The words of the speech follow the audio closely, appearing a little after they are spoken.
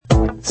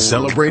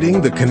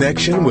Celebrating the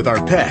connection with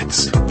our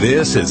pets.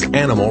 This is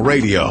Animal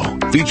Radio,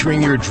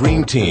 featuring your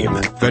dream team.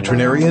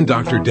 Veterinarian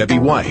Dr. Debbie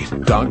White,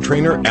 dog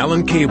trainer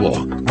Alan Cable,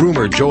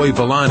 groomer Joey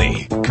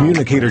Villani,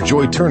 communicator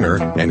Joy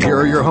Turner, and here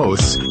are your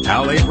hosts,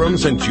 Hal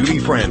Abrams and Judy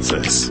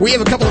Francis. We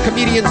have a couple of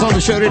comedians on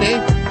the show today.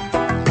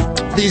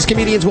 These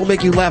comedians will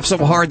make you laugh so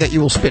hard that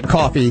you will spit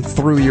coffee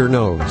through your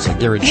nose, I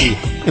guarantee.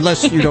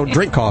 Unless you don't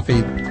drink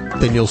coffee,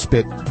 then you'll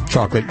spit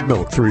chocolate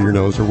milk through your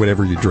nose or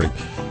whatever you drink.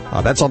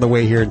 That's on the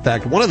way here. In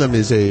fact, one of them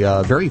is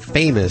a very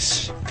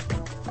famous,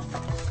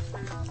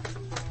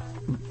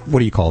 what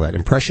do you call that,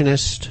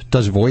 impressionist?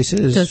 Does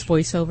voices? Does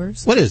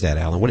voiceovers. What is that,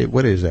 Alan?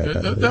 What is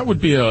that? That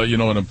would be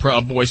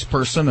a voice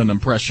person, an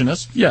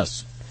impressionist.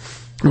 Yes.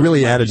 You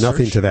really added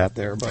nothing to that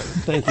there, but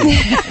thank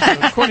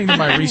you. According to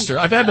my research,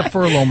 I've had to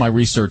furlough my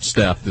research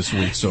staff this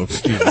week, so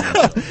excuse me.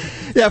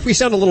 Yeah, if we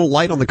sound a little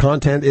light on the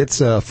content, it's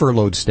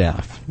furloughed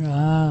staff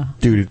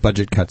due to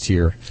budget cuts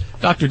here.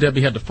 Dr. Debbie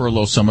had to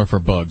furlough some of her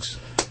bugs.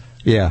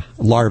 Yeah,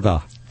 larvae.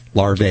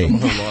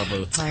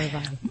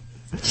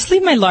 Just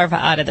leave my larva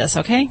out of this,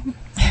 okay?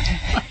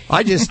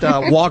 I just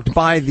walked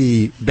by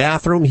the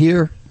bathroom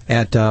here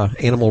at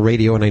Animal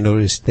Radio, and I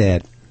noticed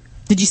that...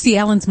 Did you see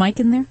Alan's mic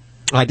in there?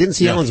 I didn't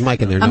see Alan's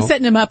mic in there, no. I'm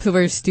setting him up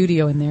for his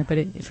studio in there,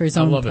 but for his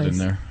own place. I love it in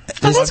there.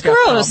 Oh, that's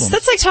gross.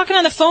 That's like talking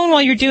on the phone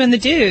while you're doing the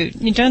dude.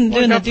 You're doing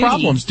the duty. I got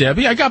problems,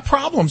 Debbie. I got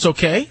problems,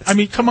 okay? I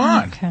mean, come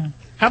on. Okay.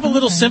 Have a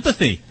little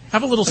sympathy.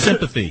 Have a little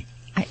sympathy.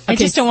 I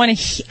just don't want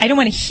to. I don't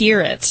want to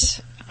hear it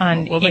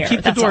on Well, then air.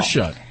 keep the door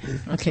shut.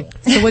 Okay.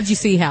 So what did you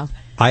see, Hal?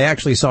 I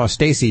actually saw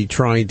Stacy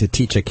trying to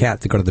teach a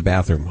cat to go to the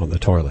bathroom on the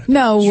toilet.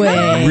 No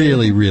way.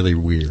 Really, really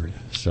weird.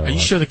 So, Are you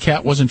sure the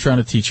cat wasn't trying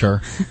to teach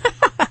her?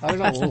 I don't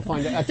know. We'll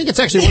find out. I think it's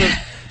actually one of...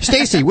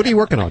 Stacy, what are you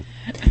working on?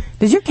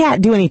 Does your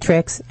cat do any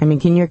tricks? I mean,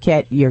 can your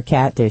cat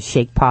to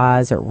shake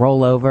paws or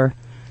roll over?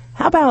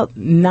 How about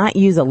not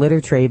use a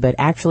litter tray, but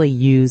actually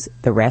use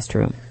the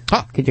restroom?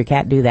 Huh. Could your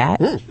cat do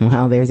that?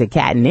 Well, there's a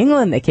cat in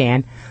England that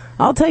can.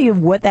 I'll tell you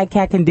what that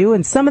cat can do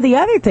and some of the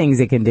other things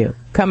it can do.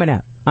 Coming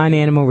up on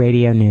Animal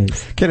Radio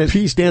News. Can it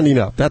be standing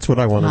up? That's what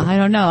I want to know. I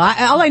don't know.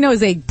 All I know is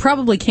they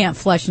probably can't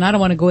flush, and I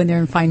don't want to go in there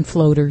and find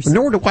floaters.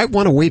 Nor do I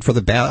want to wait for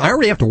the bath. I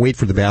already have to wait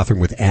for the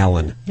bathroom with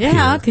Alan.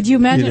 Yeah, here. could you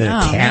imagine? You know,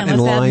 Oh, cat man, in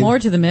let's add line. more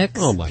to the mix.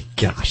 Oh, my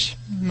gosh.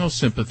 No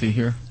sympathy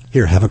here.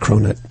 Here, have a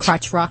cronut.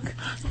 Crotch rock.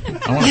 I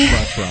want a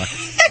crotch rock.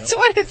 That's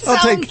what it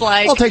sounds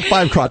like. I'll take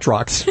 5 crotch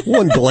rocks.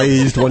 1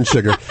 glazed, 1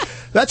 sugar.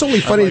 That's only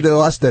funny to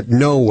us that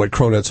know what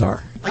cronuts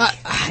are.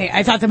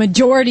 I thought the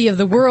majority of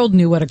the world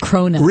knew what a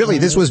cronut Really,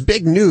 was. this was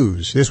big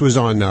news. This was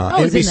on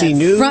NBC in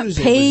the News. front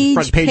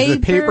page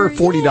of the paper.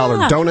 $40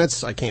 yeah.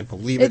 donuts. I can't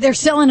believe it. They're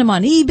selling them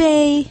on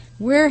eBay.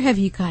 Where have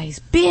you guys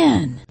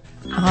been?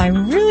 I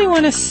really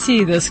want to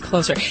see this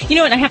closer. You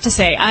know what? I have to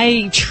say,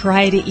 I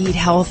try to eat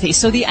healthy.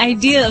 So the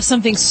idea of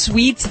something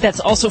sweet that's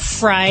also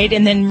fried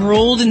and then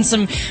rolled in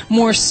some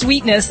more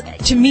sweetness,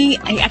 to me,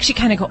 I actually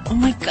kind of go, oh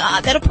my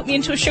God, that'll put me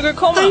into a sugar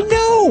coma. I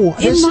know.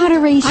 In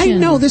moderation. I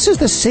know. This is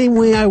the same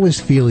way I was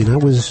feeling. I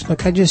was,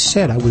 like I just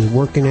said, I was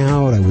working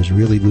out. I was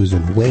really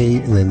losing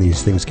weight. And then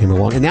these things came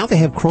along. And now they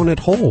have cronut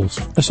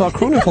holes. I saw a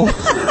cronut hole.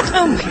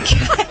 Oh my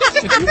God.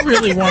 If you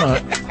really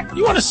want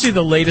to see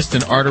the latest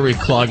in artery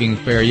clogging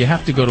fare, you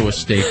have to go to a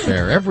state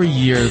fair. Every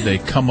year they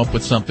come up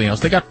with something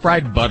else. They got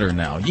fried butter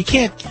now. You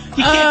can't get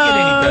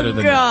any better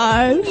than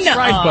that. No.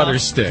 Fried butter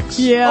sticks.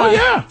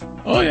 Yeah.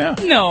 Oh yeah.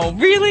 No,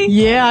 really?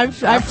 Yeah,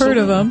 I've heard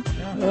of them.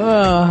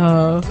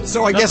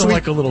 So I guess Nothing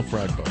like a little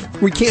fried butter.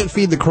 we can't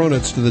feed the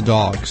cronuts to the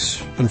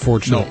dogs,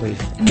 unfortunately.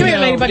 Come here, No,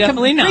 Ladybug.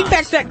 definitely not. Bring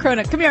back that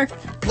cronut. Come here.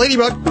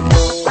 Ladybug.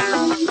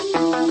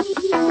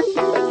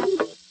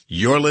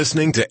 You're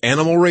listening to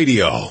Animal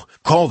Radio.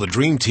 Call the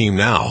Dream Team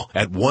now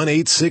at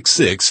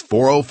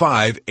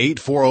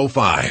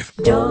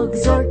 1-866-405-8405.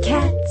 Dogs or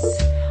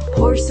cats,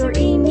 horse or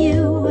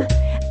emu,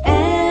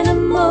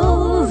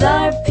 animals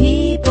are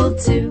people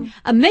too.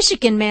 A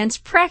Michigan man's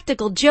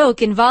practical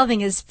joke involving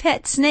his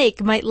pet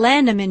snake might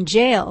land him in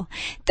jail.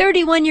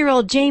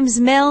 31-year-old James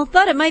Mell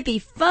thought it might be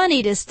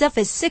funny to stuff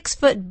a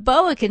 6-foot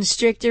boa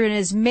constrictor in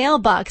his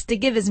mailbox to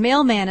give his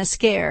mailman a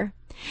scare.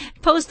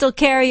 Postal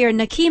carrier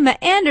Nakima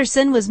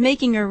Anderson was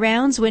making her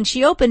rounds when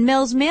she opened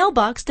Mel's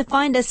mailbox to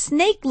find a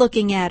snake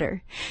looking at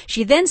her.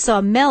 She then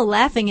saw Mel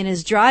laughing in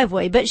his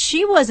driveway, but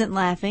she wasn't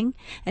laughing,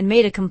 and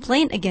made a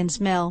complaint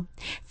against Mel.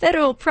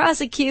 Federal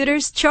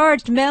prosecutors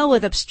charged Mel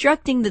with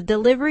obstructing the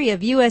delivery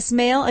of U.S.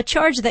 mail, a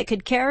charge that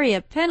could carry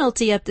a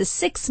penalty up to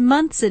 6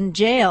 months in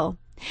jail.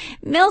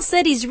 Mel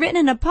said he's written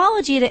an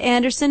apology to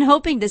Anderson,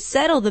 hoping to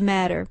settle the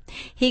matter.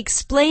 He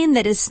explained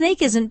that his snake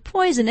isn't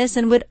poisonous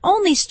and would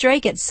only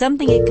strike at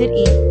something it could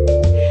eat.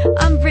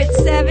 I'm Britt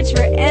Savage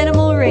for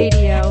Animal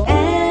Radio.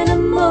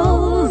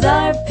 Animals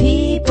are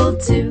people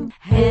too.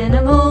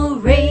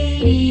 Animal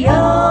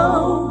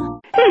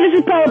Radio. Hey, this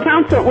is Paula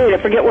Poundstone. Wait, I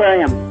forget where I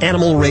am.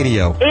 Animal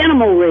Radio.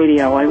 Animal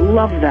Radio. I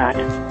love that.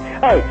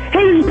 Oh,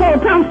 hey, this is Paula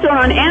Poundstone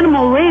on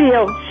Animal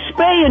Radio.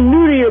 Spay and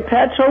neuter your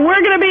pets or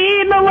we're going to be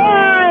eaten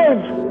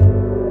alive!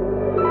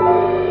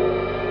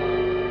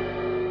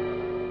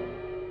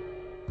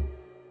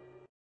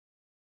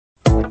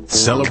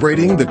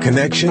 Celebrating the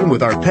connection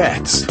with our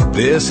pets.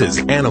 This is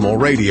Animal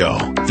Radio,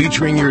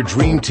 featuring your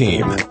dream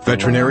team.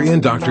 Veterinarian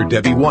Dr.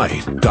 Debbie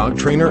White, dog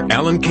trainer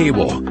Alan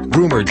Cable,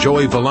 groomer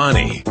Joey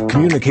Villani,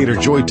 communicator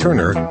Joy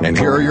Turner, and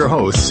here are your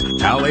hosts,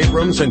 Al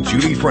Abrams and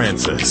Judy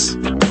Francis.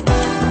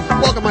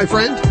 Welcome, my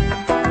friend.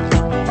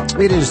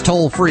 It is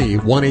toll-free,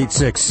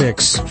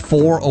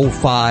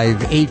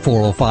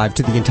 1-866-405-8405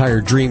 to the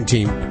entire dream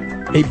team.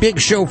 A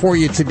big show for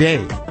you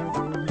today.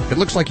 It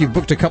looks like you've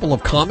booked a couple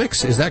of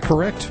comics. Is that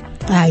correct?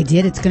 I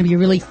did. It's going to be a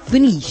really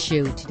funny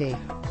show today.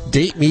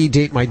 Date Me,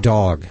 Date My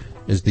Dog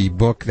is the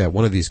book that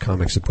one of these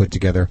comics have put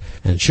together.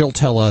 And she'll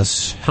tell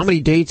us how many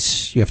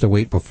dates you have to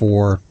wait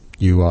before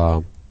you,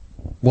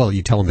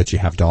 you tell them that you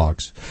have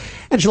dogs.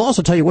 And she'll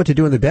also tell you what to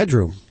do in the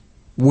bedroom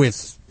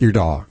with your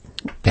dog.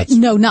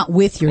 No, not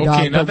with your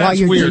dog, but while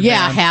you're weird,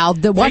 yeah, man. Hal.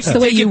 Watch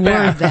the way you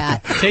word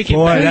that. Take it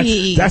Boy, back.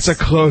 that's a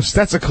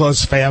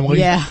close family.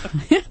 Yeah.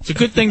 It's a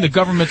good thing the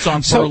government's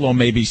on furlough,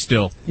 maybe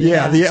still.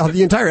 Yeah,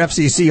 the entire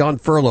FCC on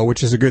furlough,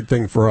 which is a good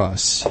thing for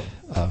us.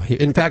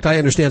 In fact, I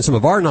understand some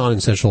of our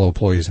non-essential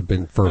employees have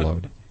been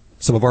furloughed.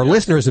 Some of our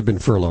listeners have been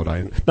furloughed.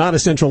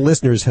 Non-essential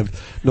listeners have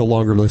no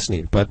longer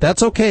listening. But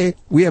that's okay.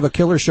 We have a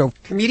killer show.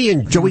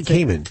 Comedian Joey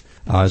Kamen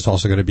is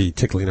also going to be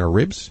tickling our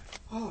ribs.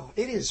 Oh,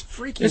 it is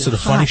freaking This is a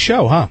hot. funny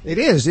show, huh? It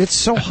is. It's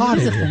so hot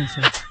in here.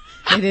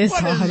 It is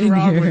What hot is in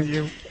wrong here. with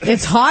you?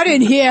 It's hot in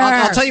here.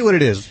 I'll tell you what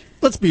it is.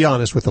 Let's be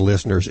honest with the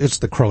listeners. It's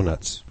the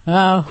cronuts.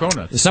 Oh,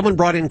 Cronuts. Someone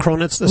brought in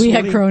cronuts this we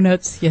morning. had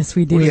cronuts. Yes,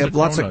 we did. We had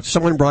lots cronut? of.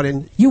 Someone brought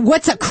in.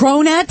 What's a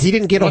cronut? He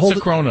didn't get a What's hold a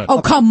of. cronut?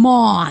 Oh, come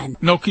on.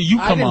 No, you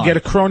I come didn't on. get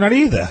a cronut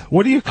either.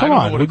 What are you? Come I don't on.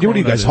 know What what a are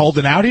you guys cronut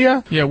holding out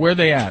here? Yeah, where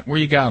they at? Where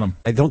you got them?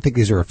 I don't think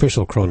these are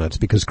official cronuts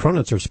because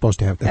cronuts are supposed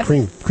to have the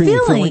creamy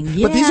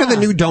filling, But these are the yeah.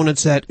 new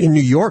donuts that in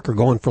New York are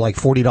going for like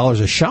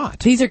 $40 a shot.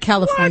 These are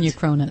California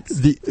cronuts.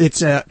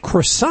 It's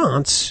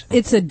croissants.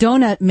 It's a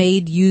donut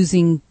made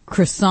using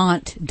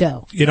croissant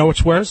dough. You know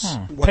what's worse?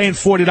 Paying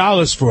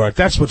 $40 for it.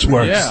 That's what's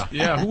worse.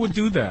 Yeah. Who would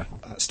do that?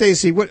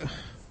 Stacy, what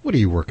are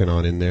you working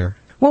on in there?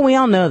 Well, we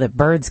all know that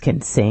birds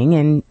can sing,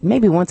 and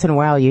maybe once in a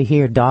while you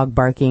hear a dog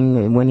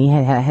barking when he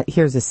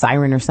hears a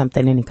siren or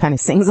something and he kind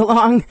of sings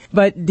along.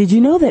 But did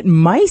you know that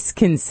mice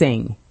can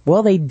sing?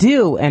 Well, they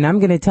do, and I'm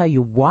going to tell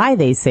you why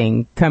they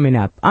sing coming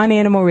up on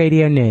Animal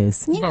Radio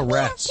News. What about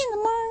rats?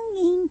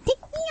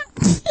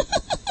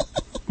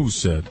 Who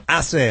said?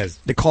 I says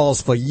the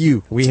call's for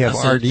you. We have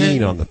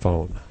Ardeen on the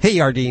phone. Hey,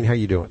 Ardeen, how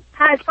you doing?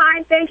 Hi,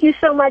 fine. Thank you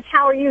so much.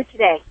 How are you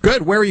today?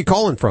 Good. Where are you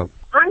calling from?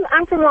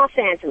 I'm from Los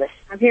Angeles.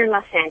 I'm here in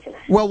Los Angeles.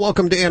 Well,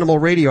 welcome to Animal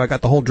Radio. I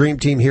got the whole dream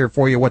team here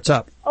for you. What's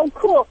up? Oh,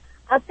 cool.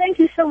 Thank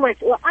you so much.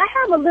 Well, I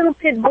have a little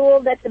pit bull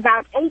that's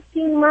about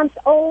 18 months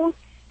old,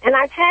 and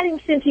I've had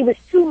him since he was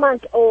 2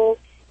 months old,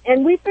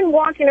 and we've been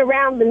walking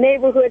around the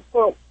neighborhood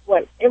for,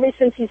 ever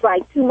since he's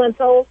like 2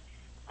 months old,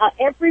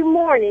 every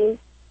morning,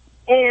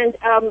 and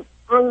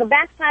on the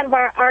backside of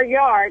our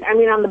yard,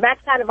 on the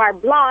backside of our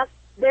block,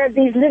 there are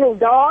these little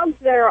dogs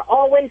that are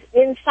always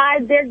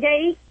inside their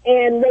gate,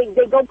 and they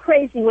go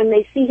crazy when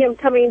they see him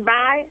coming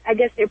by. I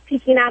guess they're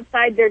peeking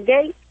outside their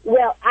gate.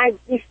 Well,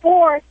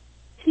 before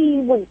he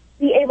would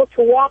be able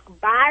to walk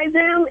by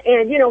them,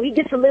 and, he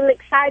gets a little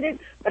excited,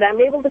 but I'm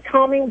able to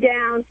calm him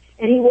down,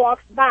 and he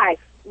walks by.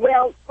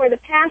 Well, for the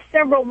past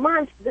several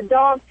months, the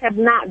dogs have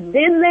not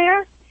been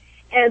there,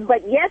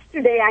 but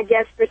yesterday, I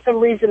guess, for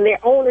some reason, their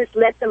owners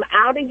let them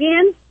out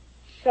again,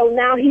 so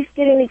now he's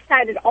getting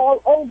excited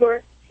all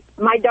over.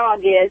 My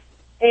dog is.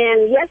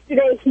 And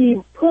yesterday he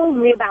pulled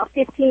me about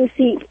 15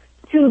 feet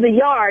to the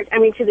gate,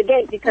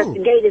 because the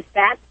gate is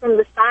back from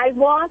the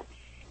sidewalk.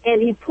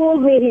 And he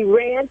pulled me, he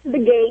ran to the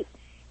gate,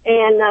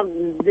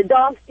 and the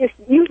dog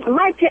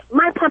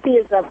my puppy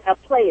is a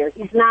player.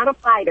 He's not a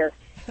fighter.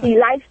 He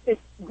likes to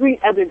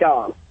greet other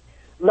dogs.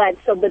 But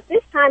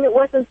this time it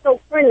wasn't so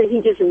friendly.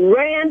 He just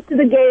ran to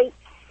the gate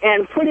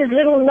and put his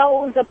little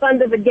nose up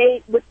under the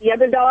gate with the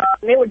other dogs,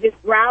 and they were just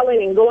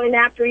growling and going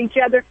after each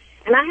other.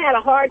 And I had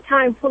a hard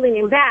time pulling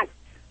him back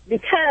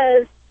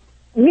because,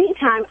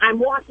 meantime, I'm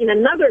walking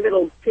another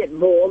little pit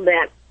bull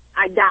that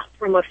I got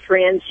from a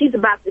friend. She's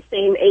about the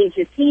same age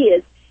as he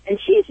is, and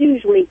she's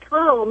usually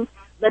calm,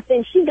 but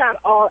then she got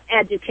all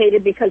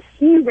agitated because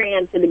he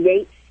ran to the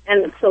gate,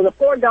 and so the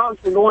 4 dogs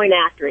were going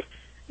after it.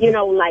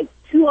 Like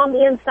 2 on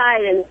the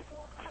inside and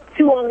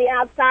 2 on the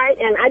outside,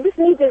 and I just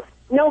need to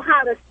know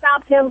how to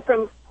stop him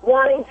from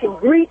wanting to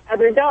greet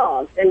other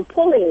dogs and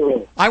pulling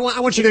me. I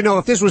want you to know,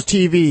 if this was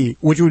TV,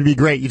 which would be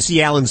great, you'd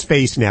see Alan's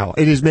face now.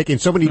 It is making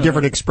so many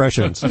different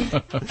expressions.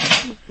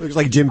 Looks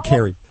like Jim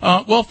Carrey.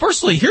 Well,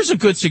 firstly, here's a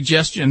good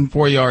suggestion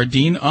for you,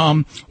 Ardeen.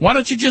 Why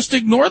don't you just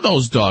ignore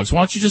those dogs? Why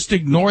don't you just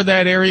ignore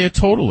that area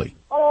totally?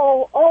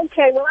 Oh,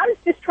 okay. Well, I was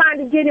just trying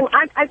to get him.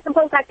 I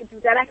suppose I could do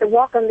that. I could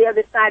walk on the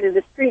other side of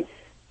the street.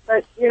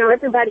 But,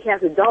 everybody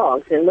has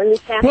dogs, and when you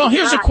pass Well,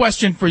 here's a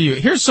question for you.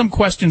 Here's some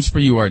questions for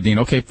you, Ardeen.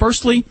 Okay,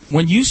 firstly,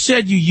 when you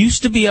said you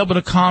used to be able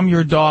to calm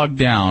your dog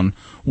down,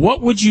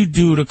 what would you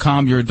do to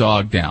calm your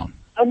dog down?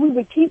 We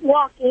would keep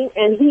walking,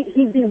 and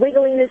he'd be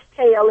wiggling his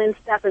tail and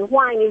stuff and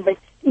whining, but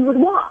he would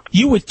walk.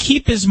 You would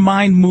keep his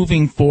mind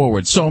moving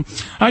forward. So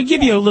I'll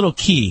give you a little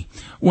key.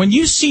 When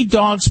you see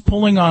dogs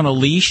pulling on a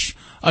leash,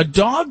 a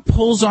dog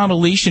pulls on a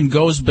leash and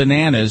goes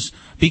bananas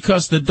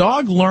because the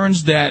dog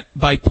learns that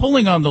by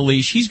pulling on the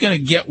leash, he's going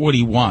to get what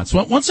he wants.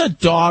 Once a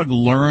dog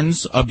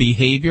learns a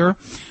behavior,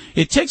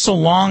 it takes a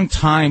long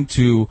time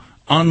to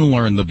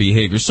unlearn the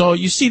behavior. So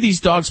you see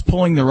these dogs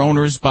pulling their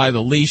owners by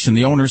the leash and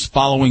the owner's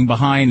following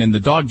behind, and the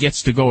dog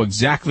gets to go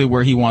exactly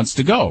where he wants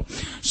to go.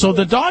 So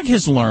the dog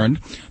has learned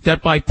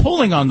that by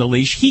pulling on the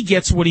leash, he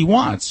gets what he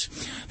wants.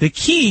 The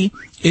key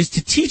is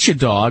to teach a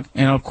dog,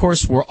 and of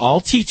course we're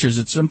all teachers.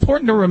 It's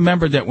important to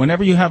remember that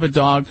whenever you have a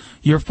dog,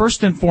 you're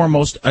first and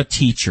foremost a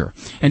teacher.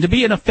 And to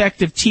be an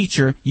effective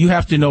teacher, you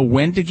have to know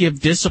when to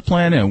give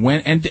discipline and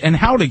when and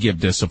how to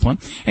give discipline.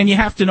 And you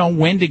have to know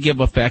when to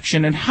give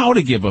affection and how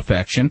to give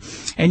affection.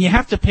 And you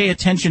have to pay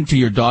attention to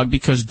your dog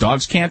because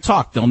dogs can't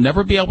talk. They'll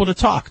never be able to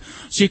talk.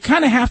 So you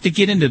kind of have to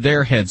get into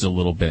their heads a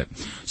little bit.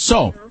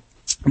 So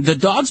the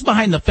dogs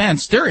behind the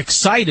fence, they're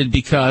excited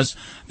because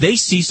they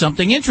see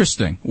something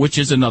interesting, which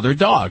is another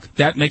dog.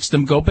 That makes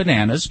them go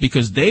bananas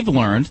because they've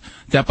learned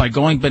that by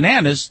going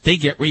bananas, they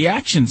get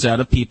reactions out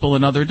of people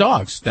and other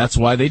dogs. That's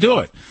why they do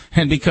it.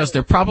 And because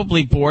they're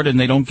probably bored and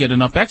they don't get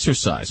enough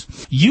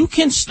exercise. You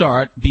can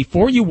start,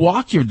 before you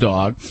walk your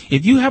dog,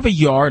 if you have a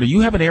yard or you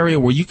have an area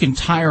where you can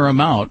tire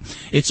them out,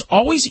 it's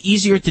always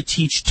easier to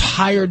teach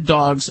tired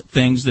dogs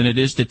things than it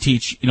is to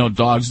teach,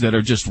 dogs that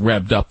are just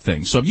revved up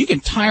things. So if you can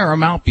tire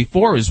him out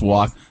before his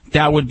walk,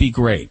 that would be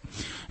great.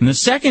 And the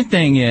second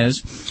thing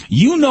is,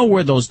 you know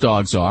where those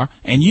dogs are,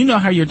 and you know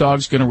how your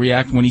dog's going to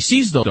react when he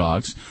sees those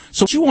dogs.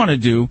 So what you want to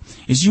do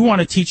is you want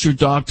to teach your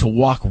dog to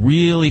walk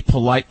really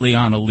politely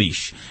on a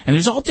leash. And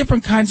there's all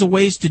different kinds of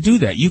ways to do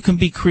that. You can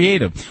be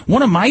creative.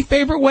 One of my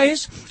favorite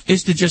ways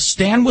is to just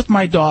stand with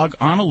my dog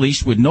on a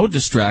leash with no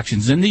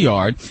distractions in the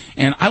yard,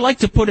 and I like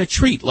to put a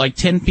treat like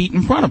 10 feet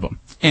in front of him.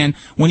 And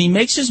when he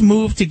makes his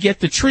move to get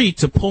the treat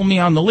to pull me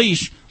on the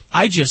leash,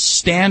 I just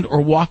stand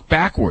or walk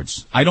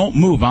backwards. I don't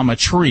move. I'm a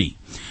tree.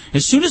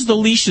 As soon as the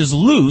leash is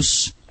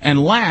loose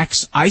and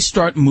lax, I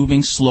start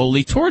moving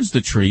slowly towards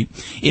the tree.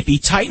 If he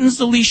tightens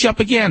the leash up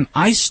again,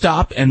 I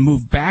stop and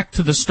move back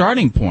to the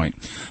starting point.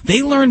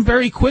 They learn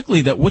very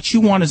quickly that what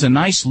you want is a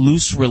nice,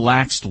 loose,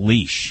 relaxed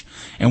leash.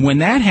 And when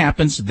that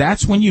happens,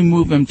 that's when you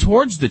move him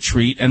towards the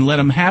treat and let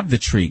him have the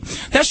treat.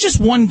 That's just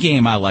one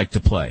game I like to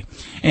play.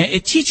 And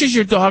it teaches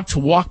your dog to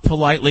walk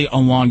politely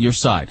along your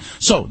side.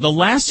 So the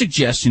last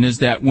suggestion is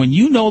that when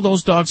you know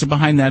those dogs are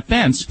behind that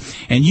fence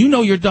and you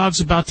know your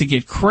dog's about to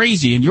get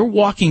crazy and you're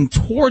walking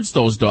towards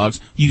those dogs,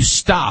 you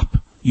stop.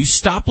 You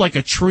stop like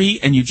a tree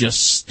and you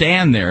just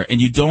stand there and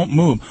you don't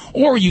move.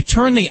 Or you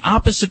turn the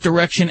opposite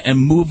direction and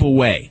move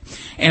away.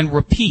 And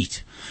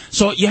repeat.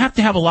 So you have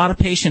to have a lot of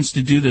patience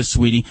to do this,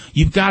 sweetie.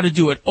 You've got to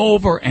do it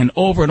over and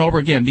over and over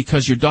again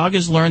because your dog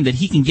has learned that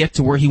he can get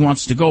to where he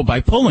wants to go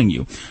by pulling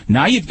you.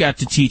 Now you've got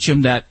to teach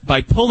him that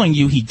by pulling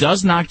you, he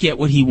does not get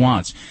what he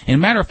wants. And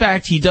matter of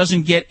fact, he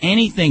doesn't get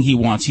anything he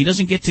wants. He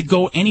doesn't get to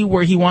go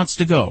anywhere he wants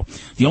to go.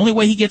 The only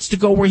way he gets to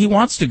go where he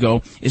wants to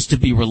go is to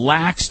be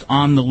relaxed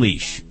on the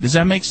leash. Does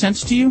that make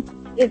sense to you?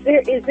 Is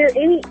there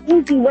any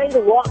easy way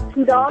to walk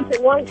two dogs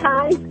at one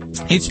time?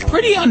 It's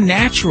pretty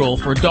unnatural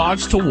for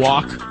dogs to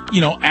walk,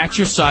 at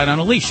your side on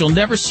a leash. You'll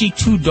never see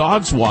two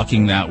dogs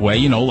walking that way,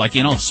 like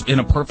in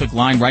a perfect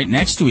line right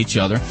next to each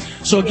other.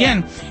 So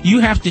again, you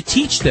have to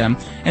teach them,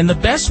 and the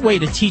best way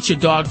to teach a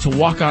dog to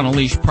walk on a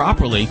leash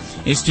properly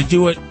is to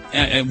do it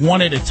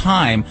one at a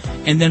time,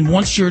 and then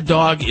once your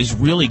dog is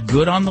really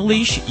good on the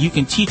leash, you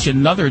can teach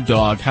another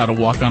dog how to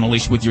walk on a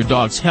leash with your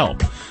dog's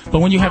help. But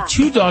when you have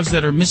two dogs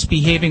that are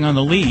misbehaving on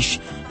the leash,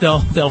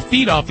 they'll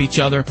feed off each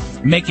other,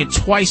 make it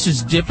twice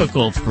as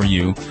difficult for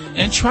you.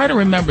 And try to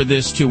remember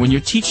this too, when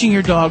you're teaching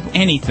your dog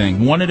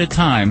anything, one at a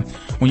time,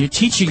 when you're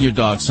teaching your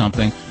dog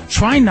something,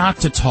 try not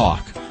to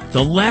talk.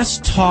 The less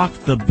talk,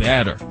 the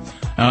better.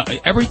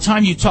 Every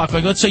time you talk,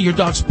 like let's say your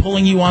dog's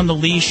pulling you on the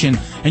leash and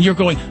you're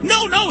going,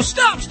 no,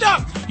 stop.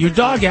 Your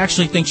dog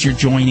actually thinks you're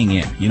joining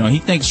in. He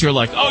thinks you're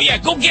like, oh yeah,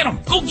 go get him.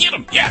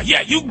 Yeah,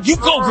 you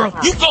go, girl,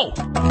 you go.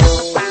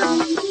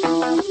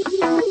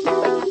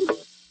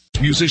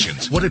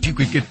 Musicians, what if you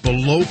could get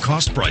below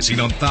cost pricing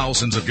on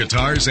thousands of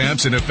guitars,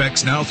 amps, and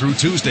effects now through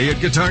Tuesday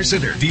at Guitar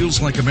Center?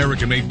 Deals like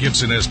American-made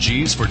Gibson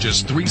SGs for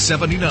just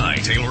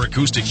 $379, Taylor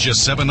Acoustics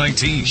just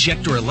 $719,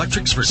 Schecter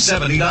Electrics for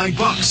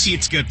 $79.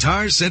 It's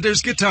Guitar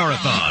Center's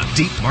Guitarathon.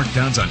 Deep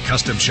markdowns on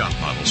custom shop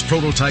models,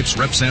 prototypes,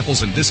 rep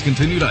samples, and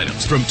discontinued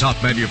items from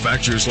top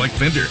manufacturers like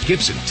Fender,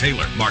 Gibson,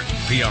 Taylor, Martin,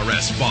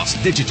 PRS, Boss,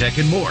 Digitech,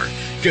 and more.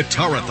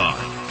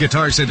 Guitarathon.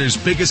 Guitar Center's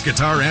biggest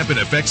guitar amp and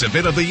effects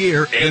event of the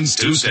year ends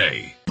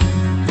Tuesday.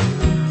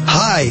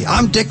 Hi,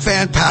 I'm Dick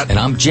Van Patten. And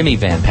I'm Jimmy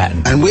Van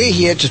Patten. And we're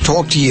here to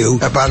talk to you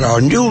about our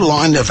new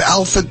line of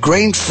Alpha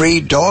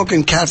grain-free dog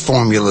and cat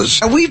formulas.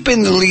 And we've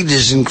been the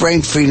leaders in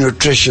grain-free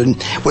nutrition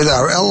with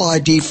our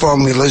LID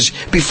formulas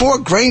before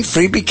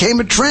grain-free became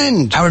a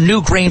trend. Our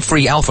new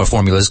grain-free Alpha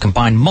formulas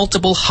combine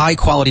multiple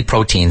high-quality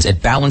proteins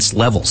at balanced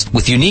levels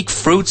with unique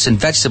fruits and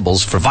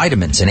vegetables for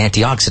vitamins and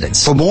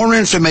antioxidants. For more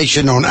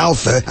information on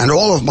Alpha and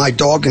all of my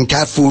dog and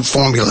cat food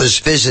formulas,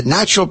 visit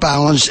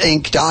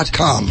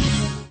naturalbalanceinc.com.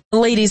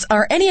 Ladies,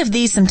 are any of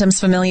these symptoms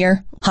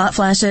familiar? Hot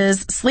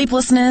flashes,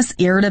 sleeplessness,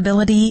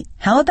 irritability?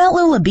 How about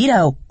low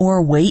libido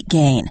or weight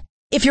gain?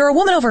 If you're a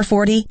woman over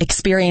 40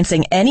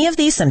 experiencing any of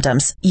these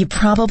symptoms, you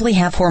probably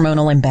have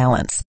hormonal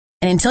imbalance.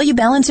 And until you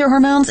balance your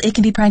hormones, it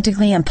can be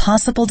practically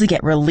impossible to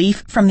get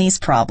relief from these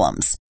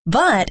problems.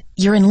 But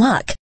you're in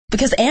luck,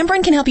 because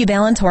Amberen can help you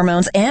balance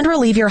hormones and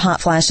relieve your hot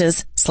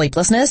flashes,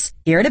 sleeplessness,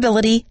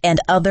 irritability, and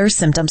other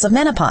symptoms of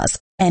menopause.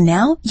 And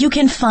now you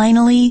can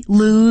finally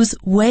lose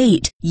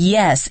weight.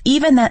 Yes,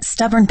 even that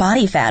stubborn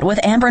body fat with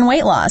Amberen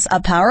Weight Loss,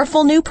 a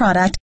powerful new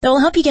product that will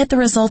help you get the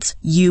results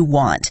you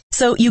want.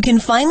 So you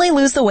can finally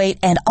lose the weight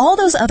and all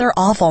those other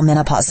awful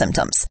menopause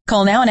symptoms.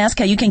 Call now and ask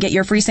how you can get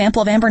your free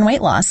sample of Amberen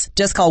Weight Loss.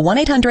 Just call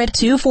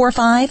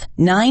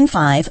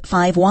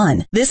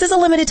 1-800-245-9551. This is a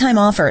limited time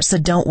offer, so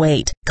don't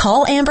wait.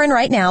 Call Amberen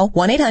right now,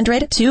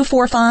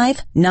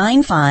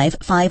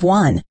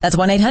 1-800-245-9551. That's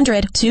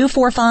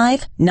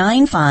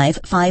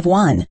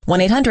 1-800-245-9551.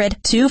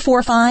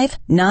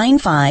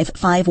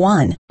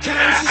 1-800-245-9551.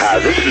 Hi,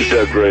 this is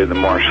Doug Gray of the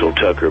Marshall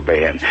Tucker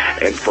Band,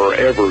 and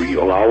forever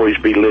you'll always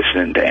be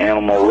listening to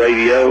Animal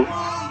Radio.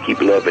 Keep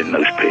loving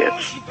those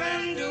pets.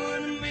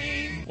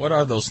 What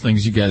are those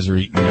things you guys are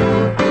eating?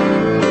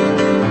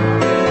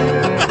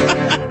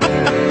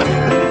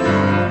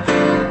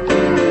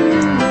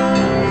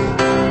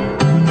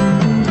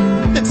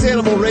 It's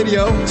Animal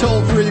Radio,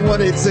 toll free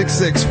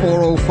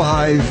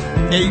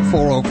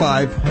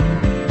 1-866-405-8405.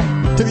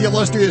 To the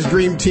illustrious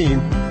Dream Team.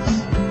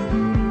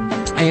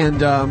 And,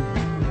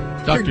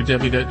 Dr.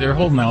 Debbie, they're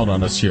holding out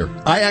on us here.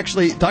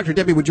 Dr.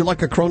 Debbie, would you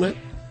like a cronut?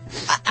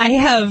 I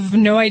have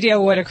no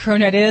idea what a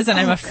cronut is, and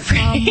I'm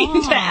afraid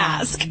to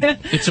ask.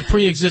 It's a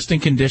pre-existing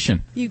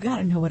condition. You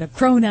gotta know what a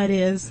cronut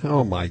is.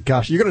 Oh my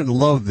gosh, you're going to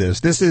love this.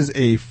 This is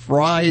a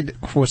fried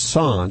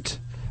croissant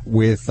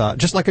with,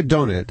 just like a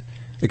donut,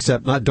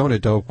 except not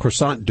donut dough,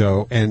 croissant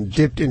dough, and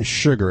dipped in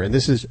sugar. And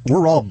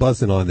we're all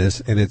buzzing on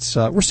this, and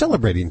we're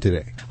celebrating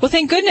today. Well,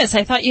 thank goodness.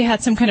 I thought you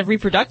had some kind of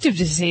reproductive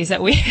disease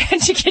that we had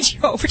to get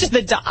you over to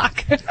the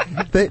doc.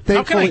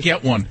 How can I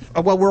get one?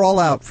 Well, we're all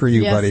out for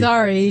you, buddy.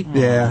 Sorry.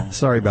 Yeah,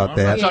 sorry about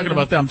that. I'm not talking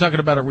about that. I'm talking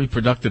about a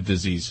reproductive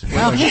disease.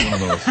 One of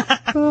those.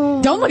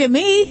 Don't look at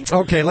me.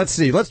 Okay, let's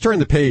see. Let's turn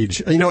the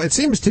page. You know, it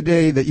seems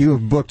today that you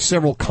have booked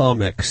several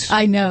comics.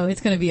 I know.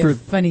 It's going to be a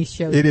funny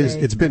show It today. is.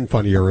 It's been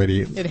funny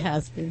already. It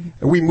has been.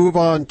 We move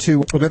on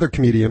to another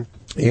comedian.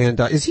 And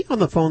is he on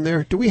the phone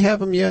there? Do we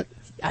have him yet?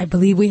 I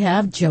believe we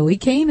have Joey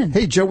Kamen.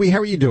 Hey, Joey, how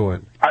are you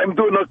doing? I'm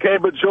doing okay,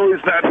 but Joey's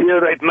not here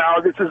right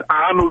now. This is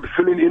Arnold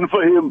filling in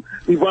for him.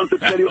 He wants to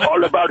tell you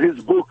all about his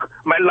book,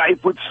 My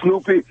Life with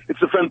Snoopy.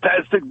 It's a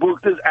fantastic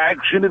book. There's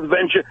action,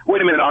 adventure.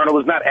 Wait a minute, Arnold,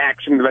 it's not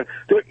action, adventure.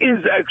 There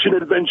is action,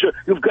 adventure.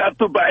 You've got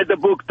to buy the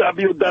book,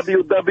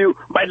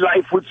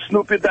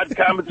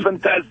 www.mylifewithsnoopy.com. It's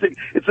fantastic.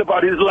 It's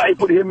about his life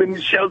with him and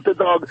his shelter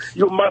dog.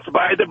 You must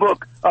buy the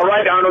book. All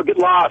right, Arnold, get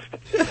lost.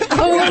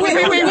 Oh,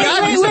 wait a minute.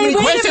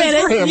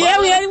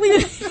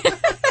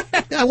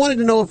 Yeah, I wanted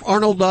to know if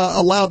Arnold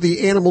allowed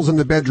the animals in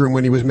the bedroom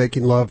when he was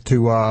making love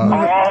to...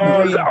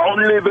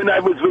 only when I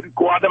was with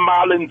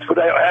Guatemalans would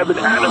I have an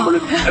animal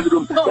in the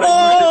bedroom. But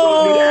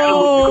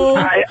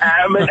I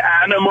am an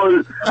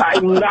animal.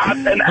 I'm not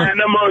an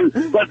animal.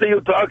 What are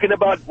you talking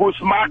about?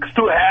 Bushmocks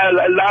to hell.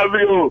 I love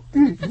you.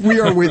 We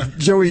are with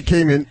Joey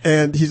Kamen,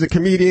 and he's a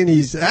comedian.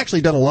 He's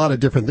actually done a lot of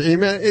different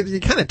things. You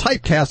kind of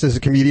typecast as a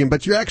comedian,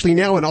 but you're actually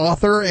now an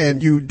author,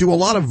 and you do a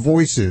lot of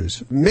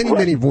voices,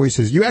 many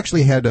voices. You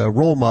actually had a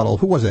role model.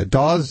 Who was it?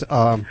 Dawes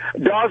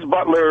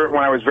Butler,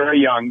 when I was very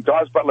young.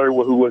 Dawes Butler,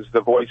 who was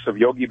the voice of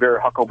Yogi Bear,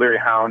 Huckleberry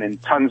Hound,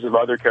 and tons of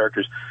other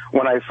characters.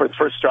 When I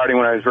first starting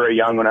when I was very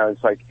young, when I was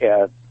like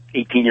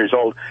 18 years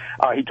old,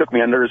 he took me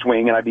under his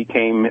wing, and I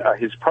became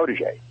his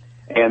protege.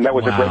 And that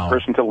was a great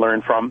person to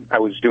learn from. I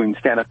was doing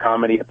stand-up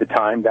comedy at the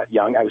time, that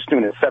young. I was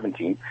doing it at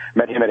 17,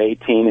 met him at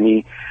 18, and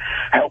he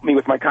helped me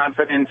with my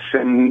confidence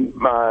and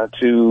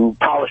to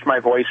polish my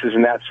voices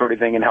and that sort of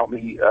thing, and help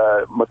me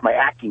with my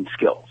acting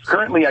skills.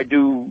 Currently, I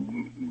do,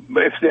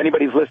 if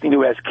anybody's listening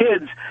who has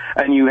kids,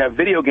 and you have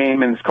video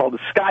game, and it's called the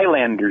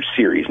Skylanders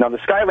series. Now, the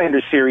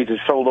Skylanders series has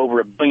sold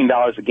over $1 billion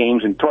of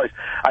games and toys.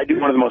 I do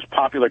one of the most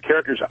popular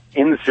characters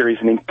in the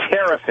series named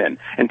Terrafin,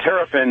 and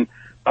Terrafin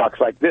talks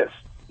like this.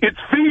 It's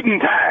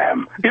feeding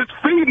time. It's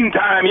feeding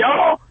time,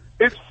 y'all.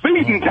 It's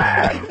feeding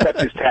time.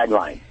 That's his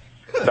tagline.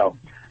 So,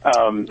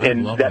 and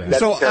that's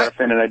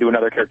Terrafin, and I do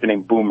another character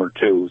named Boomer,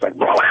 too. It's like,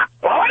 blow it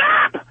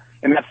up!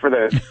 And that's for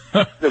the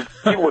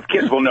people with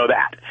kids will know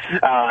that.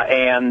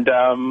 And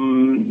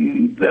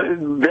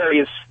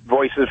various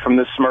voices from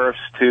the Smurfs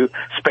to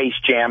Space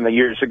Jam the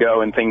years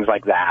ago and things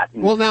like that.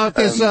 And, well, now, if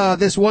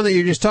this one that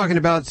you're just talking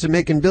about is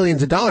making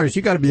billions of dollars,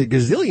 you got to be a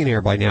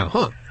gazillionaire by now,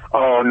 huh?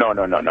 Oh, no.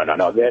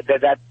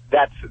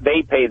 That's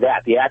they pay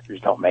that. The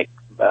actors don't make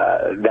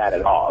that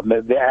at all.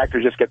 The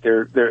actors just get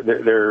their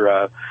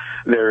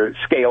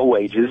scale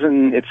wages,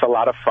 and it's a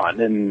lot of fun,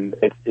 and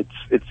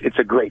it's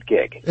a great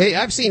gig. Hey,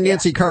 I've seen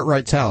Nancy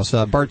Cartwright's house,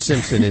 Bart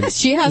Simpson, and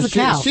she has a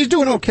cow. She's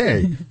doing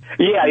okay.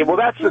 Yeah, well,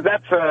 that's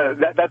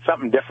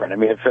something different. I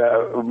mean,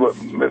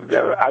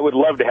 I would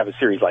love to have a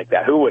series like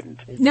that. Who wouldn't?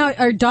 Now,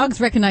 our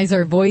dogs recognize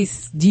our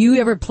voice. Do you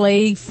ever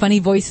play funny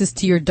voices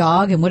to your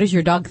dog? And what does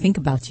your dog think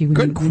about you?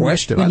 Good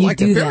question. I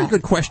like it. Very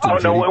good question. Oh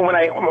no,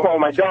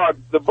 my dog.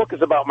 The book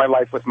is about my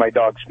life with my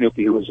dog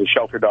Snoopy, who was a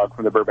shelter dog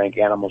from the Burbank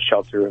Animal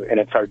Shelter, and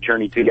it's our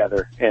journey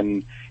together.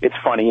 And it's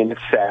funny and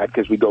it's sad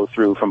because we go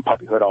through from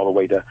puppyhood all the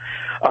way to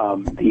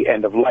the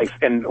end of life.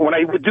 And when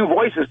I would do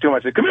voices to him,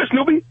 I'd say, "Come here,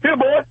 Snoopy. Here,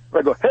 boy." Or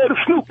I go, "Hey,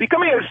 Snoopy,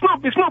 come here,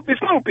 Snoopy."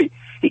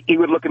 He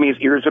would look at me, his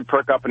ears would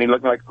perk up, and he'd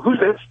look at me like, "Who's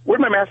this?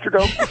 Where'd my master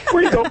go?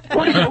 Where'd he go?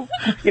 Where'd he go?"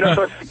 You know,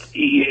 so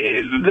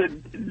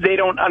they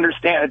don't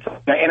understand.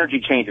 My energy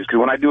changes because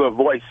when I do a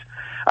voice,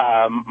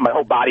 my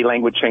whole body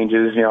language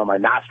changes. You know, my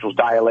nostrils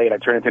dilate. I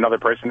turn into another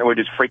person, and it would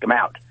just freak them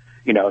out.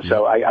 You know,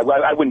 so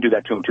I wouldn't do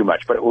that to him too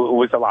much, but it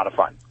was a lot of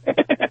fun.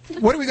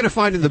 What are we going to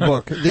find in the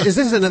book? Is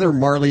this another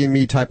Marley and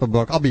Me type of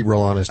book? I'll be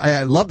real honest.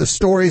 I love the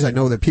stories. I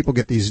know that people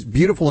get these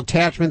beautiful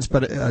attachments,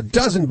 but a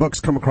dozen books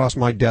come across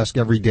my desk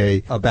every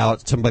day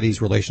about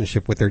somebody's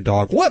relationship with their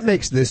dog. What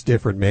makes this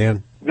different,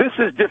 man? This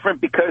is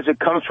different because it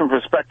comes from the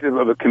perspective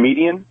of a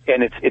comedian,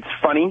 and it's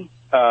funny.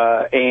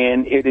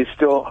 And it is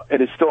still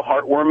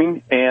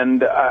heartwarming,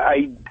 and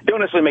I don't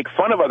necessarily make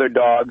fun of other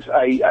dogs.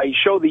 I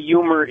show the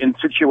humor in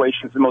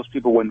situations that most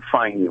people wouldn't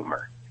find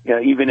humor. You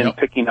know, even in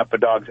picking up a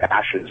dog's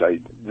ashes,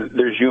 I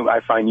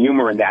find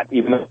humor in that.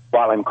 Even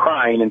while I'm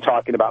crying and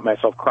talking about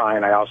myself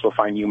crying, I also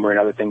find humor in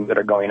other things that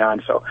are going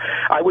on. So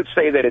I would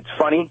say that it's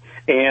funny,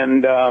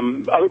 and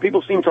other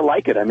people seem to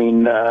like it. I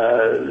mean,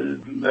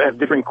 I have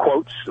different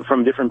quotes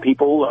from different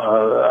people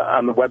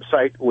on the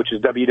website, which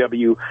is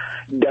www.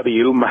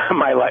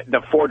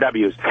 The 4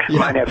 W's. Yeah.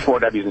 Mine has 4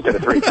 W's instead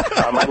of 3.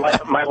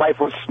 My life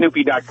was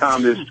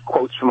Snoopy.com. There's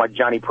quotes from like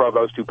Johnny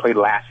Provost, who played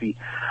Lassie,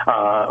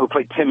 who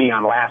played Timmy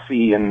on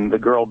Lassie, and the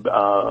girl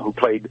who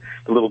played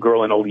the little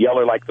girl in Old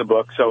Yeller liked the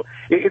book. So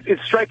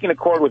it's striking a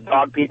chord with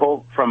dog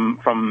people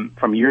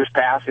from years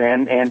past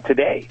and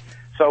today.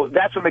 So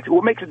that's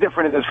what makes it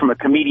different is from a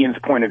comedian's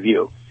point of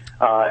view,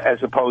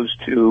 as opposed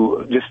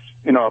to just,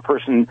 you know, a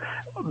person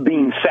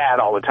being sad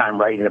all the time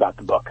writing about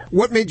the book.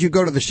 What made you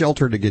go to the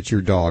shelter to get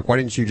your dog? Why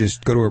didn't you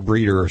just go to a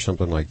breeder or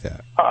something like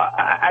that?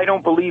 I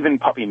don't believe in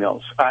puppy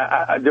mills.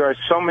 There are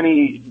so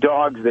many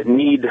dogs that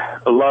need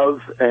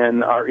love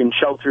and are in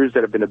shelters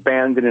that have been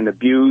abandoned and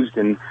abused,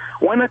 and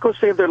why not go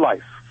save their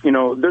life? You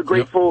know, they're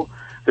grateful. Yep.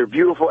 They're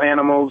beautiful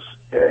animals.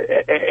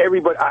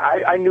 Everybody,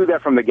 I knew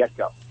that from the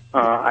get-go.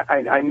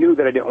 I knew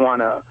that I didn't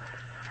want a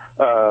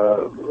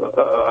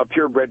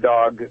purebred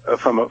dog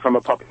from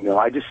a puppy mill.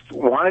 I just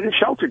wanted a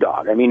shelter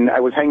dog. I mean, I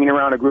was hanging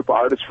around a group of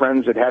artist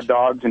friends that had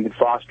dogs and did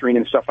fostering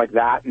and stuff like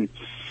that, and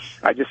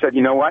I just said,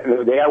 you know what?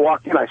 The day I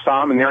walked in, I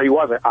saw him, and there he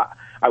was.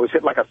 I was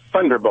hit like a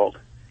thunderbolt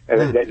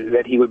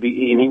that he would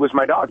be, and he was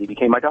my dog. He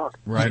became my dog.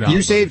 Right on.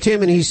 You saved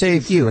him, and he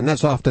saved you, and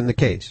that's often the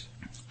case.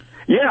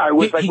 Yeah, it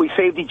was like we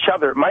saved each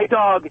other. My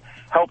dog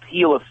helped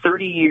heal a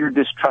 30-year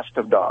distrust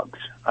of dogs.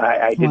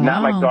 I did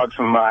not like dogs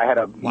from. I had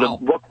the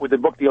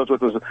book deals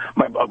with was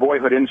a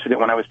boyhood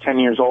incident when I was 10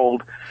 years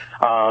old.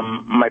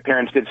 My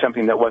parents did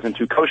something that wasn't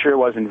too kosher,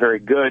 wasn't very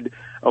good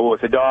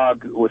with a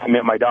dog, with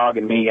my dog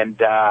and me. And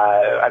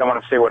I don't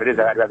want to say what it is.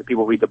 I'd rather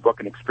people read the book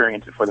and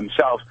experience it for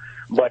themselves.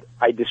 But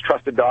I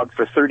distrusted dogs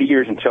for 30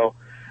 years until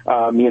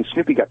me and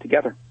Snoopy got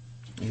together.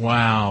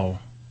 Wow.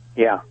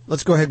 Yeah.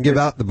 Let's go ahead and give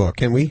out the book,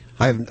 can we?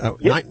 I have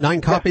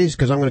nine copies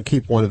because I'm going to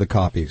keep one of the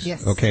copies.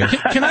 Yes. Okay.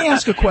 Can I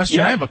ask a question?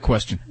 Yeah. I have a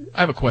question.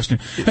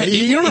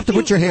 You don't have to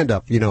put your hand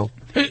up, you know.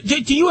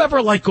 Do you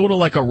ever go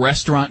to a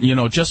restaurant,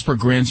 just for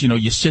grins?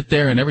 You sit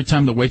there and every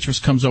time the waitress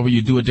comes over,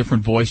 you do a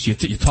different voice. You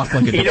talk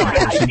like a different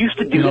person. I used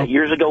to do that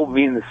years ago.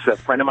 Me and this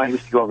friend of mine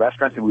used to go to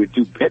restaurants and we would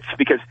do bits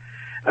because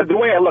the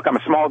way I look, I'm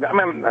a small guy.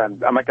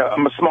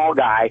 I'm a small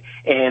guy,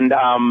 and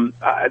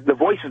the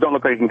voices don't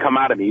look like they can come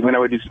out of me when I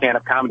would do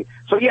stand-up comedy.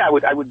 So yeah, I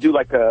would do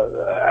and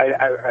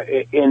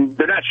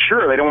they're not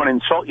sure. They don't want to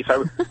insult you.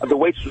 So the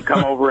waitress would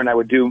come over, and I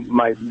would do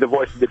the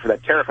voice I did for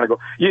that tariff. And I go,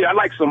 yeah, I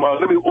like some.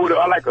 Let me order.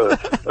 I like a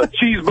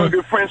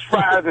cheeseburger, French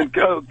fries, and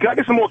can I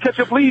get some more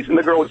ketchup, please? And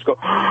the girl would just go,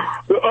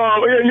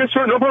 yeah, yes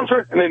sir, no problem,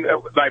 sir. And then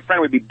my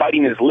friend would be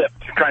biting his lip,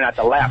 trying not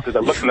to laugh because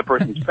I looked in the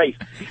person's face.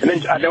 And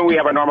then we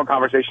have a normal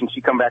conversation.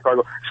 She'd come back, I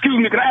go, excuse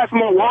me, can I have some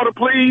more water,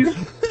 please? And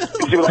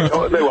she was like,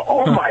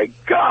 oh my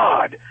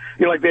God.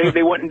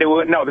 They wouldn't,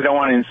 no, they don't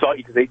want to insult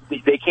you because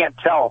they can't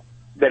tell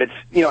that it's,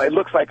 it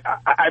looks like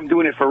I'm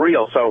doing it for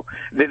real, so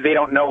they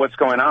don't know what's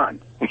going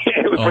on.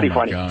 It was pretty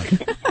funny.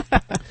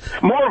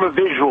 more of a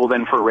visual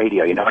than for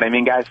radio. You know what I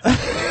mean, guys?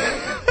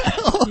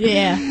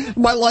 Yeah.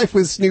 My Life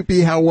with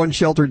Snoopy, How One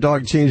Shelter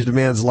Dog Changed a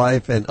Man's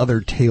Life, and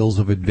Other Tales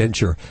of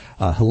Adventure.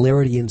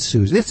 Hilarity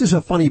ensues. This is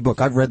a funny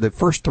book. I've read the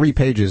first 3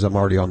 pages. I'm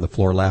already on the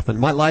floor laughing.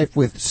 My Life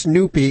with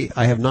Snoopy.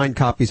 I have 9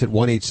 copies at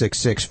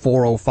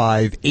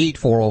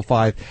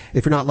 1-866-405-8405.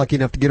 If you're not lucky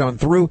enough to get on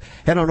through,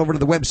 head on over to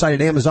the website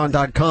at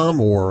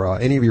Amazon.com or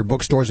any of your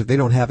bookstores. If they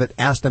don't have it,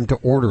 ask them to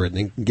order it and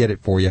they can get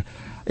it for you.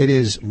 It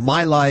is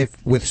My Life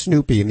with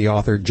Snoopy, and the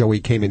author,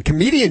 Joey Kamen.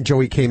 Comedian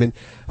Joey Kamen,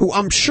 who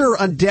I'm sure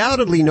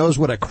undoubtedly knows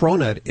what a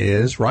cronut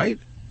is, right?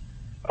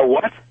 A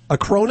what? A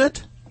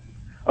cronut?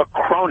 A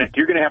cronut.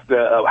 You're going to have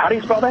to, how do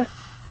you spell that?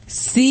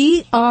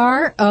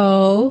 C-R-O-N-U-T.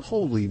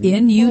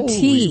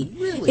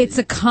 Really? It's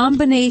a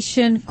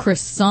combination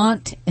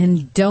croissant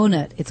and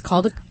donut. It's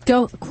called a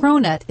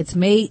cronut. It's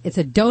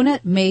a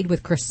donut made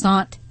with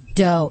croissant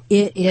dough.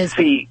 It is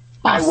awesome.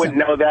 I wouldn't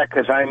know that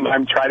because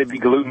I'm trying to be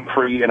gluten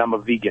free and I'm a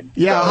vegan.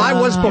 Yeah, so,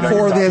 I was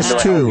before this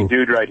too.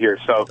 Dude, right here.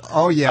 So.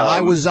 Oh yeah,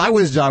 I was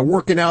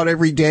working out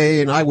every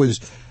day and I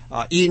was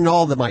eating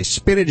all my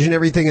spinach and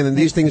everything, and then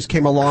these things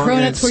came along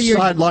and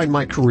sidelined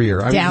my career.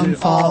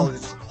 Downfall.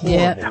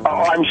 Yeah. Oh,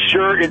 I'm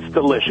sure it's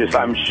delicious.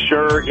 I'm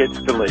sure it's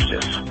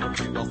delicious.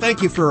 Okay, well,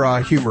 thank you for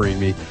humoring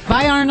me.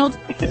 Bye, Arnold.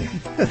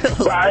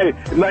 Bye.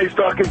 Nice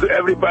talking to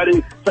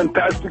everybody.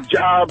 Fantastic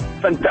job.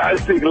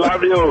 Fantastic.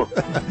 Love you.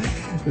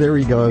 There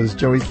he goes.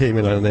 Joey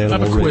Kamen on Animal Radio. I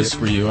have a quiz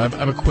for you. I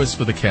have a quiz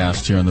for the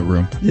cast here in the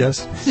room.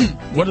 Yes.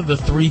 What are the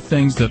 3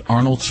 things that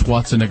Arnold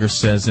Schwarzenegger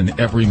says in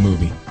every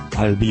movie?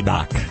 I'll be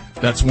back.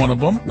 That's one of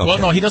them. Okay. Well,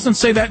 no, he doesn't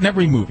say that in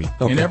every movie.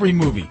 Okay. In every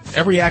movie,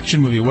 every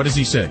action movie, what does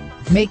he say?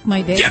 Make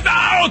my day. Get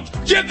out!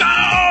 Get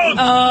out!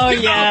 Oh,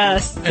 Get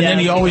yes. Out! And then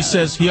he always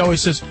says,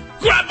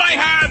 grab my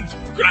hand!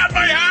 Grab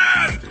my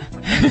hand!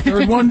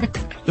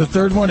 The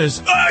third one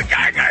is,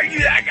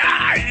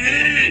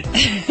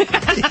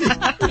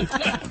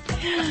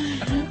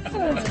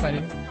 That's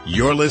funny.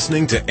 You're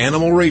listening to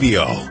Animal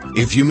Radio.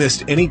 If you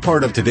missed any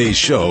part of today's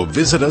show,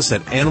 visit us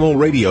at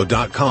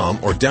animalradio.com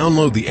or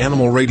download the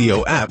Animal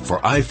Radio app for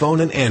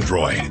iPhone and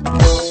Android.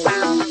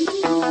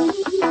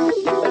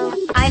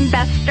 I'm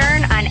Beth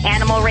Stern on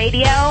Animal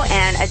Radio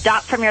and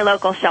Adopt from your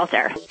local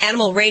shelter.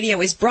 Animal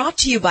Radio is brought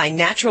to you by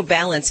Natural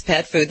Balance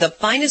Pet Food, the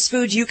finest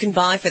food you can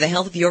buy for the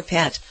health of your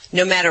pet.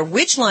 No matter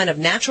which line of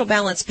Natural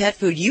Balance Pet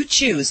Food you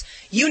choose,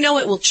 you know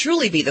it will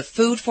truly be the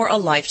food for a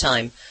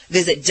lifetime.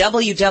 Visit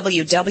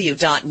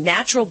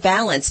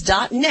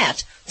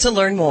www.naturalbalance.net to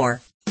learn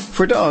more.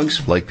 For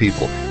dogs, like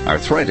people,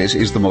 arthritis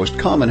is the most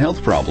common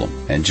health problem,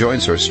 and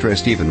joints are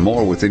stressed even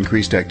more with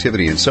increased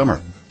activity in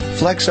summer.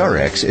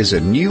 FlexRx is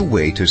a new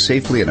way to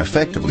safely and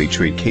effectively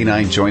treat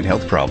canine joint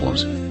health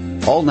problems.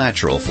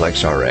 All-natural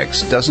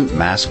FlexRx doesn't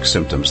mask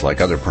symptoms like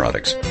other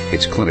products.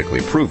 It's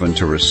clinically proven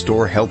to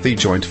restore healthy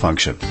joint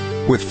function.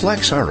 With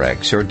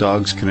FlexRx, your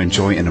dogs can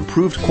enjoy an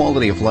improved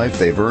quality of life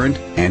they've earned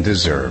and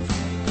deserve.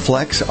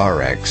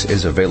 FlexRx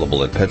is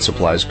available at Pet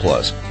Supplies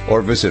Plus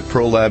or visit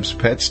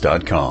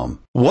ProlabsPets.com.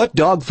 What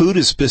dog food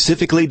is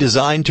specifically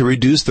designed to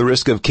reduce the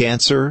risk of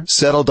cancer,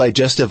 settle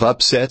digestive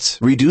upsets,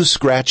 reduce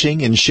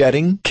scratching and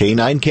shedding?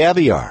 Canine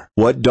Caviar.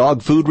 What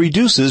dog food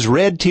reduces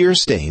red tear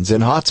stains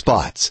and hot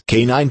spots?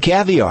 Canine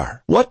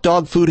Caviar. What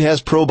dog food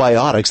has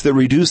probiotics that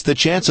reduce the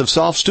chance of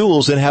soft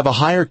stools and have a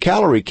higher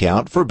calorie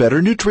count for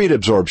better nutrient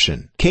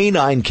absorption?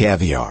 Canine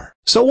Caviar.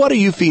 So what are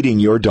you feeding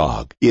your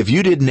dog? If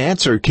you didn't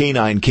answer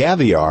Canine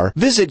Caviar,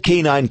 visit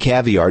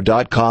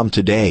caninecaviar.com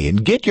today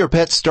and get your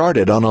pet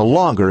started on a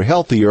longer,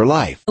 healthier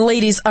life.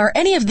 Ladies, are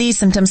any of these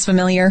symptoms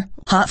familiar?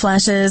 Hot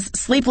flashes,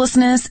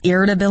 sleeplessness,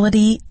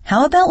 irritability?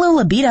 How about low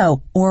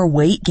libido or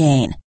weight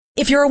gain?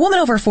 If you're a woman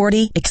over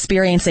 40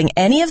 experiencing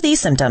any of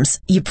these symptoms,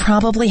 you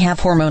probably have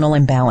hormonal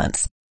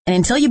imbalance. And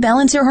until you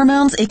balance your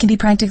hormones, it can be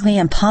practically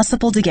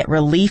impossible to get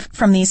relief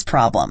from these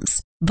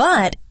problems.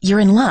 But you're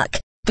in luck,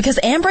 because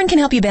Amberen can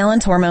help you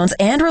balance hormones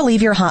and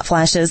relieve your hot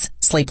flashes,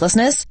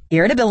 sleeplessness,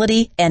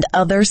 irritability, and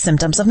other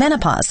symptoms of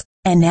menopause.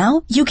 And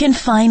now you can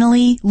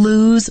finally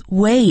lose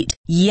weight.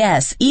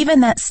 Yes,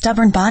 even that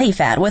stubborn body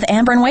fat with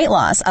Amberen Weight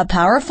Loss, a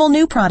powerful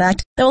new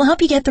product that will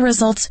help you get the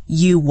results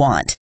you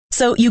want.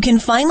 So you can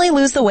finally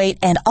lose the weight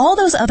and all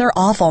those other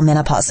awful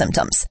menopause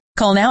symptoms.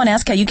 Call now and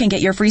ask how you can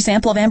get your free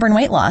sample of Amberen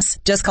Weight Loss.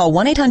 Just call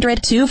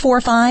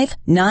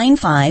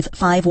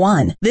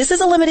 1-800-245-9551. This is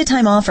a limited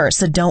time offer,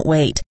 so don't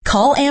wait.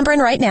 Call Amberen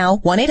right now,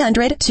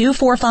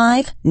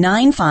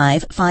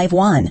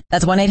 1-800-245-9551.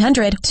 That's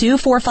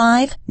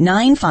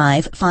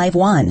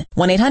 1-800-245-9551.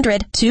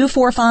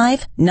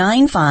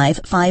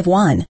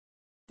 1-800-245-9551.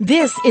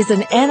 This is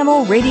an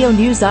Animal Radio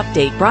News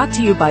Update brought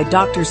to you by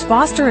Drs.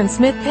 Foster and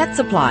Smith Pet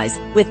Supplies,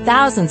 with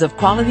thousands of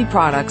quality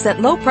products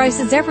at low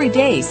prices every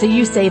day, so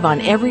you save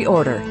on every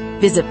order.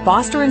 Visit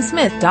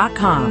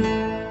fosterandsmith.com.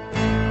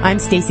 I'm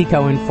Stacey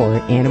Cohen for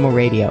Animal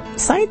Radio.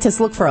 Scientists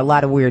look for a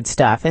lot of weird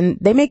stuff, and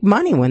they make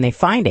money when they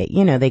find it.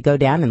 You know, they go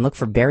down and look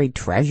for buried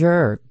treasure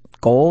or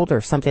gold or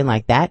something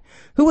like that.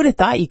 Who would have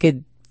thought you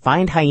could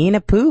find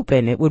hyena poop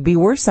and it would be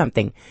worth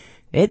something?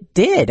 It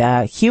did.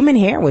 Human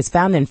hair was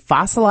found in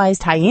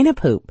fossilized hyena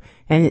poop,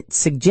 and it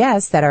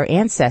suggests that our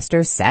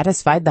ancestors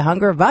satisfied the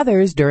hunger of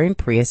others during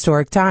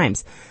prehistoric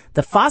times.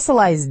 The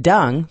fossilized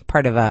dung,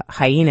 part of a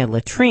hyena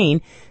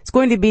latrine, is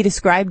going to be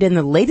described in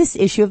the latest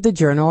issue of the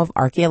Journal of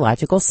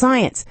Archaeological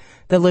Science.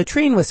 The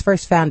latrine was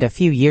first found a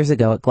few years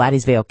ago at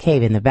Gladysvale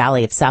Cave in the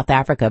Valley of South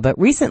Africa, but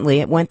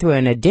recently it went through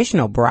an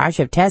additional barrage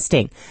of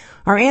testing.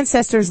 Our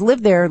ancestors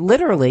lived there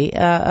literally.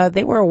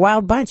 They were a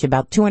wild bunch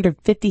about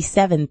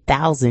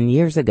 257,000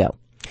 years ago.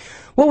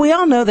 Well, we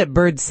all know that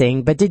birds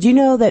sing, but did you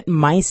know that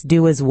mice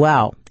do as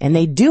well? And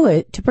they do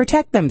it to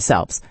protect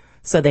themselves.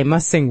 So they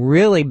must sing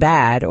really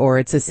bad, or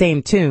it's the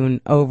same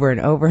tune over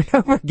and over and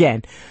over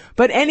again.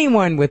 But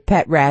anyone with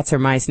pet rats or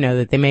mice know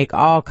that they make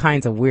all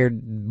kinds of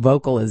weird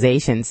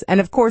vocalizations. And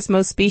of course,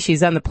 most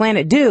species on the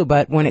planet do,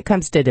 but when it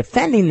comes to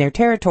defending their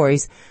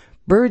territories,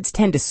 birds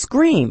tend to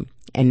scream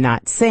and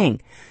not sing.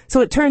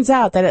 So it turns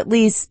out that at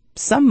least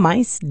some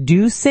mice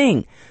do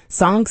sing.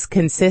 Songs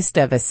consist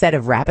of a set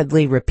of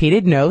rapidly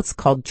repeated notes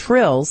called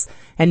trills,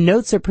 and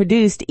notes are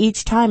produced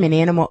each time an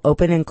animal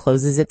opens and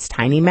closes its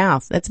tiny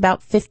mouth. That's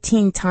about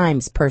 15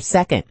 times per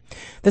second.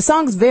 The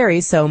songs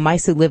vary, so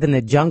mice who live in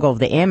the jungle of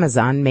the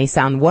Amazon may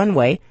sound one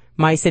way.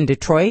 Mice in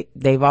Detroit,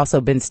 they've also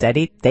been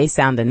studied, they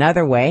sound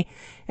another way.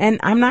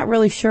 And I'm not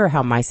really sure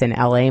how mice in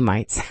LA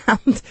might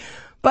sound.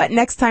 But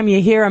next time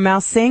you hear a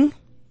mouse sing,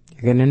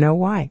 you're going to know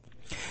why.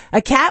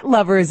 A cat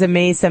lover has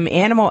amazed some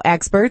animal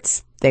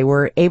experts. They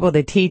were able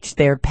to teach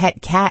their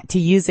pet cat to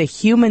use a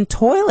human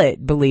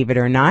toilet, believe it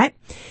or not.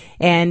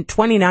 And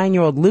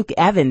 29-year-old Luke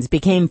Evans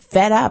became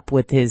fed up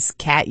with his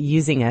cat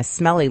using a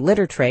smelly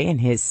litter tray in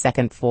his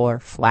second-floor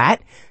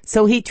flat.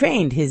 So he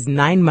trained his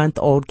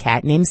 9-month-old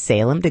cat named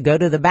Salem to go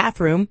to the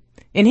bathroom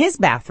in his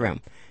bathroom.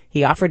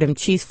 He offered him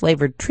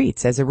cheese-flavored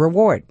treats as a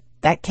reward.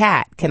 That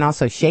cat can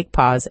also shake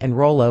paws and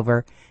roll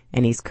over,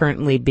 and he's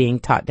currently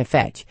being taught to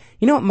fetch.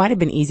 You know, it might have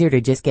been easier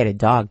to just get a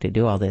dog to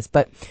do all this.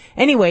 But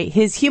anyway,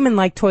 his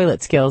human-like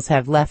toilet skills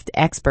have left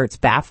experts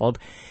baffled.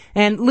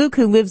 And Luke,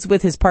 who lives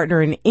with his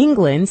partner in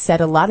England,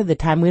 said a lot of the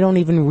time we don't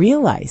even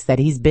realize that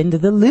he's been to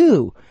the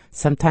loo.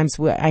 Sometimes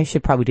I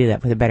should probably do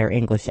that with a better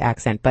English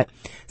accent, but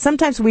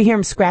sometimes we hear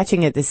him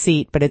scratching at the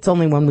seat, but it's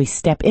only when we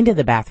step into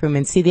the bathroom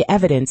and see the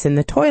evidence in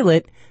the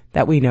toilet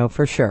that we know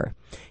for sure.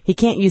 He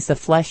can't use the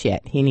flush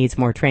yet. He needs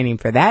more training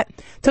for that.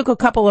 Took a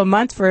couple of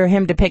months for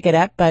him to pick it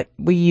up, but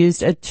we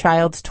used a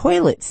child's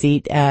toilet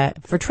seat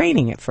for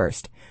training at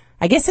first.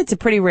 I guess it's a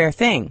pretty rare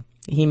thing.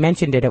 He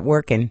mentioned it at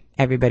work, and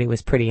everybody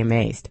was pretty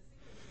amazed.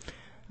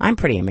 I'm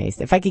pretty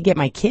amazed. If I could get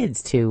my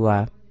kids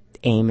to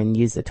aim and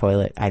use the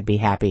toilet, I'd be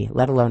happy,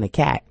 let alone a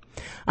cat.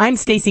 I'm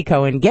Stacey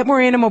Cohen. Get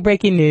more animal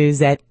breaking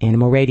news at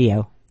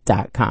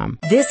animalradio.com.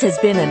 This has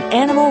been an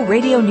Animal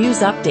Radio News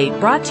Update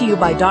brought to you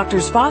by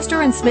Doctors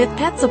Foster and Smith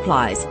Pet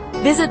Supplies.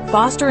 Visit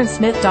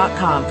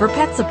fosterandsmith.com for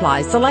pet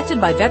supplies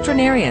selected by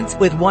veterinarians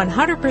with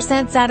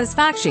 100%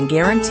 satisfaction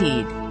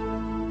guaranteed.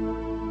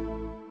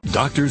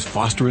 Doctors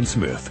Foster and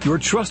Smith, your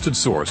trusted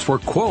source for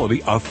quality,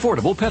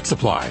 affordable pet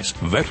supplies.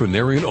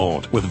 Veterinarian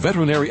owned with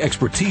veterinary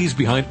expertise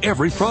behind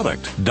every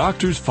product.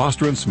 Doctors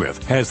Foster and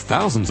Smith has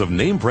thousands of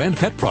name brand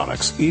pet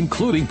products,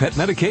 including pet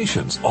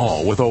medications,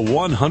 all with a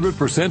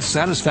 100%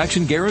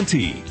 satisfaction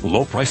guarantee.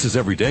 Low prices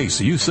every day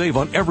so you save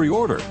on every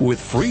order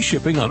with free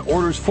shipping on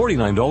orders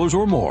 $49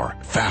 or more.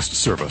 Fast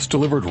service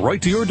delivered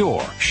right to your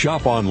door.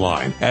 Shop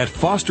online at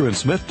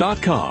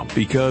fosterandsmith.com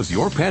because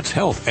your pet's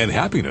health and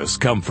happiness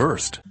come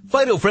first.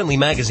 Fido Friendly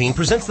Magazine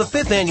presents the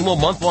 5th annual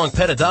month-long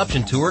pet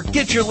adoption tour,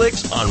 Get Your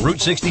Licks on Route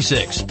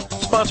 66.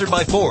 Sponsored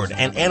by Ford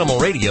and Animal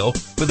Radio,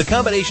 with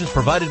accommodations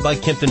provided by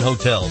Kimpton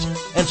Hotels.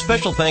 And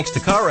special thanks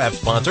to car app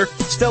sponsor,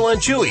 Stella &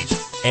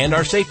 Chewy's, and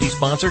our safety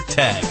sponsor,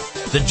 TAG,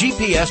 the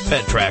GPS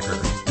Pet Tracker.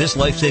 This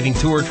life-saving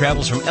tour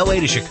travels from LA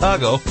to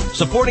Chicago,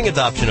 supporting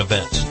adoption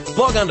events.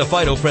 Log on to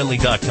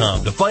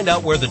FidoFriendly.com to find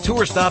out where the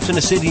tour stops in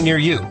a city near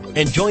you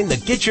and join the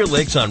Get Your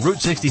Licks on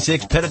Route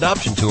 66 Pet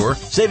Adoption Tour,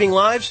 saving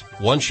lives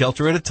one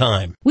shelter at a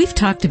time. We've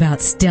talked about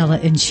Stella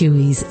and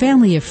Chewy's,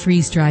 family of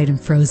freeze-dried and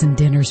frozen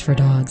dinners for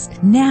dogs.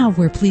 Now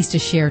we're pleased to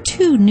share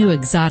 2 new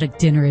exotic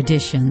dinner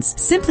additions,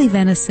 Simply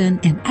Venison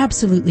and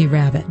Absolutely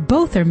Rabbit.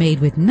 Both are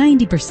made with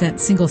 90%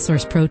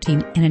 single-source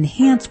protein and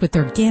enhanced with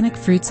organic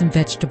fruits and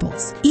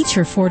vegetables. Each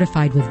are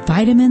fortified with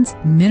vitamins,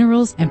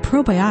 minerals, and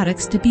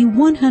probiotics to be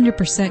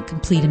 100%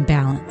 complete and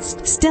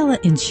balanced. Stella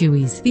and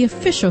Chewy's, the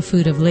official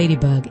food of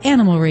Ladybug,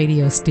 Animal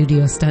Radio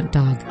Studio Stunt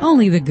Dog.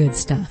 Only the good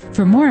stuff.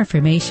 For more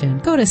information,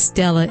 go to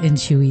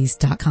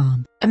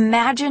StellaandChewy's.com.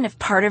 Imagine if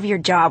part of your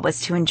job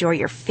was to enjoy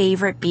your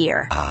favorite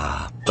beer.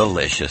 Ah,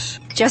 delicious.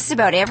 Just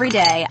about every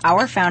day,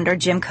 our founder,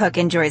 Jim Cook,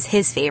 enjoys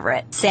his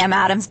favorite, Sam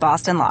Adams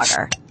Boston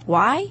Lager.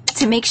 Why?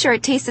 To make sure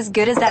it tastes as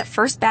good as that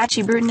first batch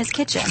he brewed in his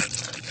kitchen.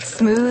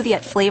 Smooth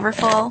yet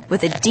flavorful,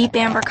 with a deep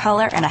amber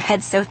color and a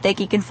head so thick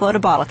you can float a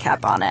bottle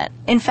cap on it.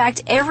 In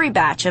fact, every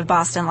batch of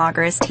Boston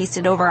Lager is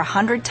tasted over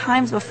 100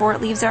 times before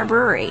it leaves our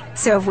brewery.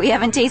 So if we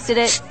haven't tasted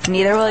it,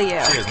 neither will you.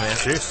 Cheers, man.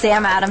 Cheers.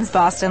 Sam Adams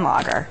Boston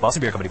Lager.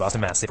 Boston Beer Company,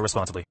 Boston, Mass. Savor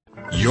responsibly.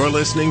 You're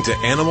listening to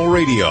Animal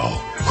Radio.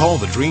 Call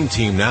the Dream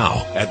Team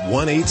now at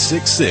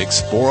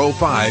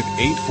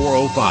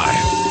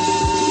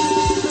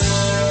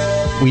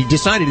 1-866-405-8405. We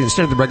decided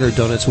instead of the regular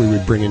donuts, we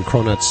would bring in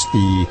Cronuts.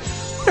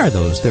 What are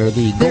those? They're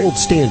the gold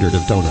standard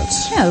of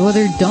donuts. Yeah, well,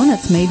 they're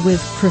donuts made with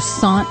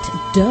croissant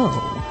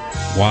dough.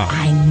 Wow.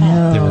 I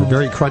know. They were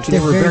very crunchy.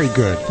 They were very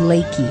good.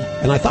 Flaky.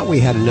 And I thought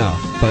we had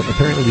enough, but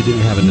apparently we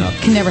didn't have enough.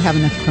 You can never have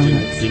enough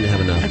Cronuts. Didn't have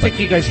enough. I think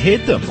you guys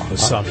hid them or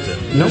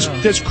something. No.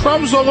 There's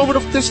crumbs all over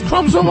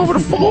the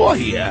floor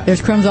here.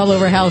 There's crumbs all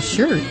over Hal's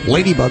shirt.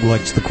 Ladybug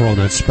likes the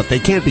Cronuts, but they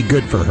can't be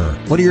good for her.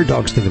 What do your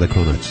dogs think of the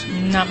Cronuts?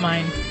 Not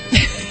mine.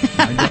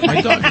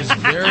 My dog is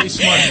very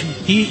smart.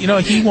 He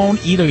won't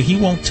eat he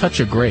won't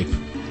touch a grape.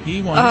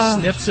 He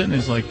sniffs it and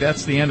is like,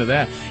 that's the end of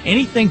that.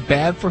 Anything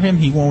bad for him,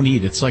 he won't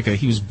eat. It's like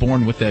he was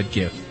born with that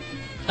gift.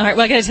 All right,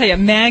 well, I got to tell you,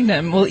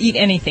 Magnum will eat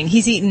anything.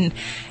 He's eaten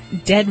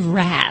dead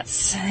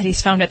rats that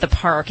he's found at the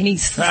park, and he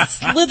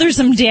slithers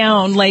them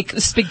down like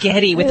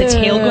spaghetti with the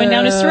tail going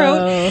down his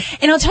throat.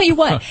 And I'll tell you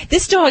what,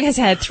 this dog has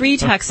had 3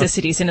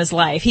 toxicities in his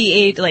life. He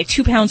ate like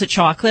 2 pounds of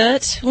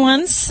chocolate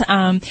once,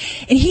 and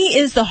he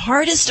is the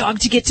hardest dog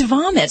to get to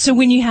vomit. So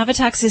when you have a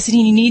toxicity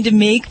and you need to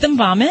make them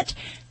vomit,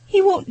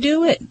 he won't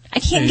do it. I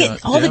can't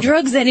get all the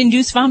drugs that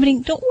induce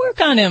vomiting. Don't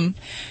work on him.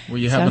 Were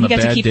you having a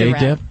bad day,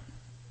 Deb?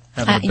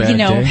 Having a bad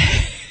day?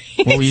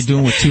 What were you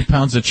doing with 2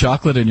 pounds of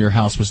chocolate in your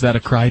house? Was that a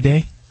cry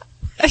day?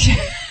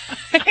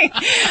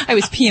 I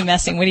was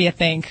PMSing. What do you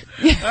think?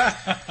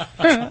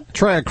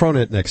 Try a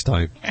Cronut next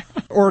time.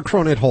 Or a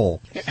Cronut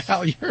whole.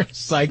 Al, you're a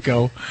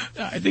psycho.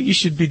 I think you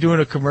should be doing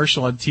a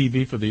commercial on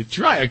TV for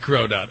try a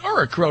Cronut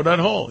or a Cronut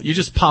whole. You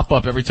just pop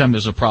up every time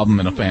there's a problem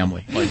in a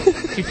family. Like,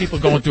 see people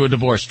going through a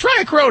divorce. Try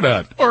a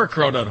Cronut or a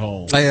Cronut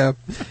whole.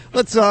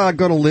 Let's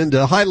go to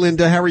Linda. Hi,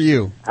 Linda. How are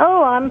you?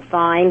 Oh, I'm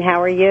fine.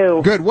 How are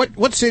you? Good.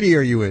 What city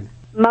are you in?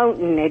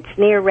 Moulton. It's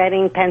near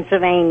Reading,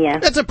 Pennsylvania.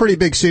 That's a pretty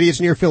big city. It's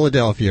near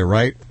Philadelphia,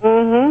 right?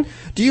 Mm-hmm.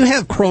 Do you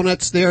have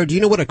Cronuts there? Do you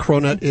know what a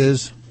Cronut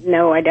is?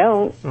 No, I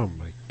don't. Oh,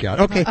 my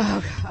God. Okay.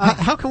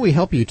 How can we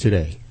help you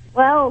today?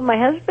 Well, my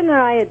husband and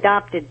I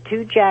adopted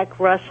 2 Jack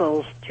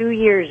Russells 2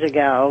 years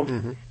ago.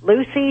 Mm-hmm.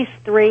 Lucy's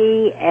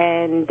 3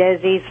 and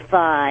Desi's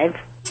 5.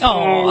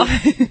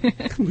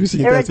 Aww.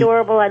 They're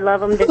adorable. I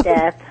love them to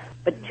death.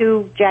 But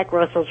 2 Jack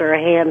Russells are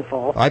a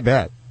handful. I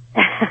bet.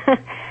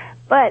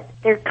 But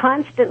they're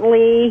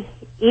constantly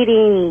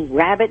eating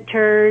rabbit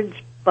turds,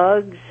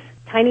 bugs,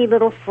 tiny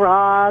little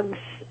frogs,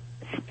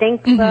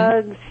 stink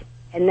bugs,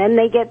 and then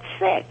they get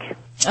sick.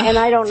 And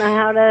I don't know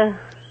how to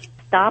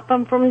stop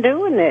them from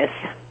doing this.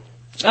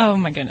 Oh,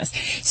 my goodness.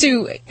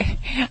 So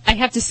I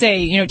have to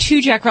say,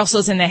 2 Jack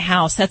Russells in the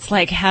house, that's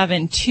like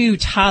having 2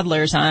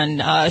 toddlers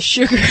on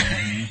sugar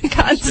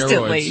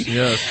constantly. Steroids,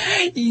 yes.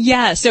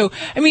 Yeah. So,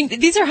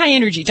 these are high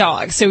energy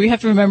dogs. So we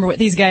have to remember what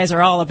these guys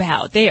are all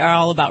about. They are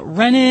all about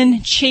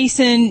running,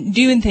 chasing,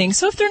 doing things.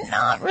 So if they're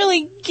not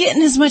really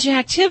getting as much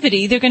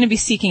activity, they're going to be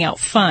seeking out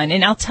fun.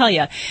 And I'll tell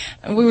you,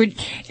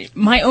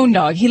 my own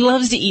dog, he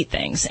loves to eat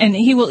things, and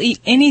he will eat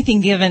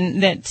anything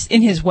given that's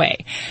in his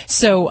way.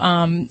 So,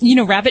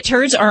 rabbit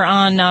turds are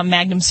on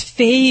Magnum's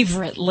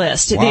favorite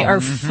list. Wow. They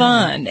are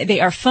fun. They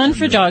are fun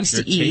for dogs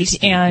to eat.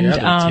 Tasty. And,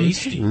 they're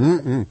tasty.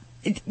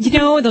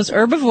 those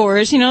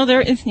herbivores,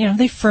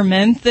 they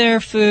ferment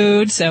their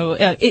food, so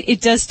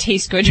it does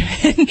taste good.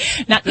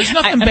 There's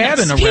nothing bad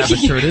in a rabbit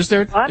turd, is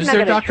there? Well, is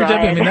there, Dr.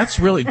 Debbie? That's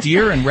really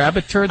deer and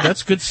rabbit turd.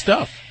 That's good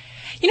stuff.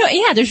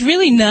 There's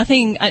really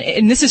nothing,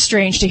 and this is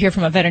strange to hear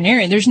from a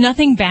veterinarian, there's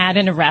nothing bad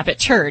in a rabbit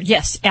turd.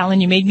 Yes, Alan,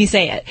 you made me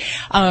say it.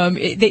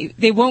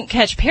 They won't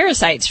catch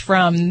parasites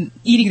from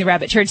eating the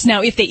rabbit turds.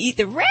 Now, if they eat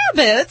the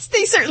rabbits,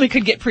 they certainly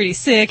could get pretty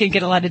sick and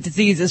get a lot of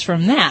diseases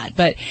from that.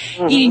 But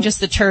eating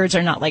just the turds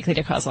are not likely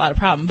to cause a lot of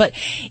problem. But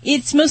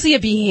it's mostly a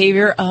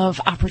behavior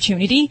of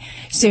opportunity.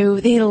 So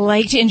they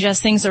like to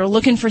ingest things, they're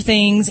looking for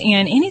things,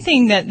 and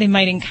anything that they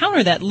might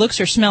encounter that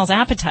looks or smells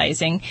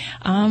appetizing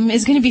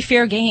is going to be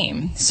fair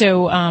game.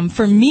 So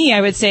for me,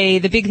 I would say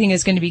the big thing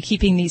is going to be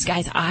keeping these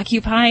guys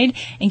occupied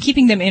and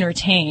keeping them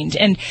entertained.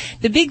 And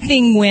the big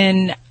thing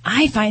when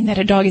I find that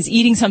a dog is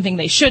eating something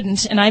they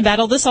shouldn't, and I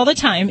battle this all the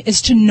time,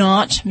 is to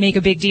not make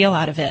a big deal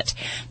out of it.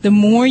 The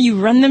more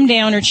you run them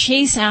down or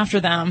chase after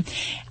them,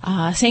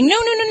 saying, no,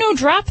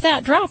 drop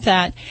that,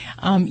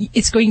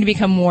 it's going to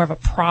become more of a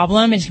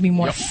problem. It's going to be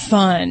more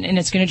fun, and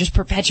it's going to just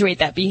perpetuate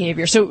that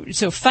behavior. So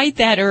fight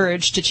that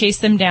urge to chase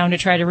them down to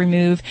try to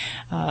remove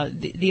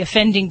the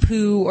offending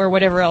poo or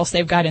whatever else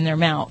they've got in their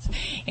mouth.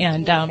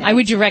 And I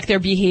would direct their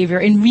behavior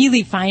and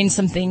really find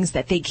some things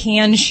that they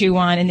can chew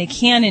on and they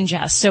can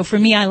ingest. So for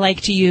me, I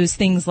like to use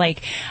things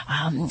like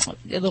a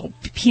little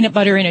peanut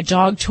butter in a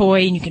dog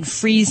toy, and you can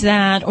freeze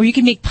that, or you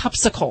can make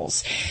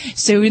popsicles.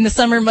 So in the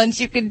summer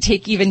months, you can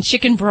take even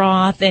chicken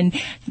broth and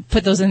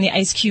put those in the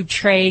ice cube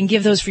tray and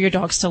give those for your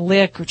dogs to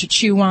lick or to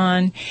chew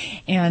on,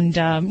 and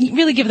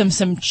really give them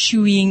some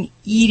chewing,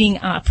 eating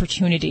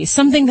opportunities,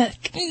 something that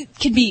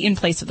could be in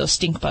place of those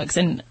stink bugs.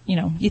 And,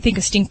 you think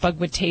a stink bug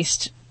would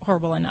taste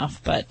horrible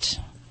enough, but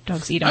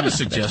Dogs eat I on have a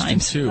enough other suggestion,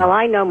 times. too. Well,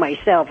 I know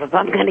myself. If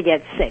I'm going to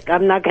get sick,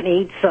 I'm not going to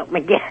eat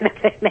something again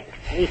if it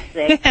makes me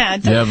sick.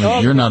 Yeah,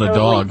 but you're not a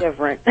Totally dog.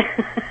 different.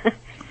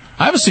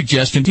 I have a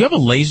suggestion. Do you have a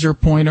laser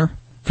pointer?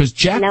 Because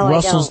Jack No, I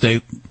Russell's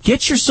don't.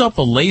 get yourself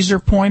a laser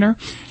pointer,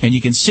 and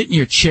you can sit in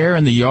your chair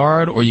in the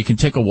yard, or you can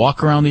take a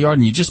walk around the yard,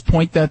 and you just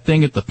point that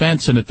thing at the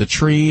fence and at the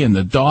tree, and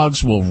the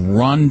dogs will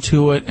run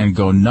to it and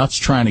go nuts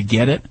trying to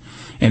get it,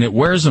 and it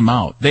wears them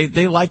out. They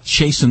like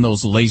chasing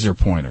those laser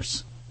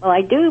pointers. Well,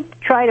 I do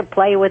try to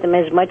play with them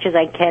as much as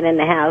I can in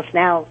the house.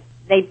 Now,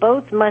 they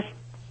both must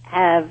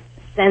have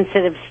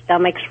sensitive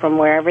stomachs from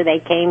wherever they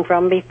came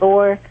from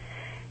before,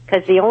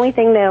 because the only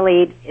thing they'll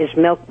eat is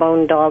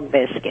milk-bone dog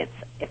biscuits.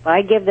 If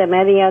I give them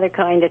any other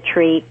kind of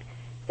treat,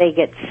 they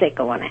get sick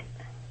on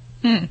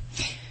it.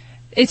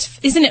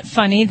 Isn't it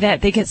funny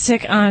that they get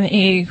sick on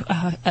a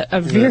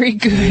very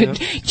good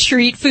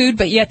treat food,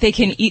 but yet they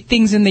can eat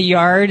things in the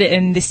yard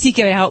and they seek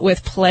it out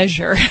with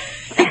pleasure?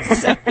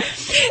 So,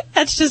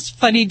 that's just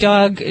funny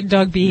dog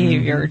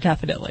behavior,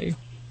 definitely.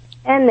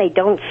 And they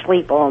don't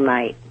sleep all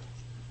night.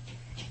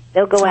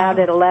 They'll go out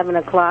at 11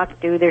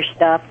 o'clock, do their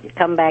stuff,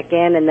 come back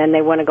in, and then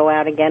they want to go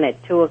out again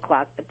at 2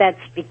 o'clock. But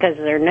that's because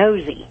they're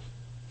nosy.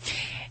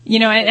 You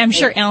know, I'm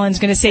sure Alan's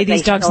going to say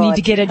these dogs need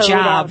to get a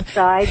job.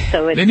 Outside,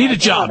 so it's They need a like,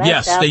 job. oh,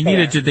 Yes, that's out they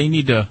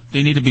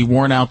there. need to be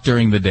worn out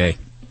during the day.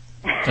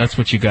 That's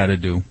what you got to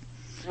do.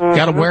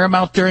 Got to wear them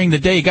out during the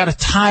day. You got to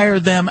tire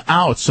them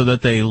out so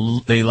that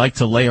they like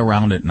to lay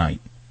around at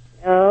night.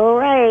 All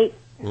right.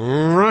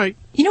 All right.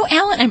 You know,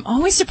 Alan, I'm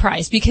always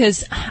surprised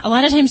because a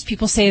lot of times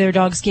people say their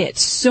dogs get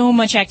so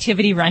much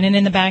activity running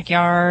in the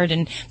backyard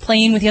and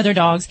playing with the other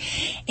dogs.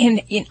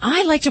 And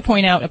I like to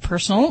point out a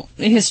personal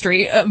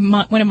history of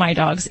one of my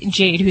dogs,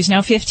 Jade, who's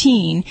now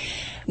 15.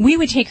 We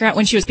would take her out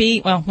when she was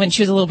when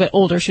she was a little bit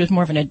older. She was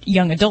more of a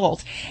young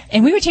adult.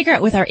 And we would take her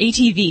out with our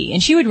ATV,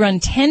 and she would run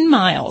 10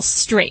 miles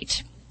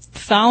straight,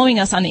 following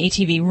us on the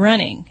ATV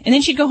running. And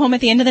then she'd go home at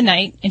the end of the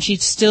night and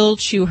she'd still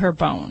chew her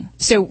bone.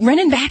 So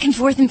running back and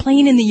forth and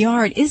playing in the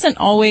yard isn't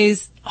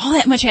always all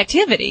that much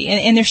activity,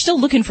 and they're still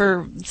looking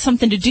for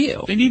something to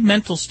do. They need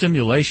mental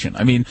stimulation.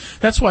 I mean,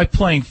 that's why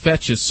playing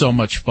fetch is so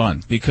much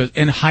fun,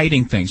 and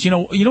hiding things. You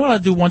know what I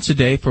do once a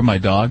day for my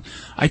dog?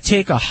 I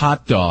take a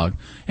hot dog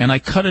and I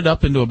cut it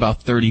up into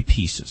about 30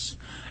 pieces.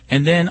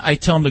 And then I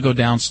tell him to go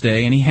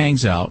downstay, and he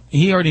hangs out.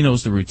 He already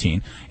knows the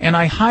routine. And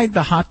I hide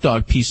the hot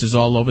dog pieces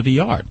all over the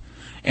yard.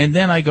 And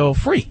then I go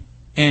free.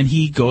 And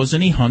he goes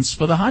and he hunts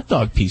for the hot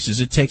dog pieces.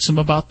 It takes him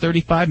about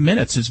 35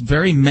 minutes. It's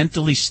very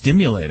mentally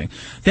stimulating.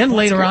 Then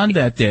later on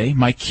that day,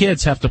 my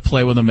kids have to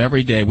play with him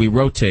every day. We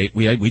rotate.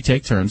 We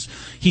take turns.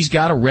 He's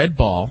got a red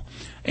ball.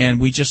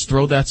 And we just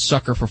throw that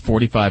sucker for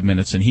 45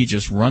 minutes, and he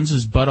just runs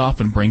his butt off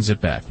and brings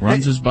it back.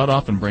 His butt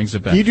off and brings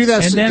it back. You do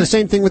that and then, the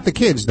same thing with the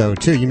kids, though,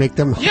 too. You make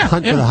them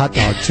hunt for the hot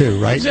dog, too,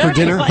 right? Exactly. For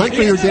dinner? Hunt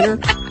for your dinner?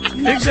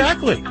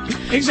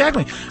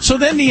 Exactly. So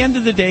then the end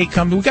of the day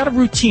comes. We got a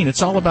routine.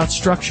 It's all about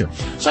structure.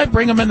 So I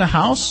bring him in the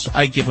house.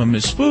 I give him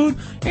his food,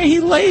 and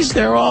he lays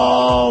there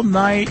all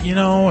night,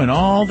 and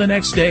all the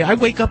next day. I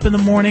wake up in the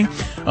morning,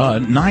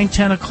 9,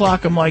 10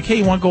 o'clock. I'm like, hey,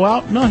 you want to go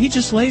out? No, he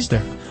just lays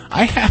there.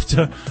 I have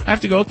to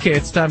go, okay,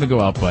 it's time to go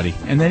out, buddy.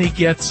 And then he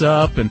gets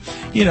up and,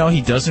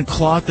 he doesn't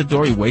claw at the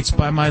door. He waits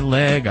by my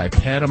leg. I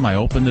pet him. I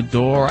open the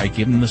door. I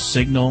give him the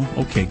signal.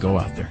 Okay, go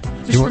out there.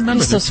 Just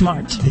remember He's so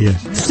smart. Yeah.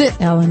 Sit,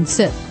 Ellen,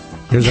 sit.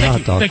 Here's a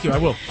hot dog. Thank you. I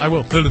will.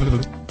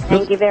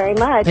 Thank you very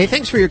much. Hey,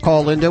 thanks for your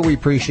call, Linda. We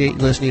appreciate you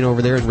listening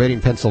over there in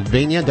Reading,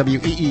 Pennsylvania.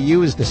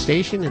 WEEU is the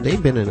station, and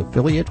they've been an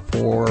affiliate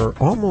for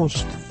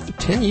almost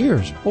 10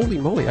 years. Holy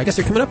moly. I guess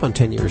they're coming up on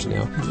 10 years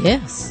now.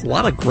 Yes. A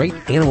lot of great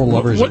animal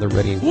lovers in the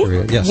Reading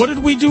area. Yes. What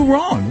did we do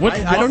wrong?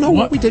 I don't know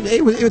what we did.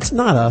 It's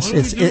not us.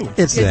 It's them.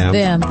 It's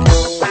them.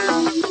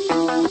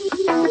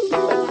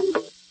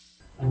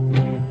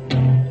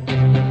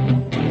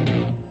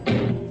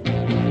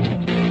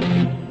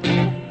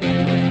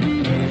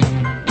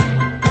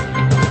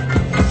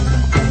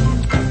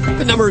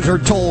 Numbers are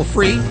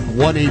toll-free,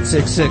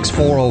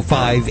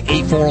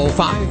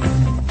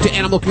 1-866-405-8405. To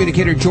animal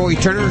communicator Joy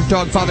Turner,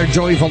 dog father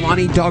Joey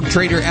Villani, dog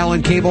trainer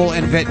Alan Cable,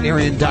 and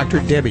veterinarian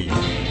Dr. Debbie.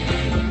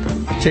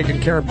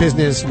 Taking care of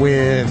business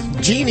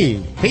with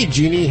Jeannie. Hey,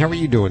 Jeannie, how are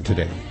you doing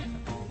today?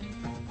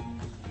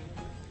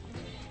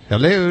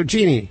 Hello,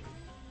 Jeannie.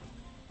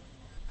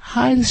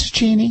 Hi, this is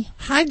Jeannie.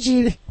 Hi,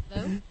 Jeannie.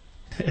 Hello?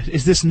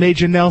 Is this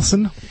Major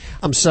Nelson?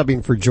 I'm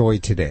subbing for Joy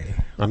today.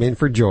 I'm in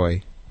for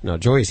Joy. No,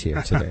 Joy's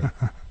here today.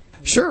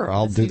 Sure,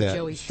 I'll do that.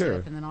 Joey's sure.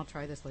 tip, and then I'll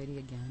try this lady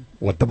again.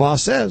 What the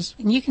boss says.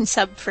 And you can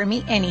sub for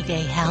me any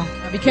day, Hal.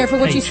 Now be careful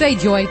what you say,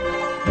 Joy.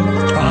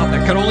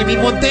 That can only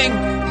mean one thing.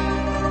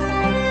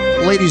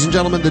 Ladies and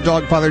gentlemen, the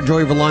dog father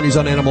Joey Villani's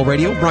on Animal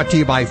Radio, brought to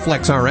you by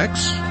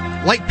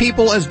FlexRx. Like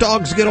people, as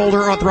dogs get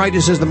older,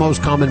 arthritis is the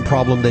most common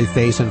problem they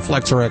face, and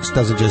FlexRx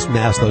doesn't just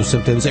mask those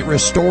symptoms, it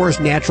restores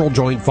natural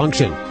joint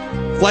function.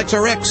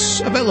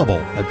 FlexRx, available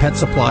at Pet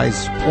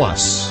Supplies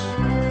Plus.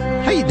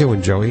 How you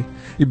doing, Joey?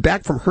 You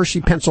back from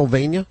Hershey,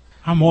 Pennsylvania?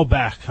 I'm all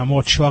back. I'm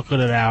all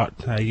chocolated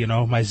out.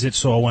 My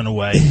zits all went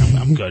away.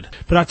 I'm good.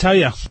 But I'll tell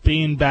you,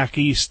 being back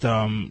east,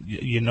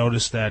 you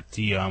notice that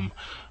the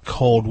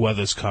cold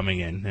weather's coming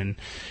in. And,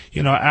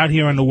 out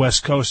here on the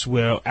West Coast,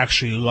 we're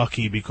actually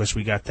lucky because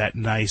we got that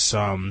nice,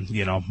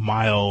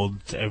 mild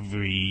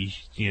we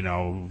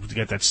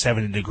got that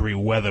 70-degree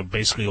weather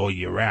basically all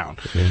year round.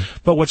 Mm-hmm.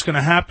 But what's going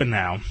to happen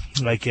now,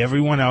 like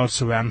everyone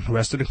else around the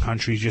rest of the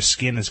country, your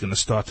skin is going to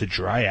start to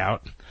dry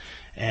out.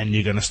 And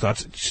you're going to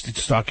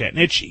start getting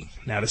itchy.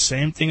 Now, the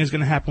same thing is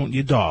going to happen with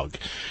your dog.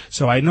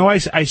 So I know I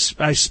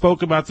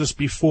spoke about this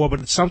before, but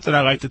it's something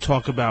I like to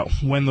talk about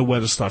when the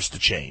weather starts to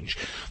change.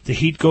 The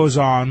heat goes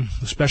on,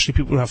 especially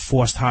people who have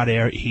forced hot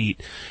air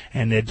heat,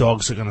 and their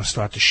dogs are going to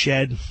start to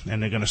shed,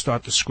 and they're going to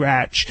start to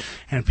scratch.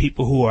 And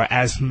people who are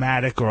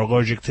asthmatic or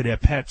allergic to their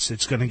pets,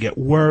 it's going to get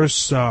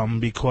worse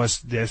because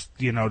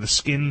the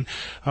skin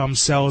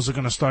cells are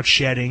going to start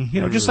shedding.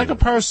 Just like a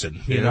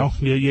person.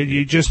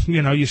 You just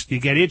you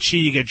get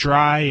itchy. You get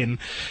dry, and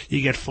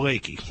you get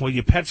flaky. Well,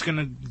 your pet's going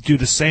to do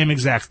the same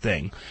exact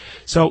thing.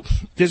 So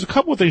there's a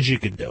couple of things you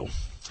could do.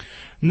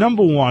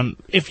 Number one,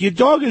 if your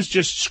dog is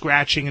just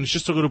scratching and it's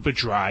just a little bit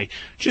dry,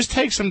 just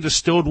take some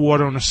distilled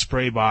water in a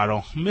spray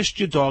bottle, mist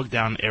your dog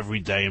down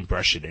every day, and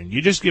brush it in.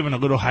 You're just giving a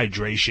little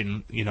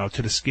hydration,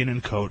 to the skin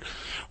and coat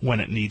when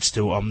it needs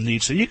to.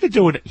 So you could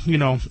do it,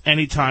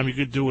 anytime. You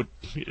could do it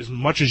as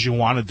much as you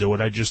want to do it.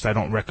 I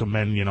don't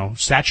recommend,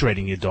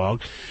 saturating your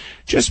dog.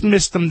 Just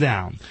mist them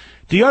down.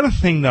 The other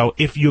thing, though,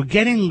 if you're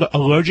getting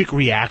allergic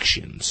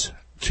reactions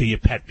to your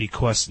pet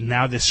because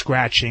now they're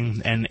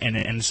scratching and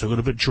it's a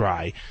little bit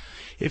dry,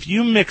 if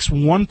you mix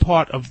 1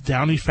 part of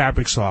Downy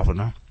fabric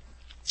softener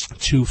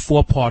to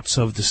 4 parts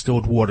of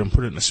distilled water and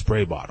put it in a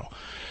spray bottle,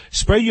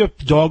 spray your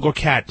dog or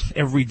cat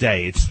every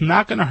day. It's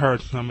not going to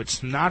hurt them.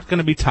 It's not going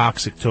to be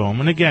toxic to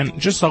them. And again,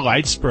 just a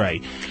light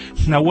spray.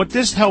 Now, what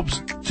this helps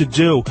to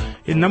do,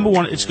 number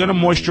one, it's going to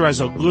moisturize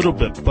a little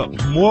bit, but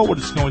more what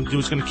it's going to do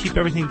is going to keep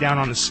everything down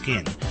on the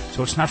skin,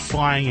 so it's not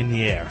flying in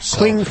the air. So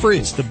cling free.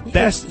 It's the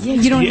best. Yeah,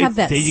 you don't have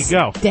that. There you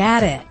go.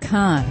 Static,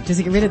 huh? Does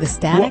it get rid of the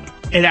static? Well,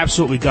 it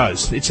absolutely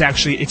does. It's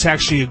actually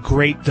a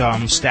great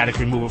static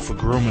remover for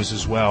groomers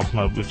as well.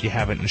 If you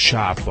have it in the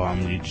shop,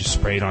 you just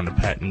spray it on the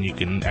pet, and you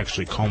can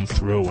actually comb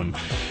through and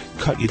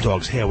cut your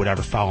dog's hair without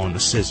following the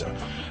scissor.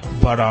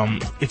 But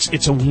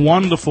it's a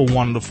wonderful,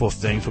 wonderful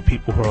thing for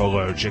people who are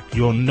allergic.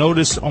 You'll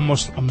notice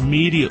almost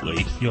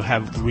immediately you'll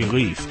have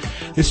relief.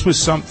 This was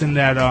something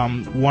that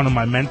one of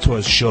my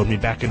mentors showed me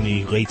back in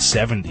the late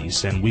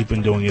 70s, and we've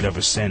been doing it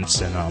ever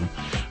since. And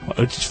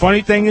the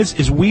funny thing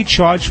is we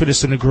charge for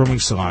this in the grooming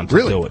salon to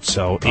do it.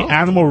 So the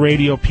Animal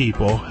Radio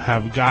people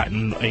have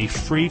gotten a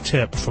free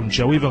tip from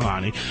Joey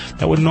Villani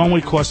that would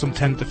normally cost them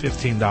 $10 to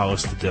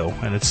 $15 to do,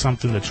 and it's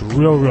something that's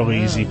real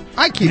easy.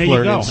 I keep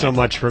learning so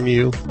much from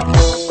you.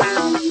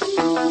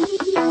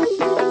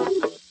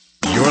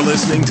 You're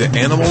listening to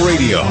Animal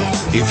Radio.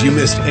 If you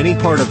missed any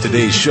part of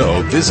today's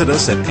show, visit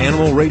us at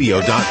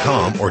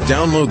animalradio.com or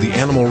download the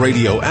Animal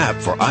Radio app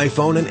for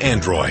iPhone and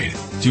Android.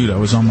 Dude, I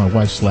was on my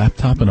wife's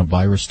laptop and a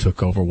virus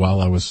took over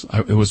while it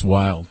was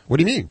wild. What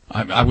do you mean?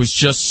 I was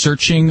just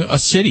searching a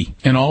city,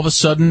 and all of a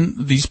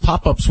sudden these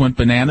pop-ups went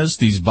bananas,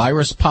 these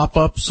virus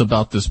pop-ups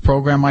about this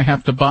program I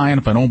have to buy,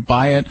 and if I don't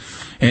buy it,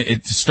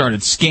 it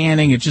started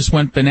scanning. It just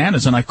went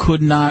bananas, and I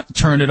could not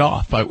turn it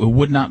off. I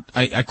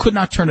could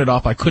not turn it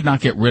off. I could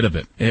not get rid of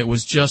it. It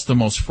was just the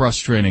most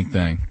frustrating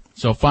thing.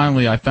 So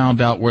finally, I found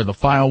out where the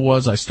file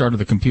was. I started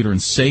the computer in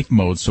safe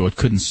mode so it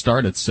couldn't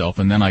start itself,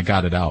 and then I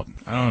got it out.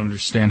 I don't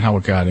understand how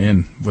it got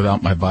in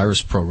without my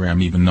virus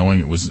program even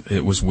knowing it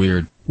was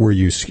weird.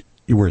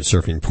 You weren't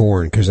surfing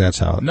porn because that's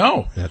how.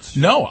 No.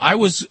 I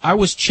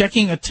was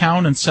checking a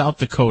town in South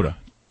Dakota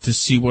to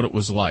see what it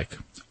was like.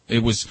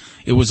 It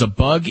was a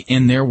bug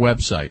in their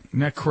website. Isn't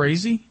that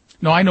crazy?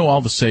 No, I know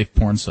all the safe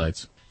porn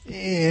sites.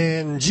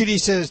 And Judy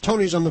says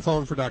Tony's on the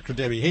phone for Dr.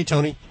 Debbie. Hey,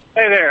 Tony.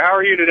 Hey there. How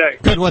are you today?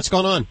 Good. What's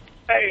going on?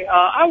 Hey,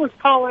 I was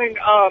calling.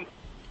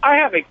 I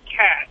have a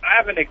cat. I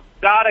have an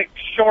exotic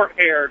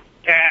short-haired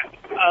cat.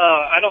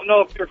 I don't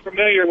know if you're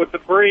familiar with the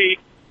breed.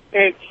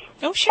 It's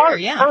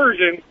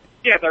Persian.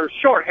 Yeah, they're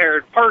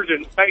short-haired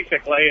Persians,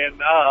 basically,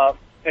 and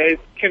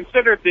it's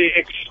considered the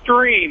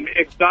extreme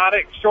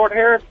exotic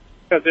short-haired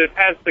because it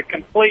has the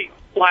complete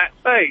flat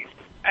face.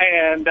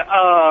 And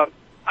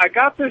I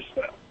got this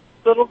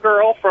little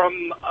girl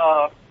from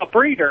a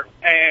breeder,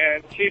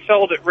 and she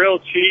sold it real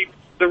cheap.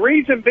 The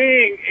reason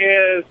being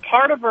is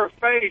part of her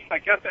face, I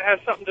guess it has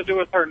something to do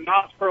with her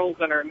nostrils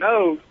and her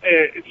nose.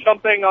 It's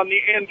something on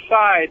the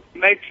inside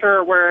makes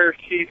her where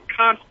she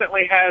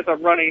constantly has a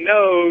runny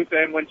nose,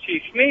 and when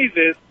she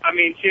sneezes, I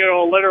mean,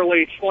 she'll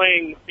literally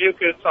sling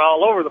mucus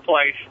all over the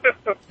place.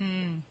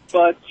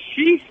 But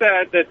she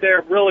said that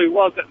there really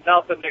wasn't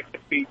nothing that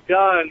could be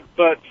done.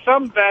 But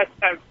some vets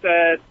have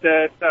said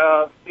that,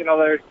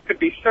 there could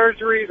be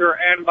surgeries or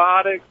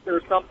antibiotics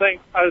or something.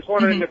 I was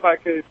wondering if I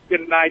could get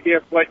an idea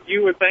of what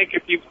you would think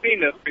if you've seen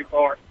this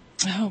before.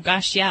 Oh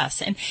gosh,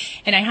 yes. And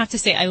I have to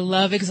say, I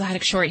love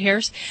exotic short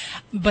hairs,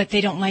 but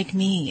they don't like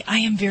me. I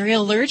am very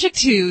allergic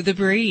to the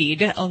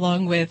breed,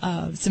 along with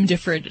some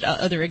different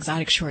other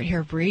exotic short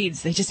hair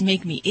breeds. They just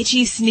make me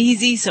itchy,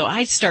 sneezy, so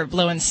I start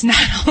blowing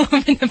snot all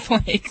over the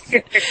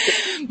place.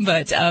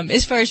 But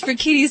as far as for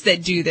kitties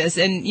that do this,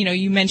 and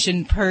you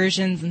mentioned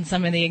Persians and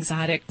some of the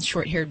exotic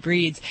short-haired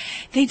breeds,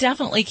 they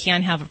definitely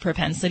can have a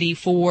propensity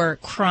for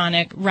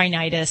chronic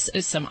rhinitis,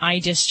 some eye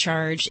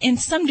discharge, and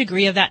some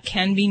degree of that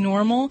can be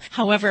normal.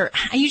 However,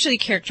 I usually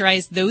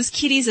characterize those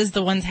kitties as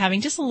the ones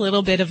having just a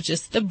little bit of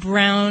just the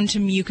brown to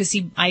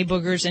mucousy eye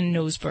boogers and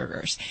nose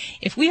boogers.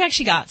 If we've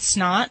actually got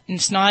snot,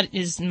 and snot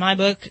is, in my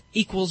book,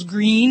 equals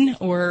green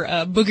or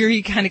a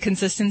boogery kind of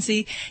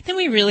consistency, then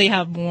we really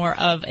have more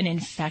of an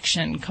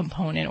infection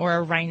component or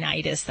a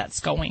rhinitis that's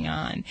going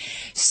on.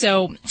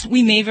 So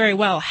we may very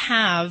well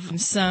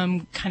have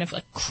some kind of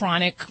a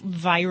chronic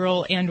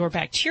viral and or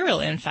bacterial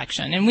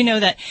infection. And we know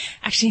that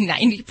actually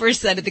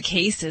 90% of the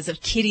cases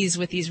of kitties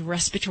with these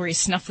respiratory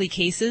snuffly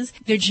cases,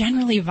 they're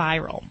generally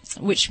viral,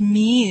 which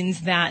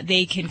means that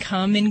they can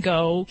come and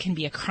go, can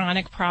be a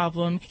chronic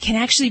problem, can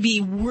actually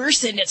be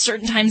worsened at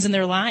certain times in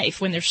their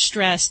life when they're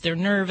stressed, they're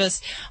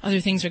nervous, other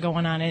things are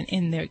going on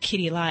in their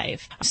kitty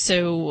life.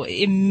 So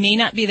it may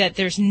not be that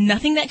there's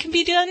nothing that can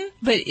be done,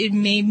 but it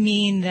may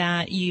mean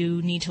that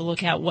you need to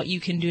look at what you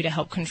can do to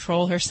help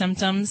control her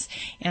symptoms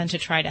and to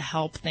try to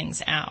help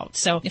things out.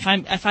 So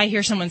if I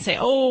hear someone say,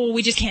 oh,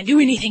 we just can't do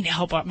anything to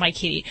help out my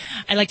kitty,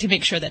 I like to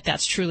make sure that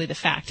that's truly the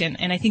fact. And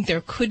I think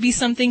there could be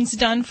some things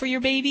done for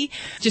your baby.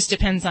 Just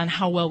depends on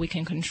how well we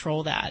can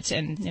control that.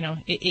 And,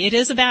 it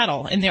is a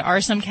battle. And there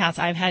are some cats.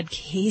 I've had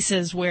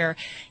cases where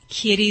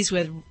kitties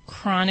with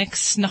chronic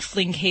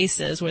snuffling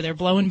cases where they're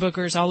blowing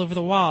boogers all over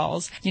the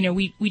walls,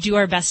 we do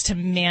our best to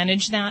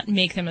manage that,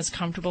 make them as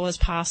comfortable as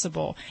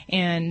possible.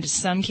 And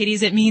some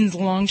kitties, it means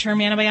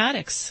long-term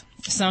antibiotics.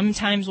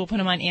 Sometimes we'll put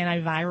them on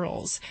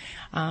antivirals,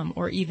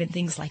 or even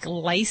things like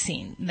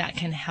lysine that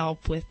can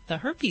help with the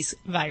herpes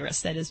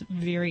virus that is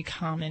very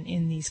common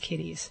in these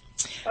kitties.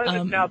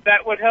 Now,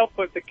 that would help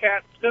with the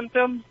cat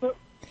symptoms?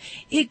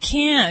 It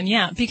can,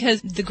 yeah,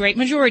 because the great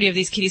majority of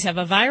these kitties have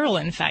a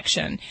viral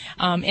infection.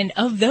 And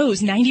of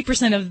those,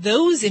 90% of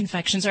those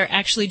infections are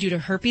actually due to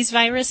herpes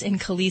virus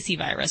and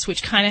calicivirus,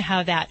 which kind of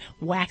have that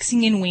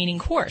waxing and waning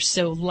course.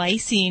 So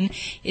lysine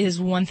is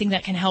one thing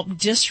that can help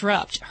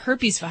disrupt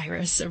herpes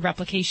virus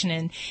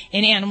replication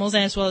in animals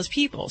as well as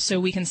people. So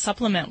we can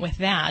supplement with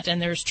that.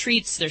 And there's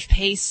treats, there's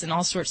pastes, and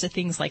all sorts of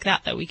things like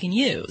that we can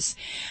use.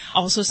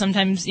 Also,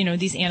 sometimes,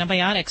 these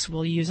antibiotics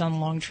we'll use on a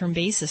long-term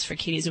basis for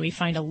kitties, and we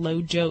find a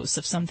low dose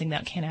of something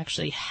that can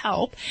actually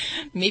help,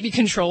 maybe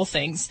control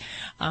things.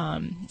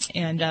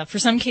 And for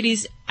some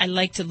kitties, I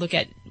like to look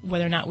at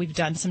whether or not we've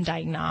done some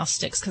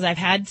diagnostics, because I've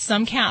had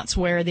some cats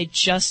where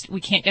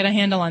we can't get a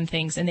handle on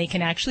things, and they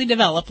can actually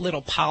develop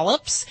little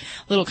polyps,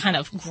 little kind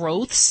of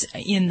growths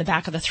in the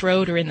back of the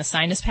throat or in the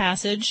sinus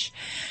passage.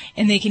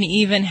 And they can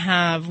even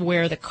have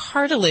where the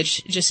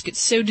cartilage just gets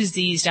so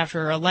diseased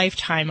after a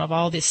lifetime of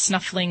all this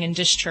snuffling and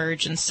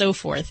discharge and so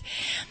forth,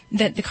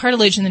 that the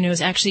cartilage in the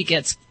nose actually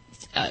gets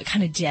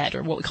kind of dead,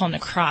 or what we call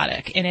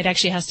necrotic, and it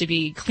actually has to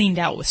be cleaned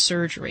out with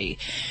surgery.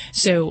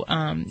 So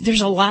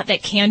there's a lot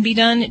that can be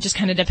done. It just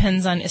kind of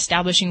depends on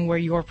establishing where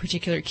your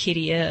particular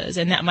kitty is,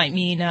 and that might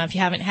mean if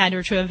you haven't had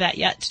her to a vet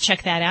yet, to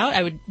check that out.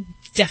 I would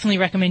definitely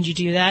recommend you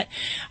do that.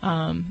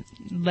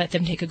 Let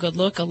them take a good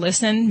look, a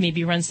listen,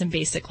 maybe run some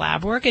basic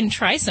lab work, and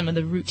try some of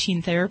the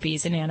routine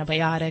therapies, an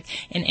antibiotic,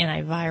 an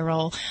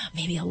antiviral,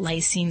 maybe a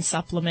lysine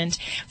supplement.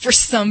 For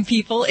some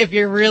people, if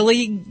you're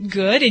really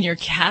good and your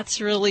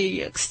cat's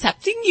really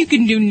accepting, you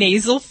can do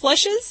nasal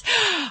flushes.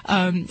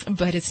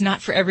 But it's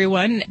not for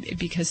everyone,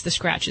 because the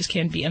scratches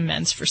can be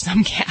immense for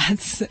some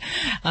cats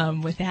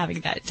with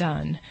having that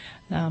done.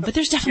 But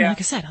there's definitely, like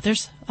I said,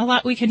 there's a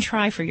lot we can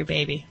try for your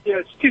baby.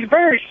 Yeah, she's a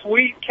very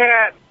sweet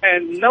cat,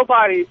 and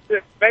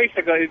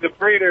basically the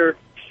breeder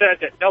said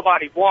that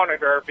nobody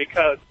wanted her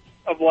because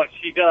of what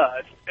she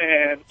does.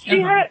 And she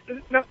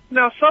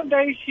now some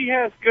days she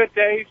has good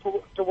days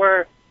to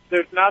where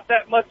there's not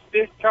that much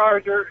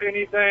discharge or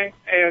anything,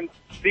 and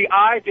the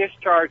eye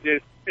discharge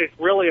is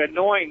really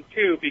annoying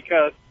too,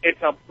 because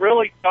it's a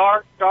really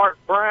dark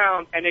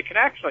brown, and it can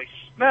actually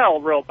smell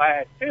real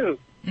bad too.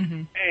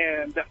 Mm-hmm.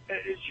 And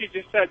she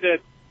just said that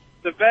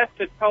the vet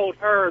had told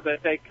her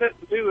that they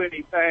couldn't do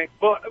anything,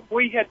 but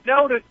we had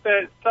noticed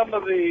that some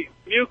of the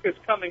mucus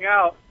coming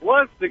out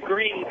was the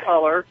green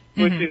color,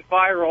 which is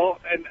viral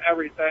and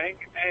everything.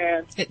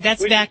 And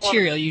that's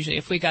bacterial usually,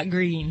 if we got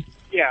green.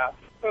 Yeah.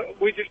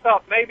 We just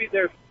thought maybe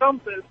there's some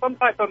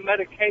type of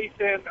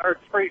medication or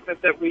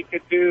treatment that we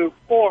could do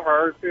for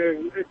her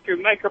to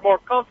make her more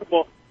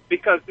comfortable,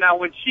 because now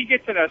when she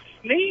gets in a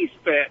sneeze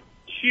fit,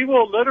 she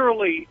will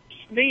literally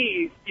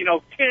sneeze,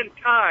 10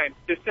 times,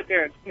 just sit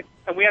there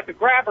and we have to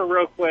grab her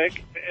real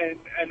quick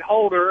and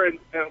hold her, and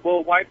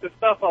we'll wipe the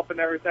stuff up and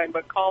everything,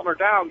 but calm her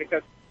down,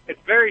 because it's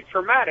very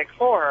traumatic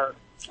for her.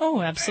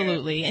 Oh,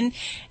 absolutely. And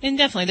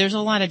definitely there's a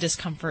lot of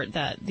discomfort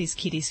that these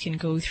kitties can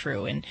go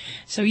through. And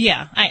so,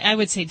 yeah, I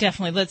would say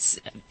definitely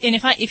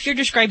if you're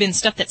describing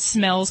stuff that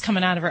smells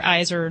coming out of her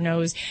eyes or her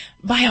nose,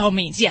 by all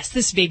means, yes,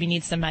 this baby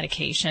needs some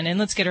medication and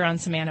let's get her on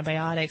some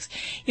antibiotics.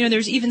 You know,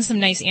 there's even some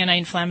nice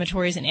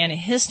anti-inflammatories and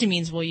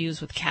antihistamines we'll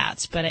use with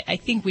cats, but I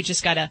think we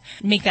just got to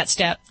make that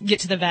step, get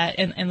to the vet,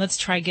 and let's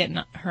try getting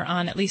her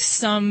on at least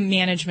some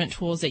management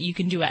tools that you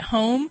can do at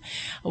home,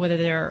 whether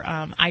they're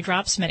eye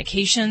drops,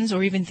 medications,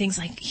 or even things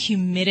like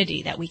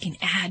humidity that we can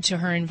add to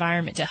her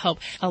environment to help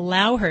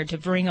allow her to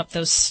bring up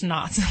those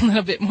snots a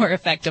little bit more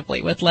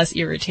effectively with less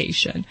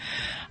irritation.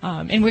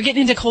 And we're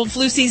getting into cold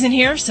flu season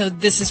here, so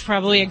this is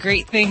probably a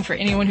great thing for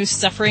anyone who's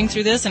suffering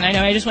through this. And I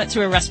know I just went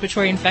through a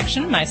respiratory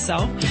infection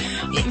myself.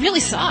 It really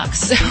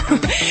sucks.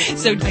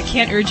 So I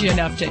can't urge you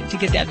enough to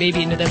get that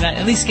baby into the vet,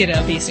 at least get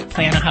a basic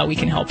plan on how we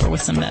can help her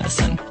with some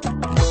medicine.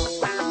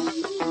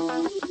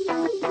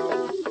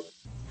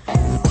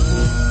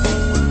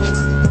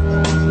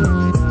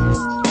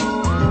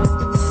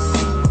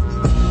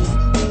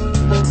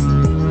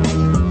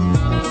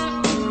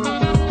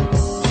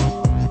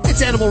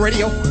 Animal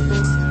Radio,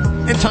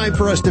 and time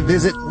for us to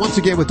visit once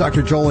again with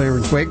Dr. Joel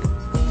Ahrenswig.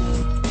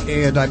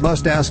 And I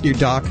must ask you,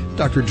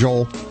 Dr.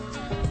 Joel,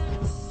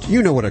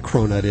 you know what a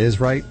cronut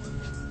is, right?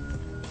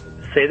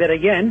 Say that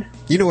again.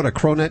 You know what a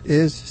cronut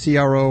is?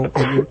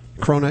 C-R-O-N-U,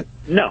 cronut?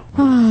 No.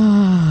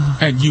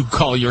 And you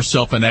call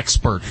yourself an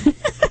expert.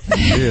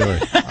 Really?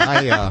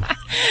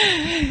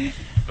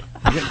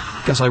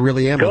 I guess I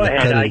really am. Go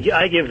ahead.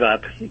 I give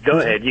up. Go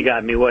ahead. You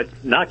got me. What?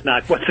 Knock,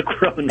 knock. What's a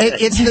cronut?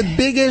 It's the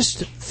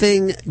biggest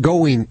thing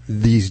going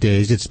these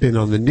days. It's been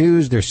on the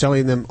news. They're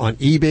selling them on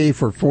eBay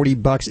for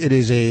 $40. It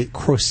is a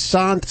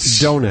croissant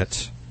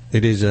donut.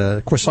 It is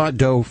a croissant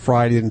dough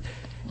fried in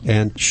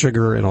and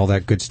sugar and all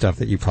that good stuff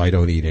that you probably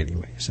don't eat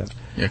anyway. So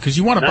yeah, because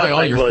you want to buy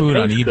all your food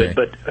on eBay. Good,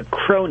 but a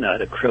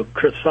cronut,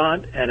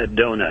 croissant, and a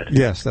donut.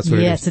 Yes, that's what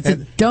it is. Yes, it's a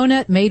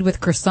donut made with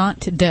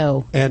croissant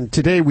dough. And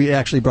today we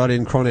actually brought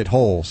in cronut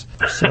holes.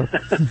 So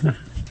why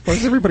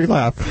does everybody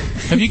laugh?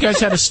 Have you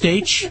guys had a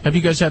steak?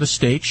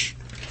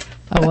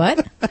 A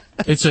what?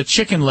 It's a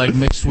chicken leg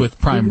mixed with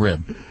prime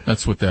rib.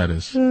 That's what that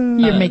is.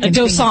 You're making a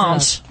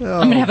dosant.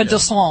 I'm going to have a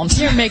dosant.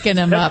 You're making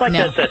them That's up like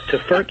now. That's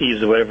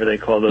tefurkeys or whatever they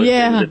call those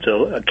things. It's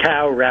a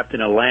cow wrapped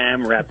in a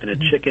lamb, wrapped in a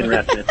chicken,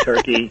 wrapped in a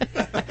turkey.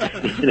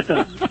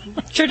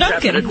 Sure,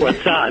 wrapped in a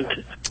croissant.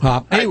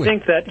 Anyway. I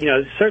think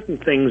that, certain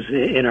things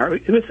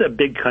it's a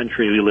big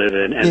country we live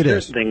in, and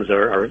certain things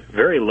are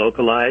very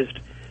localized,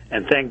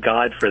 and thank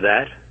God for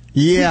that.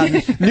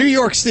 Yeah, New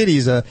York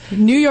City's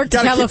New York to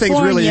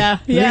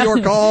California. New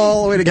York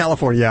all the way to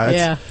California.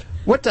 Yeah.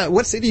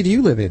 What city do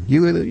you live in?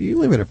 You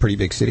live in a pretty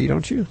big city,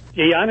 don't you?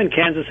 Yeah, I'm in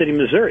Kansas City,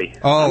 Missouri.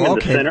 Oh,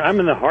 okay. I'm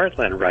in the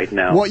heartland right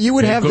now. What you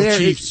would have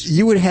there is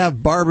you would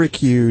have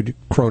barbecued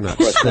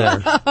cronuts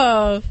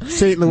there.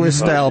 St. Louis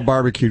style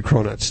barbecued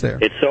cronuts there.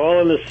 It's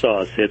all in the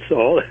sauce. It's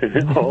all in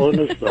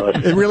the sauce.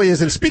 It really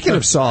is. And speaking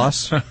of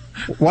sauce,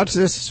 watch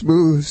this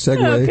smooth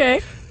segue.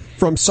 Okay.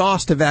 From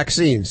sauce to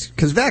vaccines,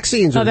 because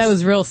vaccines are... Oh, that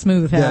was real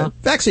smooth, Hal. Yeah,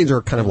 vaccines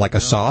are kind of like a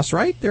sauce,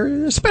 right? They're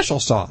a special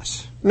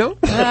sauce. No?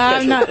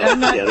 I'm not.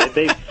 Yeah,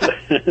 they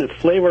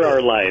flavor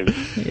our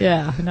lives.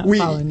 Yeah, I'm not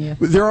following you.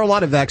 There are a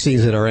lot of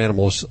vaccines that our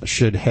animals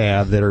should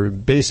have that are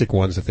basic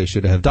ones that they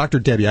should have. Dr.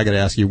 Debbie, I got to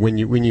ask you, when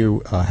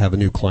you have a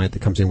new client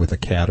that comes in with a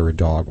cat or a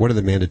dog, what are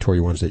the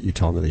mandatory ones that you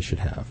tell them that they should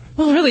have?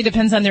 Well, it really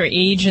depends on their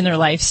age and their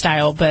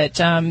lifestyle,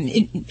 but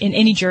in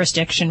any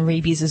jurisdiction,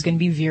 rabies is going to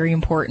be very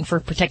important for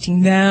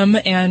protecting them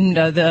and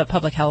the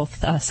public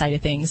health side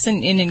of things.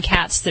 And in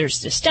cats,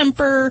 there's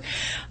distemper,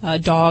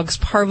 dogs,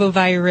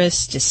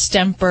 parvovirus,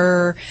 distemper.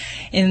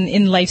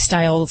 In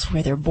lifestyles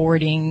where they're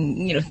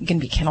boarding, it can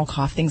be kennel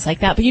cough, things like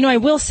that. But, I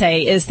will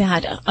say is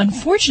that,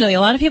 unfortunately, a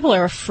lot of people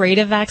are afraid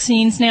of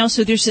vaccines now.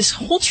 So there's this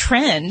whole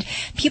trend.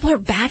 People are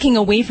backing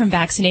away from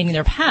vaccinating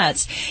their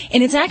pets.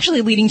 And it's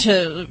actually leading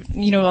to,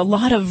 a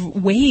lot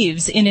of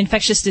waves in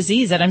infectious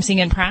disease that I'm seeing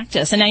in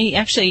practice. And I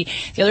actually,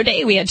 the other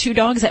day, we had 2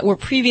 dogs that were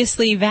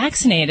previously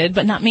vaccinated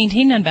but not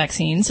maintained on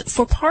vaccines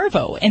for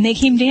parvo. And they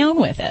came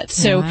down with it.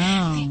 So,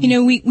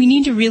 we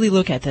need to really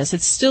look at this.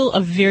 It's still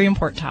a very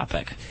important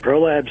topic.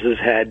 ProLabs has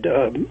had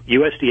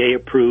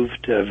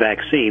USDA-approved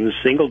vaccines,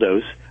 single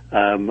dose,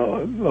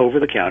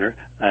 over-the-counter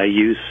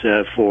use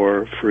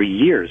for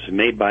years,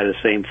 made by the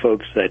same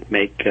folks that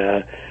make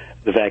the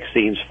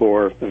vaccines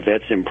for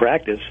vets in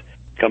practice.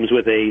 Comes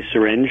with a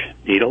syringe,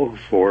 needle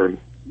for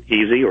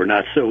easy or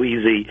not so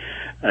easy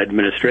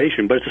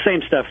administration, but it's the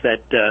same stuff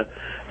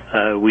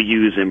that we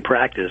use in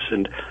practice.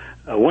 And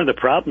one of the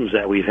problems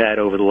that we've had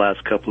over the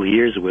last couple of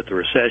years with the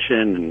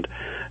recession and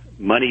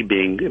money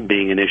being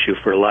an issue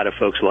for a lot of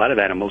folks, a lot of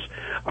animals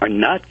are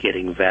not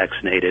getting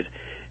vaccinated.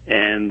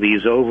 And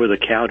these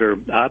over-the-counter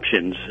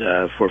options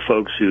for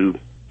folks who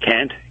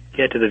can't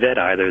get to the vet,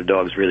 either the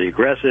dog's really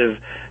aggressive,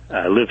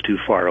 live too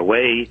far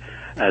away,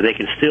 they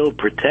can still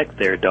protect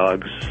their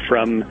dogs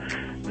from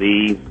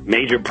the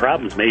major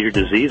problems, major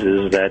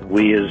diseases that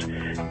we as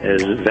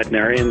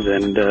veterinarians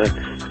and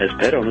as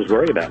pet owners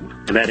worry about.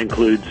 And that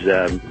includes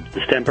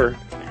distemper,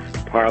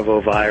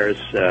 parvovirus,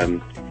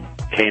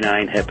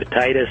 canine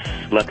hepatitis,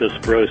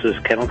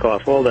 leptospirosis, kennel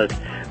cough, all those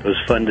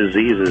fun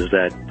diseases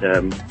that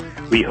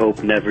we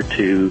hope never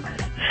to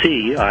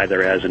see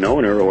either as an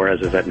owner or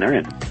as a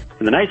veterinarian.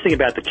 And the nice thing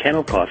about the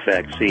kennel cough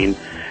vaccine,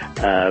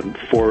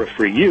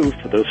 for you,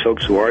 for those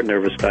folks who are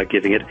nervous about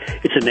giving it,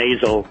 it's a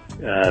nasal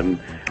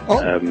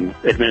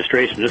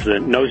administration, just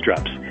the nose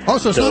drops. Oh,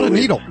 so it's not a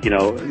needle. You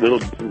know, a little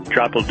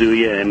drop will do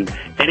you, and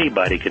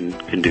anybody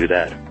can do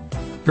that.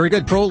 Very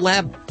good.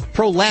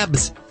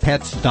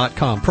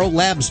 ProLabsPets.com.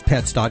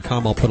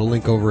 ProLabsPets.com. I'll put a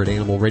link over at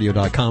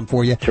AnimalRadio.com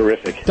for you.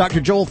 Terrific. Dr.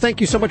 Joel, thank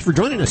you so much for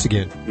joining us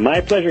again. My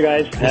pleasure,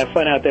 guys. Have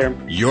fun out there.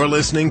 You're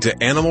listening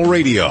to Animal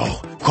Radio.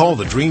 Call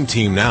the Dream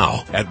Team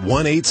now at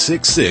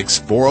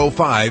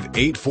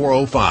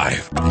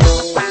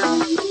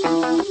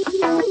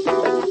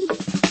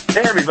 1-866-405-8405.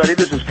 Hey, everybody.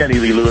 This is Kenny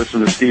Lee Lewis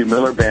from the Steve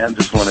Miller Band.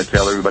 Just want to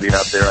tell everybody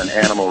out there on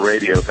Animal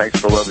Radio,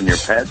 thanks for loving your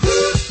pets.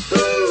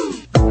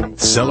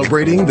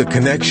 Celebrating the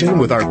connection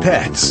with our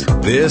pets.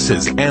 This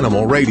is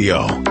Animal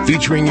Radio,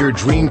 featuring your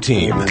dream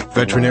team.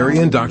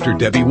 Veterinarian Dr.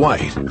 Debbie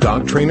White,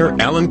 dog trainer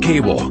Alan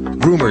Cable,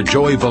 groomer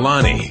Joey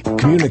Villani,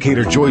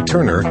 communicator Joy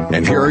Turner,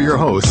 and here are your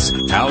hosts,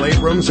 Al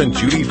Abrams and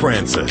Judy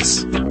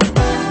Francis.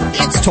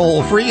 It's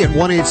toll free at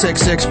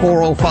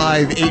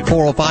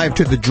 1-866-405-8405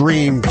 to the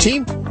Dream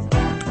Team.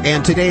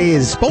 And today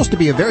is supposed to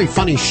be a very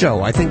funny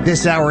show. I think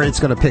this hour it's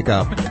going to pick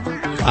up.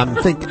 I'm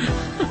thinking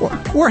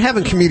we're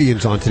having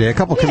comedians on today, a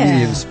couple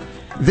comedians.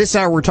 This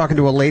hour we're talking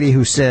to a lady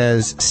who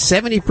says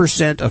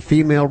 70% of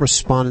female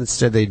respondents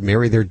said they'd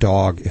marry their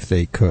dog if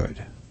they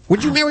could.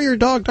 Would you marry your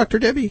dog, Dr.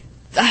 Debbie?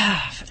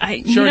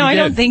 I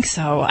don't think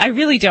so. I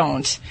really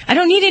don't. I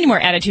don't need any more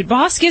attitude.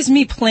 Boss gives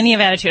me plenty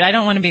of attitude. I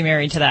don't want to be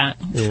married to that.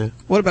 Yeah.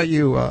 What about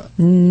you?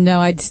 No,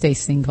 I'd stay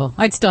single.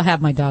 I'd still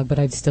have my dog, but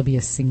I'd still be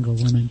a single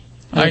woman.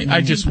 I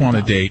just want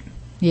to date.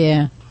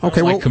 Yeah.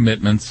 Okay, well,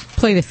 commitments.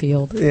 Play the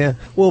field. Yeah.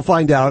 We'll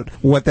find out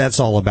what that's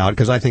all about,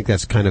 because I think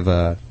that's kind of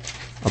a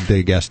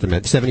big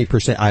estimate.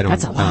 70%, I don't know.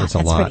 That's a lot.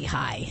 That's pretty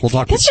high. We'll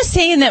talk. That's just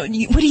saying that,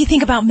 what do you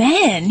think about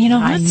men? You know,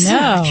 I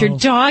know. Your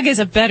dog is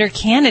a better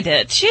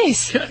candidate.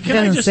 Jeez. Can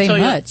I just tell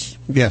much.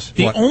 Yes.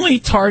 The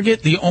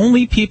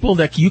only people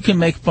that you can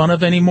make fun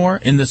of anymore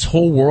in this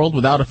whole world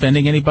without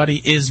offending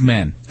anybody is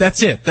men.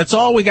 That's it. That's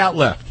all we got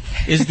left.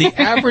 Is the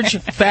average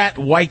fat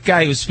white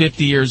guy who's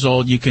 50 years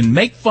old. You can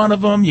make fun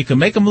of him. You can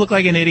make him look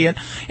like an idiot,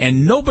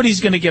 and nobody's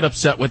going to get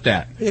upset with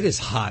that. It is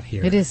hot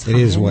here. It is hot.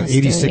 It is, what,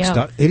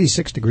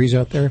 86 degrees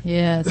out there?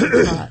 Yeah,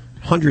 it's hot.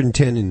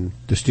 110 in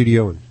the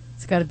studio, and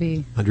it's got to be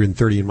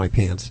 130 in my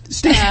pants.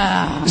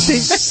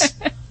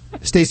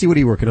 Stacy, what are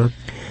you working on?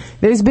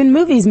 There's been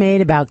movies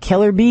made about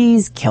killer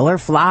bees, killer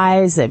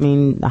flies. I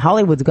mean,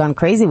 Hollywood's gone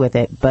crazy with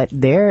it, but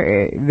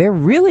they're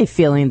really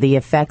feeling the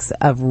effects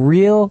of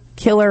real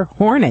killer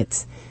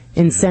hornets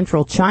in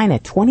central China.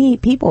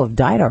 28 people have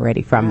died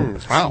already from them.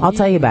 Wow. I'll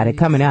tell you about it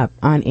coming up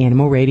on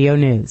Animal Radio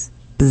News.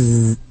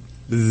 Bzz.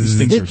 These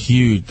things are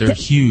huge. They're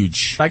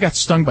huge. I got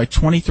stung by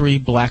 23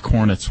 black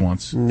hornets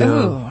once.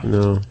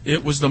 No.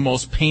 It was the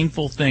most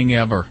painful thing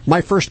ever.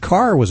 My first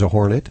car was a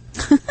hornet.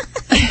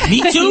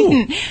 Me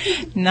too.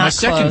 Not my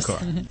second close.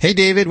 car. Hey,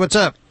 David, what's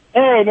up?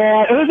 Hey,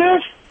 man, who's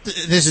this?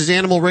 This is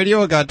Animal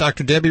Radio. I got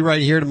Dr. Debbie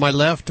right here to my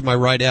left. To my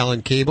right,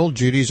 Alan Cable.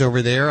 Judy's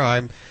over there.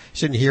 I'm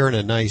sitting here in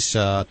a nice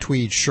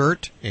tweed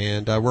shirt,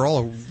 and we're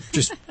all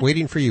just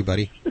waiting for you,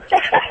 buddy.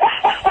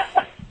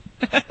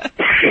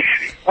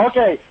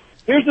 Okay,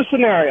 here's the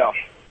scenario.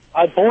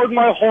 I board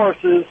my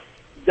horses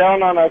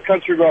down on a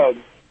country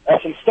road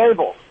at some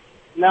stables.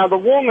 Now, the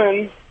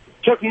woman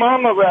took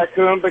Mama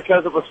Raccoon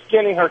because it was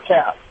skinning her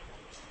calf.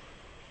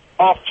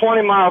 Off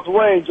 20 miles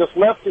away, just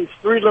left these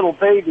 3 little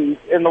babies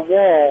in the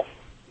wall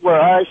where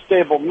I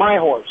stabled my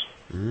horse.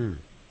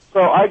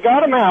 So I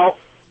got them out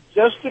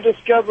just to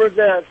discover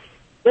that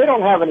they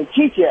don't have any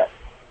teeth yet.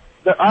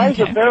 Their eyes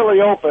are barely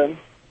open.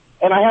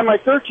 And I had my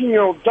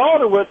 13-year-old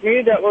daughter with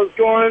me that was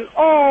going,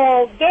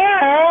 "Oh,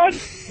 Dad!"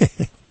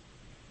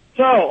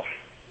 So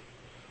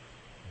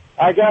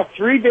I got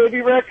 3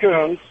 baby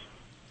raccoons.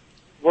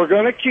 We're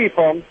going to keep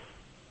them.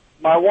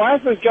 My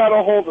wife has got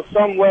a hold of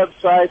some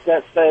website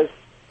that says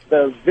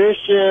they're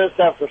vicious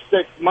after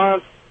 6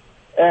 months,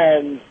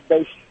 and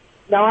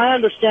now I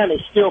understand they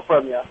steal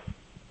from you.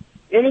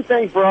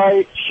 Anything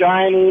bright,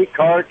 shiny,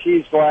 car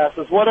keys,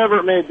 glasses, whatever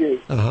it may be.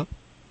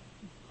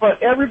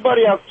 But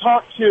everybody I've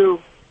talked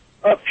to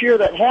up here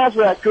that has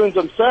raccoons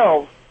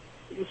themselves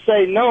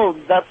say, no,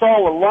 that's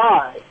all a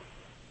lie.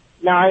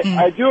 Now,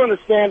 I do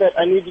understand that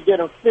I need to get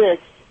them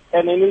fixed,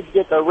 and they need to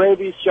get the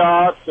rabies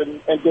shots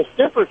and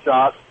distemper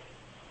shots.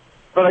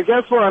 But I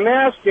guess what I'm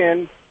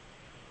asking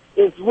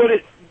is,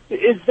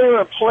 is there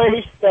a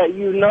place that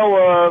you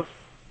know of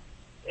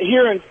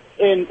here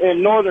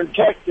in northern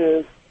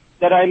Texas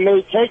that I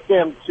may take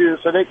them to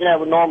so they can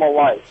have a normal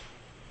life?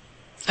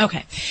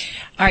 Okay.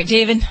 All right,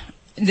 David,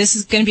 this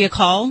is going to be a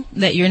call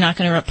that you're not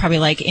going to probably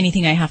like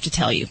anything I have to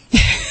tell you.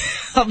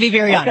 I'll be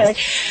very honest.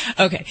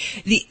 Okay.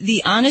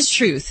 The honest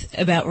truth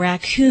about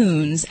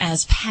raccoons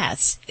as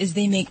pets is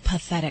they make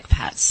pathetic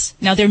pets.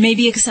 Now, there may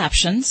be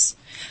exceptions,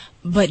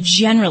 but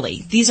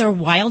generally, these are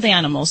wild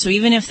animals, so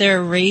even if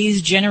they're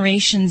raised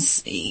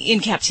generations in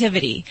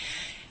captivity,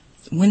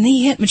 when they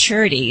hit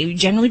maturity,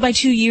 generally by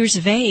 2 years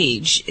of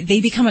age,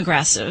 they become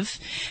aggressive,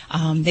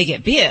 they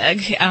get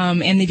big,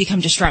 and they become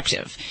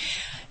destructive.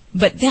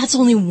 But that's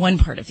only one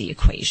part of the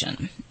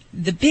equation.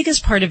 The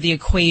biggest part of the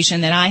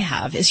equation that I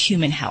have is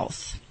human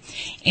health.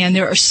 And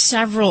there are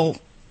several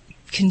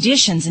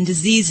conditions and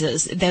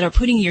diseases that are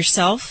putting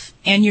yourself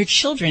and your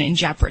children in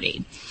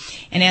jeopardy.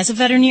 And as a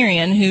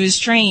veterinarian who is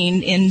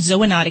trained in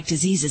zoonotic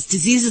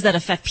diseases that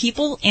affect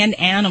people and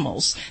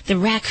animals, the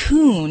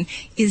raccoon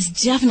is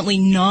definitely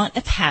not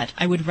a pet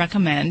I would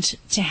recommend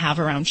to have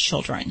around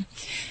children.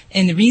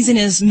 And the reason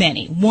is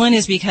many. One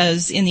is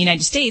because in the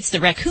United States, the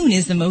raccoon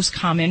is the most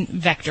common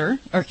vector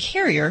or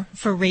carrier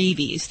for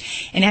rabies.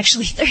 And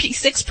actually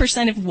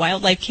 36% of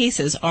wildlife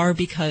cases are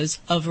because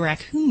of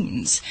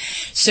raccoons.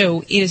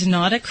 So it is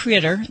not a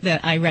critter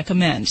that I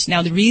recommend.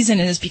 Now the reason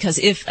is because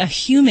if a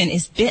human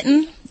is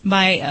bitten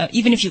by,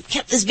 even if you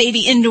kept this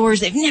baby indoors,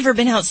 they've never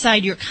been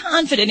outside, you're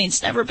confident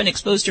it's never been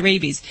exposed to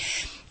rabies.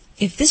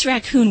 If this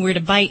raccoon were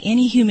to bite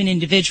any human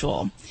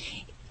individual,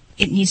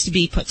 it needs to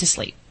be put to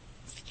sleep.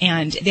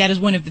 And that is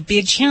one of the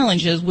big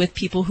challenges with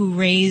people who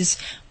raise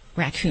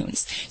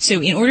raccoons.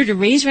 So in order to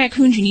raise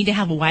raccoons, you need to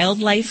have a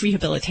wildlife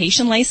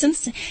rehabilitation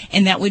license,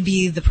 and that would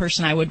be the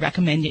person I would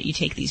recommend that you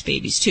take these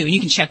babies to. And you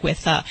can check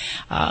with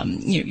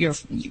your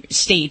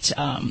state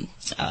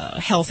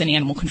health and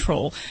animal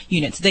control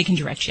units. They can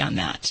direct you on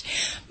that.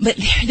 But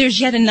there's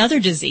yet another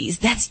disease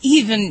that's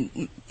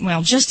even,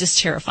 just as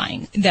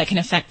terrifying, that can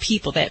affect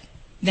people that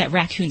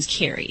raccoons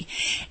carry.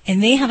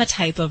 And they have a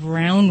type of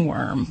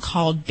roundworm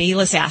called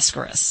Balis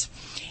ascaris.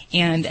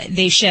 And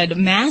they shed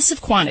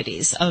massive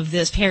quantities of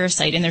this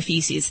parasite in their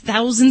feces,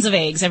 thousands of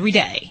eggs every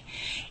day,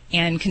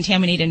 and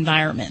contaminate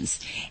environments.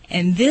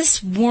 And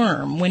this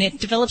worm, when it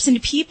develops into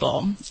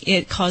people,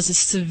 it causes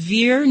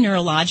severe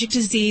neurologic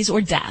disease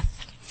or death.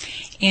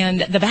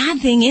 And the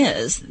bad thing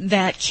is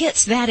that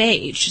kids that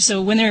age,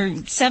 so when they're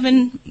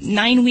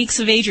 7-9 weeks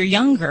of age or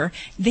younger,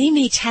 they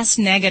may test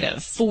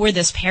negative for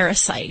this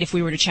parasite if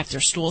we were to check their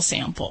stool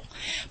sample.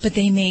 But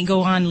they may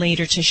go on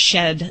later to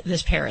shed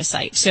this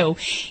parasite. So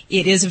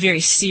it is a very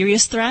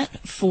serious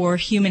threat for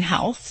human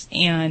health.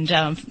 And,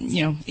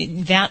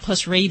 that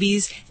plus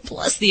rabies,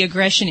 plus the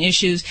aggression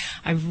issues,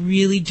 I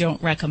really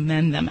don't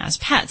recommend them as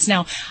pets.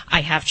 Now, I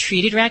have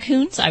treated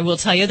raccoons. I will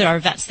tell you there are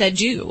vets that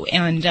do.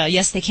 And,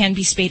 yes, they can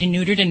be spayed and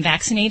neutered and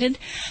vaccinated.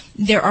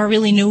 There are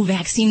really no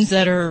vaccines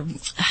that are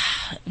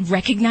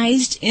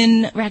recognized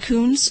in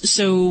raccoons,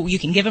 so you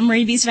can give them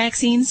rabies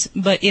vaccines,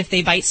 but if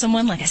they bite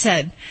someone, like I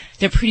said,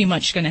 they're pretty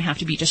much going to have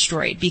to be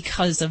destroyed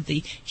because of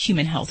the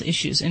human health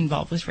issues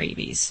involved with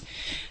rabies.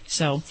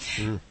 So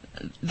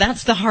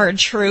that's the hard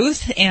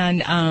truth.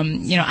 And,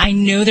 I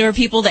know there are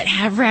people that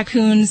have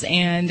raccoons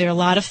and they're a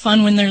lot of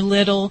fun when they're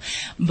little,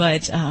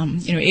 but,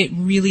 it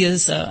really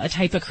is a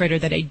type of critter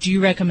that I do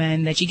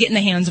recommend that you get in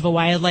the hands of a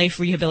wildlife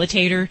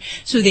rehabilitator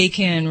so they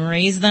can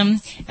raise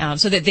them,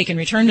 so that they can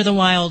return to the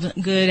wild,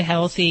 good,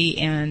 healthy,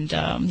 and,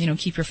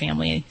 keep your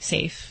family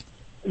safe.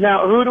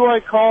 Now, who do I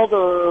call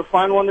to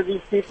find one of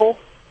these people?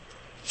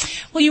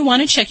 Well, you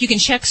want to check. You can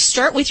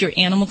start with your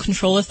animal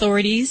control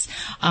authorities.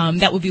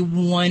 That would be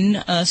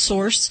one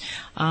source.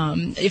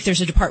 If there's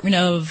a Department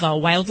of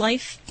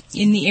Wildlife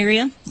in the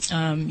area,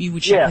 you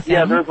would check with them.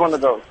 Yeah, there's one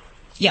of those.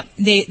 Yeah,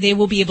 they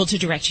will be able to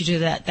direct you to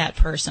that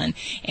person.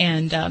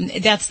 And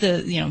that's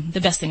the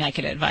best thing I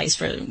could advise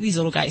for these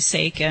little guys'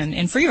 sake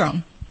and for your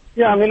own.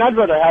 Yeah, I'd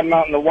rather have them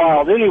out in the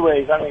wild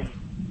anyways.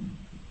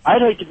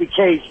 I'd hate to be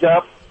caged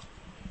up.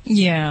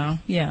 Yeah,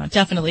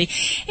 definitely.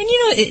 And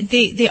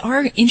they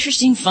are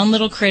interesting, fun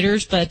little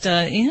critters, but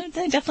they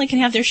definitely can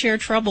have their share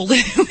of trouble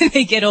when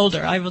they get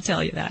older. I will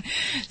tell you that.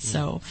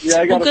 So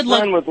I got a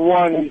friend with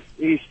one.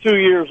 He's 2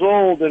 years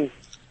old, and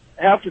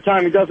half the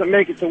time he doesn't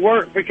make it to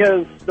work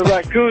because the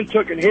raccoon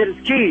took and hit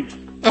his keys.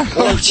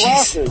 Oh,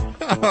 jeez.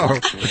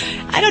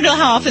 I don't know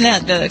how often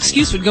that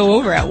excuse would go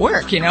over at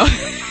work. Yeah,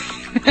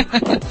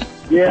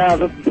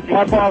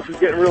 my boss is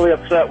getting really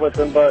upset with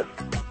him, but.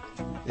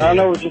 I don't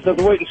know, we'll just have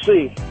to wait and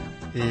see.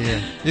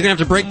 Yeah. You're going to have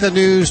to break the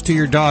news to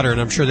your daughter,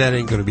 and I'm sure that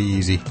ain't going to be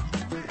easy.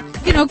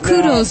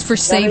 Kudos for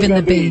saving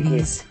the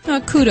babies.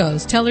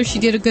 Kudos. Tell her she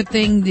did a good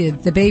thing.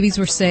 The babies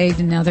were saved,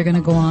 and now they're going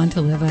to go on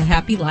to live a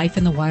happy life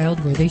in the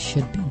wild where they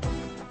should be.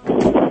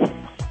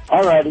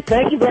 All righty.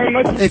 Thank you very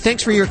much. Hey,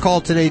 thanks for your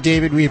call today,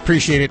 David. We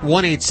appreciate it.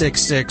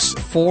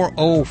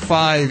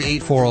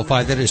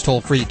 1-866-405-8405. That is toll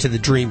free to the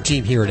Dream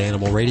Team here at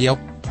Animal Radio.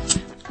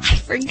 I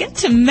forget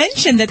to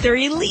mention that they're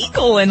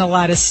illegal in a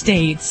lot of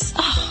states.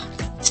 Oh.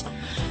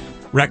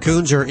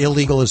 Raccoons are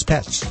illegal as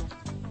pets.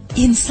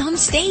 In some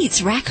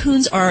states,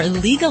 raccoons are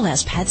illegal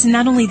as pets, and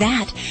not only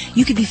that,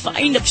 you could be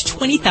fined up to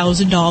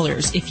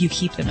 $20,000 if you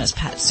keep them as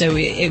pets. So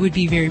it would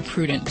be very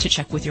prudent to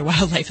check with your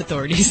wildlife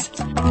authorities.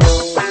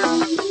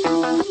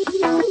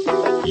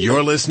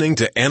 You're listening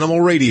to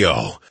Animal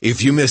Radio.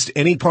 If you missed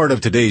any part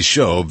of today's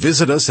show,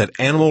 visit us at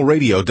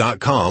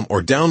animalradio.com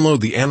or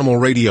download the Animal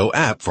Radio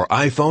app for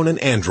iPhone and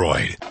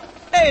Android.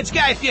 Hey, it's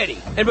Guy Fieri,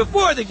 and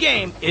before the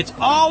game, it's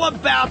all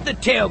about the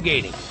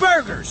tailgating.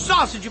 Burgers,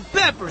 sausage and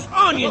peppers,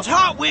 onions,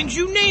 hot wings,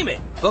 you name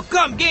it. But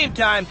come game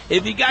time,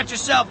 if you got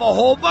yourself a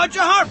whole bunch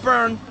of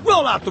heartburn,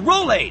 roll out the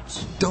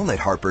Rolaids. Don't let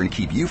heartburn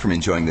keep you from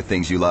enjoying the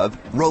things you love.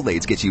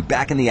 Rolaids gets you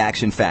back in the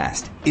action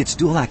fast. Its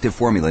dual-active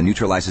formula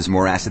neutralizes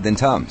more acid than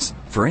Tums.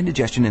 For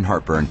indigestion and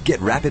heartburn, get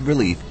rapid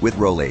relief with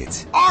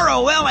Rolaids.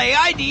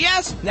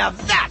 R-O-L-A-I-D-S? Now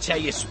that's how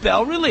you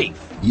spell relief.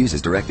 Use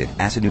as directed.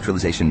 Acid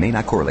neutralization may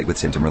not correlate with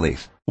symptom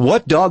relief.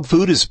 What dog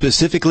food is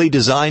specifically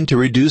designed to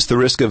reduce the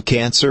risk of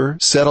cancer,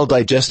 settle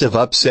digestive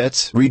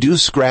upsets,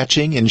 reduce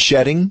scratching and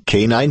shedding?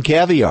 Canine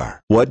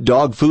Caviar. What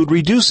dog food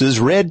reduces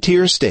red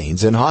tear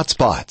stains and hot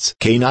spots?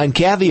 Canine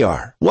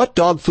Caviar. What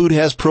dog food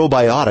has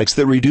probiotics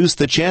that reduce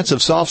the chance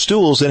of soft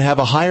stools and have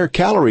a higher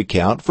calorie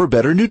count for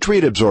better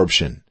nutrient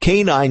absorption?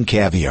 Canine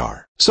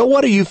Caviar. So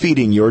what are you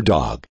feeding your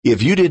dog?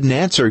 If you didn't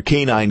answer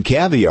Canine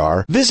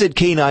Caviar, visit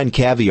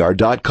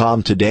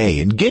caninecaviar.com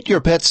today and get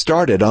your pet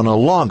started on a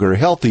longer,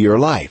 healthier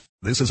life.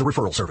 This is a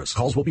referral service.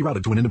 Calls will be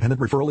routed to an independent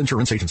referral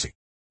insurance agency.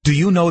 Do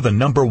you know the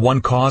number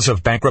one cause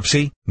of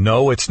bankruptcy?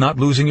 No, it's not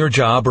losing your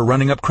job or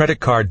running up credit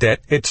card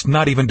debt. It's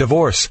not even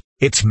divorce.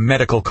 It's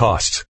medical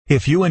costs.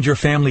 If you and your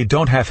family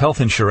don't have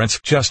health insurance,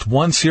 just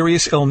one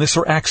serious illness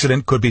or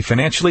accident could be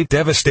financially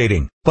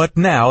devastating. But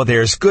now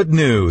there's good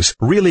news,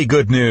 really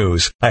good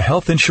news. A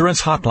health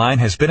insurance hotline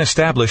has been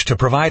established to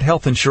provide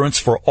health insurance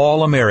for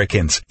all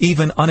Americans,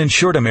 even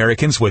uninsured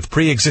Americans with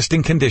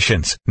pre-existing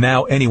conditions.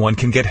 Now anyone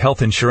can get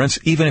health insurance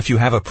even if you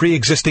have a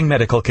pre-existing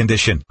medical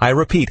condition. I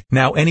repeat,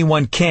 now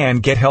anyone can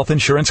get health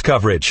insurance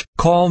coverage.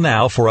 Call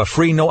now for a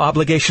free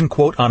no-obligation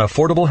quote on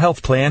affordable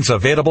health plans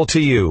available to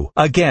you.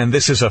 Again,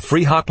 this is a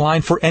free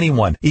hotline for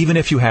anyone, even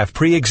if you have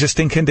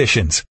pre-existing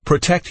conditions.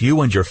 Protect you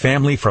and your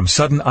family from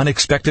sudden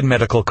unexpected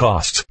medical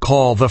costs.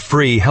 Call the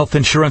free health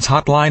insurance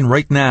hotline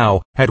right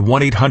now at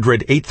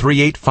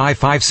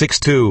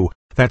 1-800-838-5562.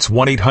 That's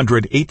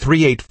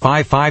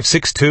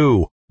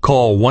 1-800-838-5562.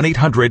 Call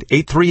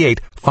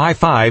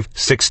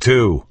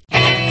 1-800-838-5562.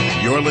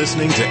 You're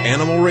listening to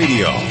Animal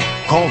Radio.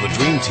 Call the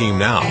Dream Team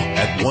now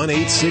at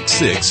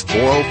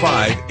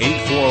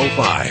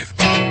 1-866-405-8405.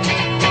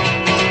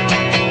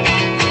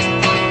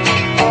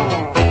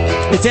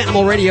 It's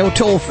Animal Radio,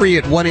 toll free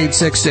at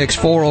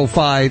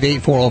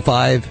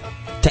 1-866-405-8405.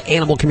 To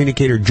animal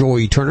communicator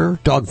Joy Turner,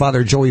 dog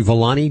father Joey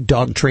Villani,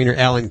 dog trainer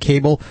Alan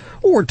Cable,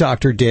 or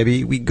Dr.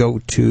 Debbie, we go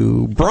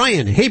to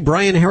Brian. Hey,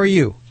 Brian, how are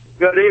you?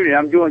 Good evening.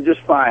 I'm doing just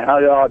fine. How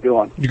y'all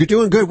doing? You're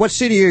doing good. What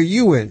city are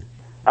you in?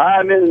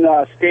 I'm in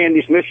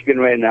Standish, Michigan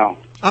right now.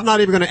 I'm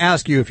not even going to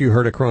ask you if you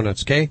heard of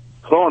Cronuts, okay?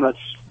 Cronuts.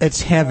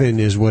 It's heaven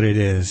is what it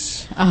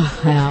is. Oh,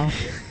 hell.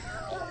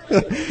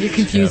 You're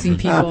confusing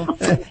people.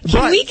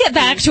 Can we get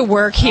back to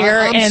work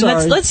here and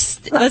let's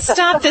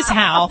stop this,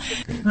 Hal?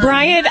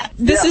 Brian,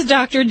 this is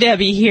Dr.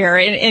 Debbie here,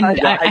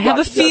 and I have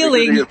a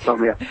feeling. I'm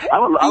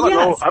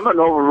an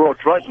over-road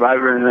truck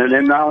driver, and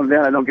then now and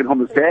then I don't get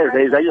home on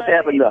Saturdays. I just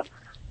happened to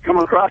come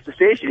across the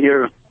station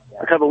here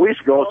a couple of weeks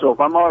ago, so if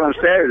I'm out on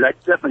Saturdays, I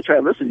definitely try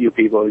to listen to you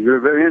people. You're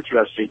very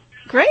interesting.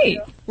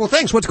 Great. Well,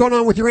 thanks. What's going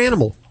on with your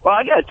animal? Well,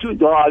 I got two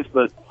dogs,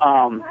 but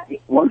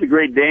one's a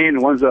Great Dane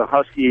and one's a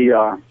Husky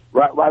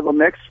Rottweiler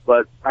mix,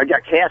 but I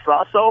got cats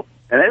also,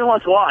 and every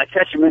once in a while I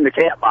catch them in the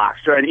cat box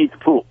trying to eat the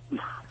poop.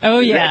 Oh,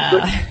 yeah.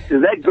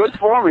 Is that good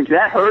for them? And can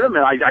that hurt them?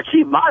 And I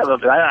keep them out of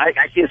it, but I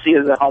can't see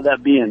how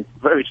that being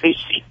very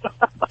tasty.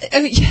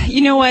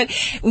 You know what?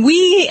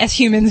 We as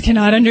humans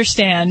cannot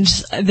understand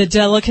the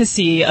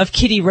delicacy of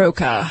Kitty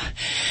Roca.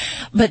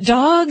 But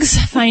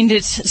dogs find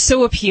it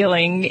so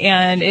appealing,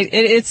 and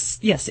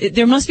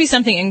there must be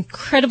something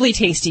incredibly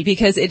tasty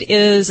because it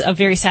is a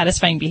very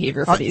satisfying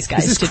behavior for these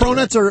guys. Is this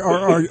Cronuts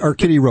or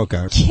Kitty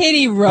Roca?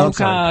 Kitty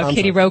Roca. I'm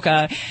Kitty sorry.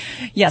 Roca.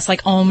 Yes,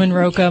 like almond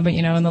Roca, but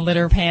in the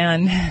litter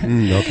pan.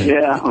 Okay.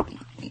 Yeah.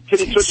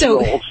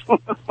 So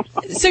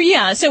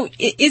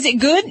is it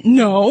good?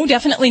 No,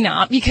 definitely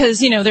not, because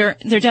they're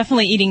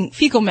definitely eating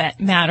fecal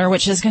matter,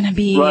 which is going to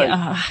be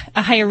a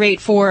higher rate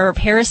for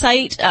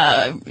parasite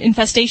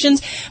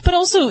infestations. But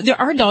also there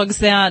are dogs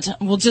that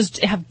will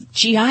just have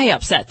GI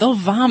upset; they'll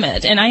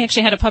vomit. And I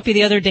actually had a puppy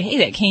the other day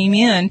that came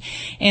in,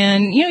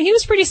 and he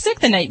was pretty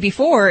sick the night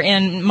before,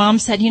 and Mom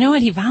said,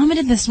 he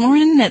vomited this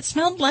morning. It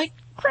smelled like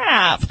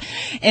crap.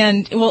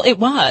 And well, it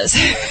was.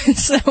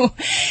 So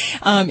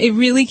it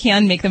really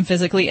can make them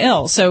physically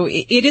ill. So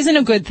it isn't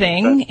a good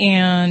thing.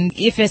 And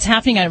if it's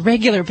happening on a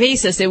regular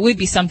basis, it would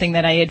be something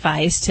that I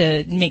advise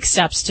to make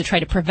steps to try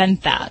to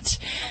prevent that.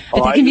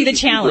 But that can be the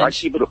challenge. I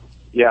keep it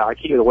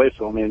away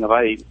from them. And if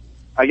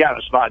I got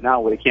a spot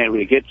now where they can't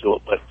really get to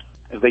it, but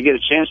if they get a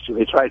chance to,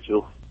 they try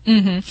to.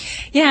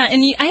 Yeah,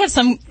 and I have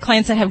some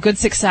clients that have good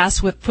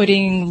success with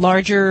putting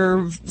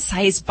larger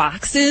size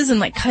boxes and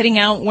like cutting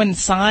out one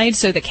side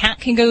so the cat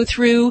can go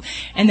through,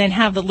 and then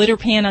have the litter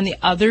pan on the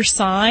other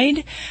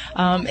side.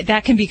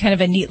 That can be kind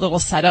of a neat little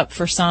setup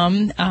for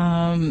some,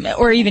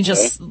 or even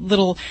just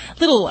little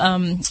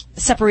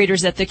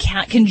separators that the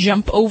cat can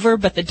jump over,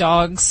 but the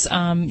dogs,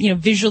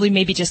 visually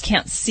maybe just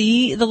can't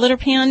see the litter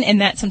pan, and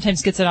that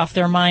sometimes gets it off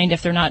their mind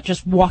if they're not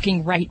just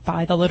walking right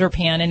by the litter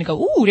pan and go,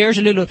 ooh, there's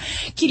a little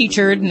kitty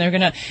turd, and they're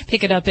going to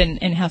pick it up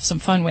and have some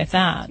fun with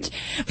that.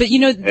 But,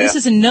 this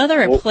is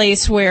another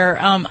place where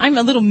I'm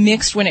a little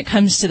mixed when it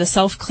comes to the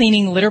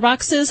self-cleaning litter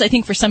boxes. I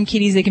think for some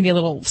kitties, they can be a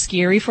little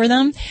scary for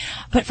them.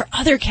 But for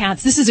other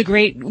cats, this is a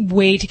great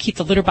way to keep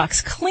the litter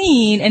box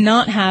clean and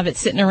not have it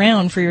sitting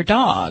around for your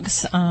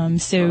dogs.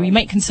 So you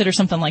might consider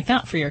something like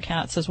that for your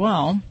cats as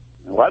well.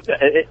 Well,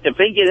 if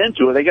they get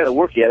into it, they got to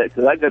work at it,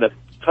 because I've got a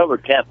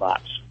covered cat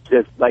box.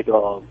 It's like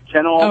a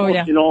kennel,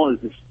 almost,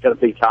 and it's got a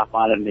big top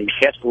on it, and the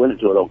cats go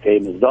into it okay,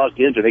 and the dogs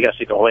get into it, they got to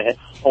stick a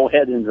whole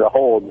head into the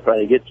hole and try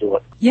to get to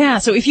it. Yeah,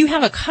 so if you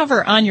have a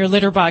cover on your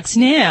litter box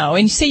now,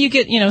 and say you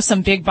get,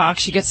 some big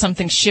box, you get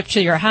something shipped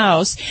to your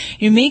house,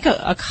 you make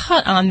a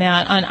cut on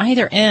that on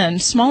either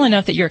end, small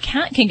enough that your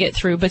cat can get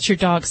through, but your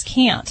dogs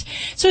can't.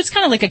 So it's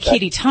kind of like a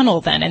kitty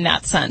tunnel then in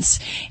that sense.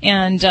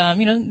 And,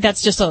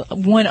 that's just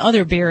one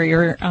other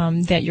barrier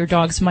that your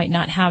dogs might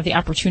not have the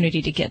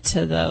opportunity to get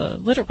to the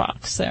litter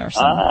box there.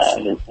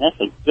 That's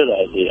a good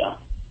idea.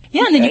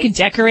 Yeah, and then you can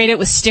decorate it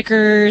with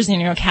stickers,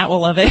 and cat will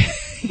love it.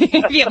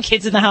 If you have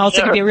kids in the house,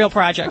 it could be a real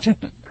project.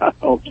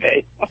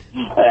 Okay.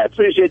 I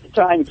appreciate the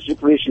time.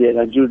 Appreciate it.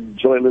 I do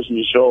enjoy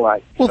listening to the show.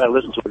 I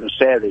listen to it on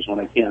Saturdays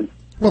when I can.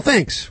 Well,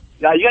 thanks.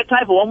 Now, you got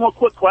time for one more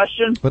quick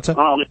question? What's up?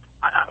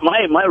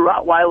 My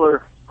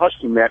Rottweiler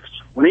Husky mix,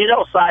 when he's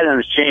outside on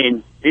his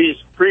chain, he's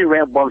pretty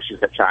rambunctious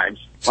at times.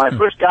 When I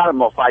first got him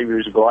about 5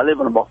 years ago, I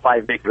live on about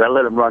 5 acres. I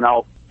let him run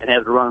out and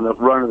have to run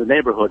of the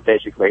neighborhood,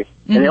 basically.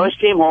 And he always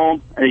came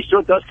home, and he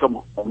still does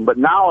come home. But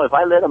now, if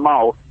I let him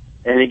out,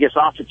 and he gets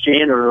off the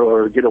chain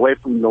or get away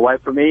from the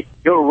wife or me,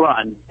 he'll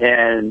run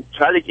and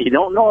try to. He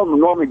don't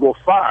normally go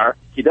far.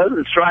 He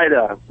doesn't try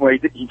to. Well,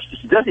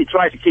 he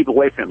tries to keep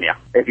away from you.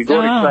 If you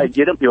go to try to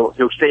get him, he'll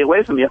stay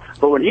away from you.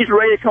 But when he's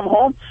ready to come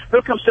home,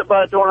 he'll come sit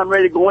by the door, and I'm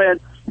ready to go in.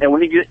 And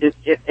when he's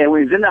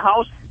in the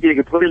house, he's a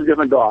completely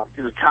different dog.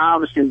 He's as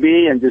calm as can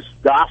be and just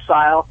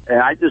docile.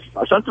 And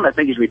sometimes I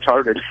think he's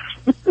retarded.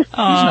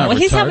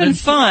 He's having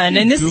fun.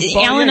 And this,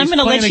 Alan, I'm going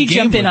to let you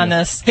jump in on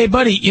this. Hey,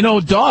 buddy,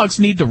 dogs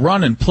need to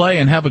run and play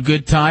and have a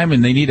good time,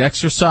 and they need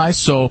exercise.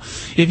 So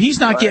if he's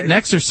not getting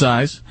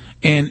exercise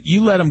and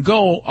you let him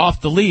go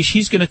off the leash,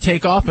 he's going to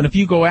take off. And if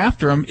you go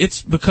after him,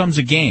 it becomes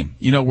a game,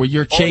 where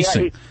you're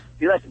chasing. Yeah,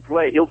 he likes to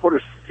play. He'll put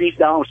his feet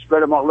down,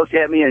 spread them out, look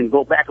at me, and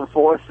go back and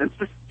forth.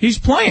 He's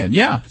playing,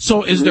 yeah.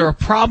 So is there a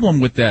problem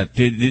with that?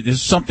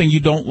 Is something you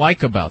don't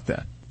like about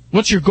that?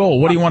 What's your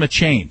goal? What do you want to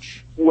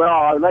change? Well,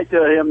 I'd like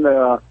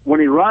when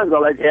he runs, I'd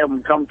like to have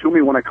him come to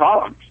me when I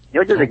call him.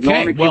 He'll just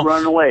ignore me, keep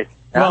running away.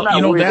 And I'm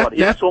not worried about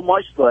him so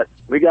much, but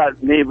we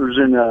got neighbors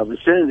in the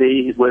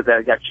vicinity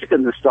that got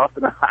chickens and stuff,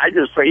 and I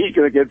just say he's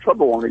going to get in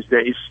trouble one of these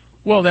days.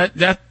 Well,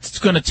 that's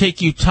going to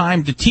take you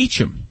time to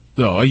teach him.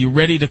 Though, are you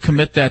ready to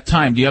commit that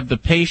time? Do you have the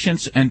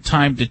patience and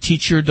time to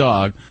teach your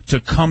dog to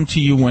come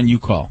to you when you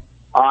call?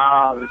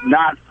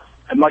 Not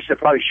as much as I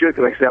probably should,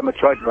 because I'm a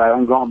truck driver.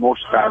 I'm gone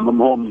most of the time. I'm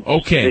home.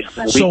 Okay.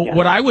 So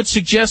what I would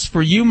suggest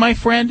for you, my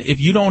friend, if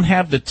you don't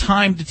have the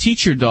time to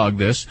teach your dog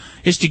this,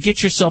 is to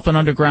get yourself an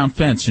underground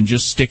fence and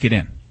just stick it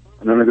in.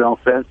 An underground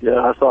fence? Yeah,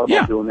 I thought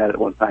about doing that at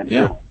one time,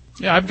 too.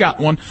 Yeah, I've got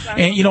one.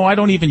 And, I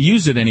don't even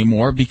use it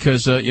anymore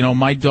because,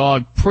 my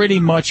dog pretty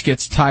much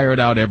gets tired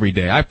out every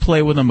day. I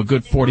play with him a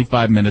good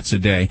 45 minutes a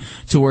day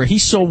to where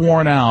he's so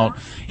worn out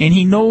and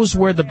he knows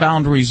where the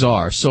boundaries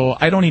are. So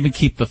I don't even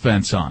keep the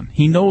fence on.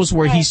 He knows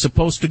where he's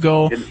supposed to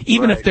go.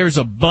 Even if there's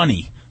a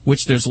bunny,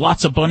 which there's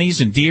lots of bunnies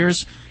and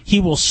deers,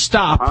 he will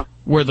stop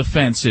where the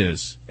fence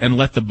is and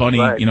let the bunny,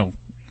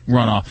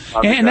 run off.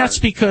 And that's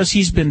because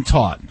he's been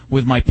taught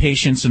with my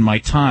patience and my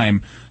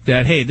time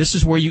that, hey, this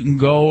is where you can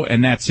go,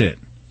 and that's it.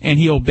 And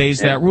he obeys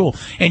that rule.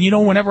 And,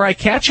 whenever I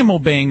catch him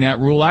obeying that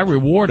rule, I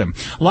reward him.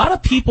 A lot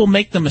of people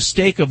make the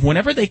mistake of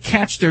whenever they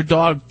catch their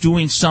dog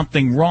doing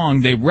something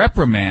wrong, they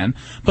reprimand,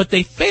 but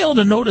they fail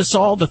to notice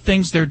all the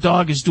things their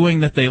dog is doing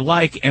that they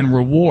like and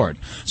reward.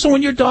 So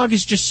when your dog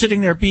is just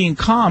sitting there being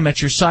calm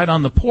at your side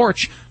on the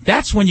porch,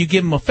 that's when you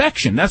give him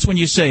affection. That's when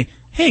you say,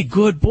 hey,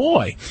 good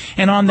boy.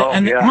 And on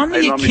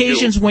the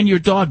occasions when your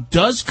dog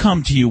does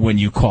come to you when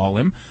you call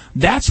him,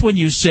 that's when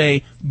you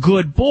say,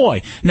 good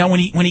boy. Now, when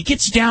he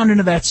gets down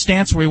into that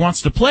stance where he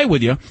wants to play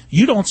with you,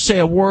 you don't say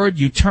a word,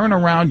 you turn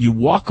around, you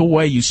walk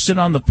away, you sit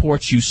on the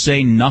porch, you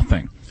say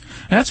nothing.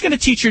 And that's going to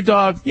teach your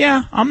dog,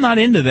 yeah, I'm not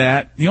into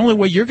that. The only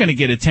way you're going to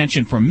get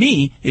attention from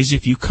me is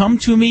if you come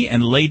to me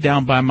and lay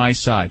down by my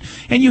side.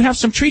 And you have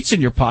some treats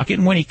in your pocket,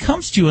 and when he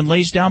comes to you and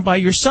lays down by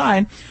your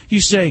side, you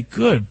say,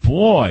 good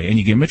boy, and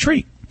you give him a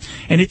treat.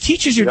 And it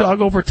teaches your dog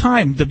over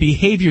time the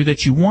behavior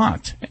that you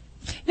want.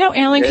 Now,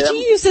 Alan, could you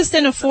use this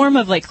in a form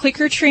of like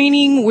clicker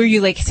training where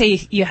you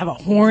say you have a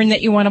horn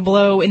that you want to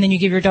blow and then you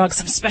give your dog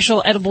some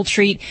special edible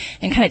treat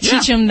and kind of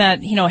teach them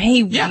that,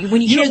 hey,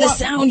 when you hear the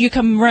sound, you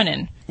come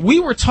running? We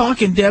were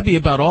talking, Debbie,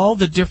 about all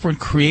the different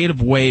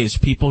creative ways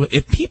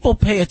if people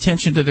pay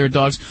attention to their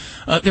dogs,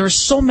 there are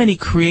so many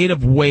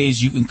creative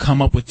ways you can come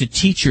up with to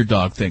teach your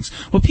dog things.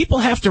 What people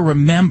have to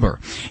remember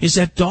is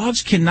that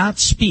dogs cannot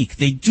speak.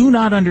 They do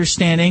not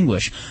understand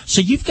English.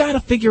 So you've got to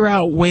figure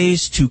out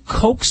ways to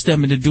coax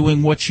them into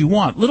doing what you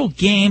want. Little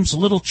games,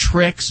 little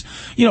tricks.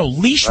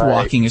 Leash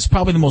walking is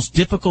probably the most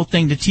difficult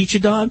thing to teach a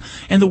dog.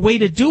 And the way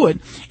to do it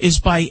is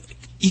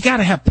you got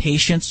to have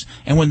patience,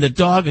 and when the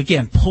dog,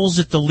 again, pulls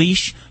at the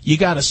leash, you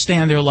got to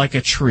stand there like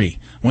a tree.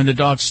 When the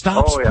dog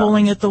stops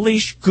pulling at the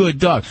leash, good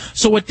dog.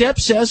 So what Deb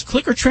says,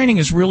 clicker training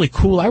is really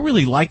cool. I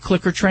really like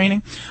clicker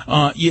training.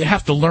 You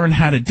have to learn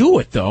how to do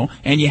it, though,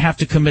 and you have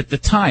to commit the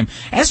time.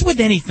 As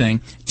with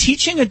anything,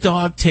 teaching a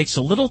dog takes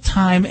a little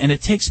time, and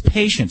it takes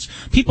patience.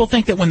 People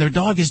think that when their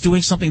dog is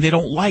doing something they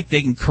don't like,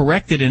 they can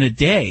correct it in a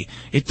day.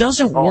 It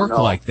doesn't work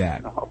like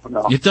that.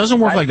 No. It doesn't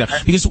work like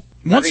that. Because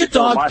once a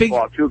dog... my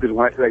fault, too, because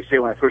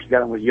when I first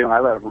got him with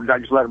I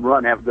just let him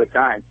run, have a good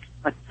time.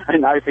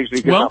 And now he thinks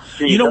we Well,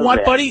 you know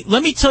what, buddy?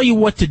 Let me tell you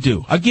what to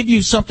do. I'll give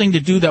you something to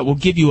do that will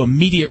give you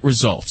immediate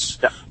results.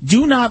 Yeah.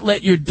 Do not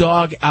let your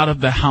dog out of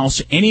the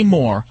house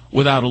anymore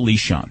without a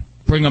leash on.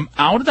 Bring him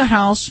out of the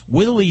house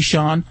with a leash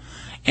on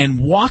and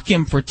walk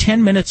him for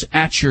 10 minutes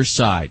at your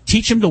side.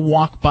 Teach him to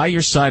walk by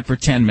your side for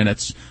 10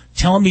 minutes.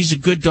 Tell him he's a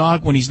good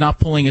dog when he's not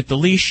pulling at the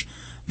leash.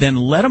 Then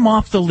let him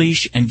off the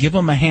leash and give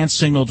him a hand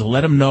signal to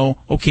let him know,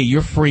 okay,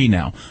 you're free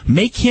now.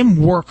 Make him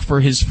work for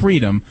his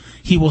freedom.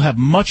 He will have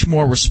much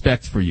more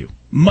respect for you.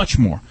 Much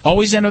more.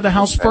 Always enter the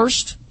house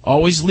first.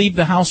 Always leave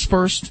the house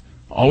first.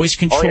 Always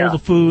control the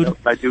food. Yep,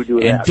 I do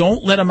that. And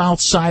don't let him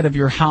outside of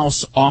your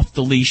house off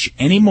the leash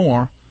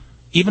anymore.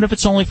 Even if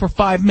it's only for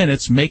 5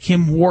 minutes, make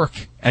him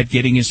work at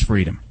getting his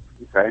freedom.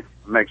 Okay.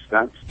 Makes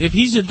sense. If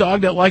he's a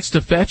dog that likes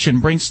to fetch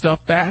and bring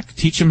stuff back,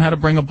 teach him how to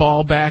bring a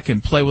ball back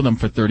and play with him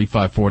for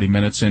 35, 40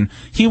 minutes, and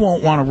he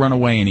won't want to run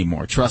away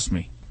anymore. Trust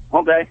me.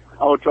 Okay,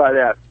 I will try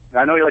that.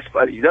 I know he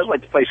does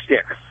like to play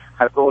stick.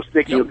 I throw a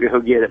stick, he'll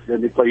get it.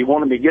 Then he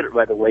won't let me get it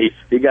right away.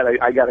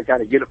 I got to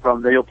kind of get it from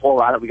him. Then he'll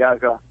pull on it. We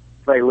got to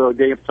play a little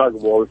game of tug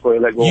of war before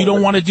you let go. You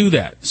don't want to do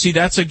that. See,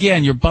 that's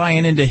again, you're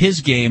buying into his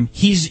game.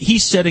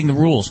 He's setting the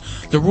rules.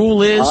 The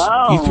rule is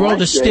you throw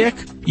the stick,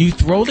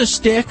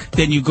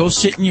 then you go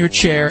sit in your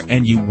chair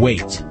and you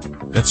wait.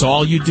 That's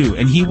all you do,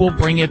 and he will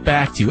bring it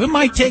back to you. It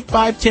might take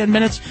 5-10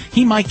 minutes.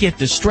 He might get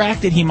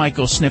distracted. He might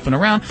go sniffing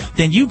around.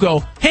 Then you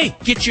go, hey,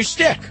 get your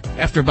stick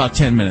after about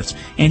 10 minutes,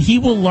 and he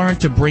will learn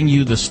to bring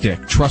you the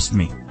stick. Trust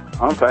me.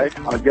 Okay,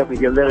 I'll definitely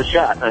give that a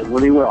shot. I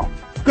really will.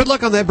 Good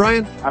luck on that,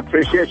 Brian. I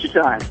appreciate your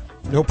time.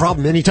 No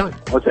problem. Anytime.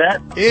 What's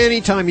that?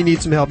 Anytime you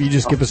need some help, you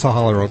just give us a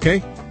holler,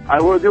 okay?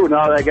 I will do.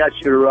 Now that I got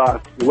your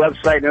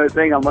website and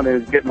everything, I'm going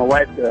to get my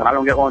wife. I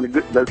don't get one of the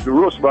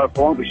real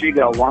smartphone, but she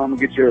got one. I'm going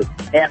to get your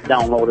app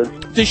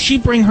downloaded. Does she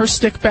bring her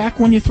stick back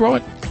when you throw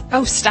it?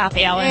 Oh, stop,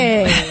 Alan.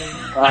 Hey.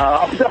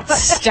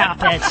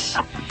 Stop it.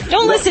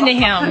 Don't listen to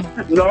him.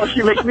 No,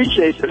 she makes me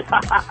chase it.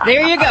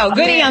 There you go.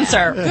 Good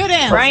answer. Good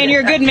answer. Brian,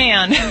 you're a good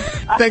man.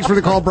 Thanks for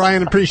the call,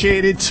 Brian.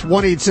 Appreciate it.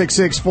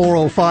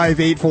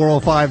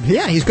 1-866-405-8405.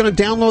 Yeah, he's going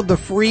to download the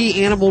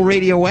free Animal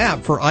Radio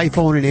app for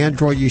iPhone and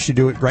Android. You should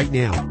do it right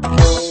now.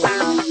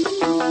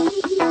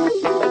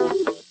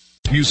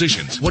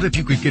 Musicians, what if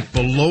you could get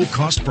below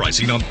cost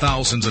pricing on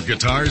thousands of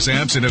guitars,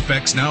 amps, and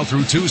effects now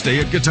through Tuesday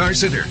at Guitar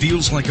Center?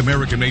 Deals like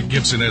American-made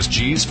Gibson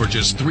SGs for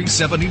just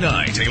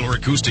 $379, Taylor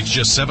Acoustics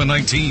just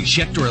 $719,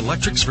 Schecter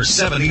Electrics for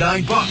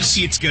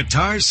 $79. It's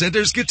Guitar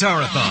Center's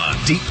Guitarathon.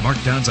 Deep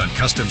markdowns on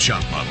custom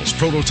shop models,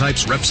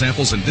 prototypes, rep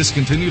samples, and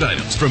discontinued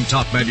items from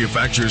top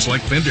manufacturers like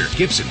Fender,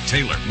 Gibson,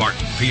 Taylor,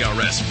 Martin,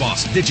 PRS,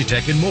 Boss,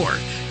 Digitech, and more.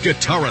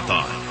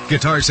 Guitarathon.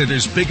 Guitar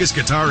Center's biggest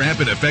guitar amp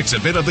and effects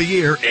event of the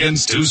year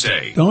ends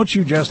Tuesday. Don't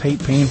you just hate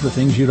paying for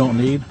things you don't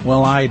need?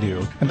 Well, I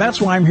do. And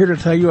that's why I'm here to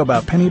tell you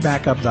about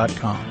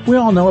PennyBackup.com. We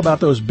all know about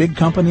those big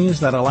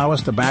companies that allow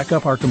us to back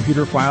up our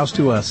computer files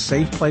to a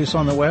safe place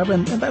on the web,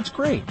 and that's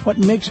great. What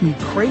makes me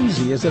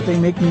crazy is that they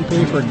make me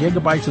pay for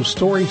gigabytes of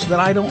storage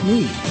that I don't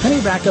need.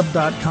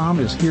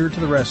 PennyBackup.com is here to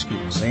the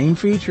rescue. Same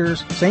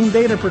features, same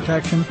data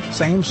protection,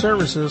 same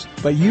services,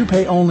 but you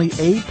pay only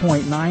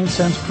 8.9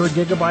 cents per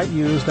gigabyte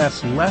used.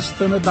 That's less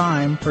than $1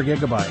 per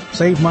gigabyte.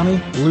 Save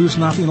money, lose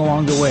nothing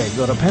along the way.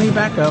 Go to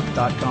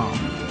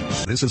PennyBackup.com.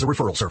 This is a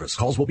referral service.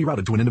 Calls will be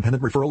routed to an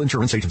independent referral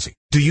insurance agency.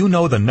 Do you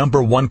know the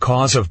number one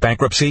cause of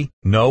bankruptcy?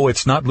 No,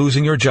 it's not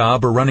losing your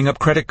job or running up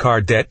credit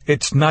card debt.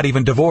 It's not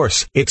even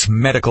divorce. It's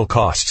medical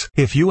costs.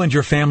 If you and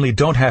your family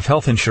don't have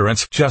health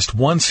insurance, just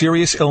one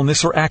serious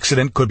illness or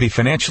accident could be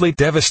financially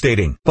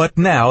devastating. But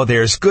now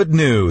there's good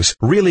news.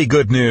 Really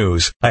good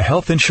news. A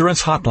health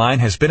insurance hotline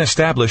has been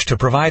established to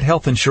provide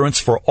health insurance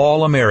for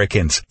all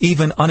Americans,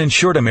 even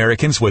uninsured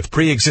Americans with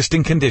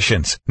pre-existing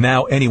conditions.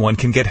 Now anyone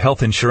can get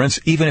health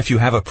insurance even if you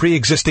have a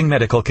pre-existing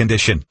medical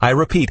condition. I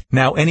repeat,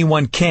 now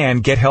anyone can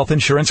get health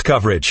insurance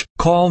coverage.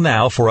 Call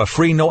now for a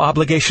free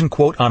no-obligation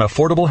quote on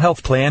affordable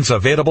health plans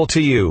available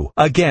to you.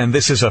 Again,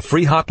 this is a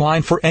free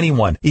hotline for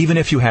anyone, even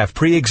if you have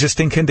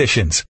pre-existing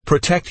conditions.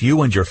 Protect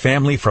you and your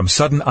family from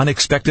sudden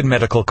unexpected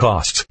medical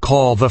costs.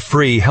 Call the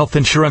free health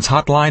insurance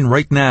hotline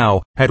right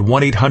now at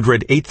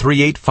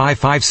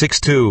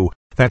 1-800-838-5562.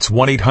 That's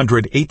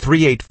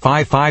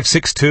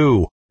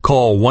 1-800-838-5562.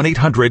 Call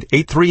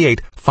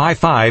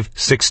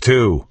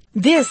 1-800-838-5562.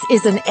 This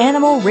is an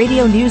Animal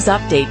Radio News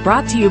Update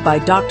brought to you by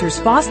Doctors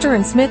Foster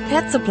and Smith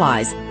Pet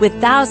Supplies, with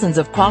thousands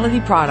of quality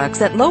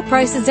products at low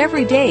prices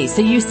every day,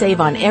 so you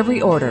save on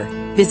every order.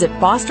 Visit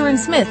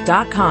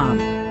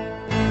fosterandsmith.com.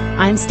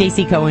 I'm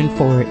Stacy Cohen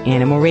for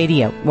Animal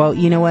Radio. Well,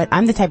 you know what?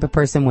 I'm the type of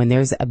person, when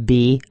there's a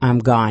bee, I'm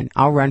gone.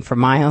 I'll run for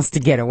miles to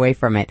get away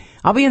from it.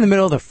 I'll be in the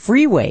middle of the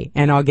freeway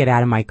and I'll get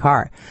out of my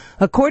car.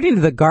 According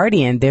to The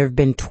Guardian, there have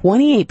been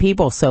 28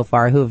 people so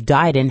far who have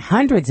died and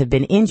hundreds have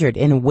been injured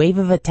in a wave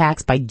of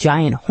attacks by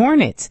giant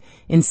hornets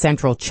in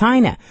central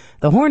China.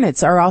 The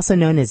hornets are also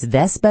known as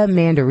Vespa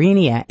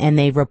mandarinia, and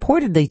they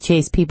reportedly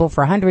chased people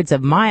for hundreds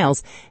of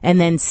miles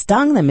and then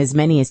stung them as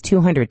many as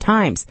 200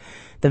 times.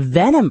 The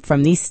venom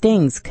from these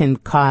stings can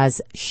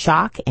cause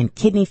shock and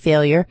kidney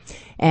failure,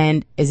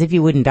 and as if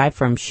you wouldn't die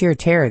from sheer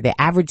terror,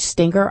 the average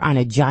stinger on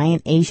a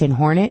giant Asian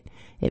hornet,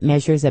 it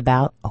measures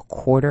about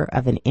 1/4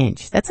 of an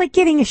inch. That's like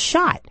getting a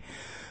shot.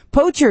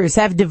 Poachers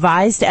have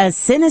devised a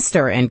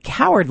sinister and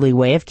cowardly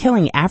way of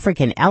killing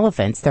African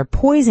elephants. They're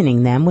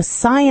poisoning them with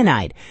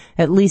cyanide.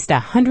 At least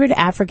 100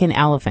 African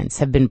elephants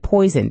have been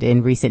poisoned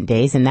in recent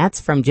days, and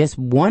that's from just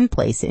one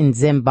place in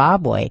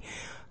Zimbabwe.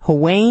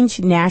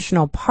 Hwange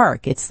National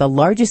Park. It's the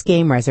largest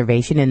game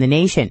reservation in the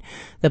nation.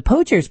 The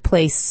poachers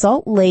place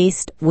salt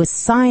laced with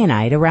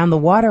cyanide around the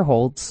water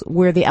holes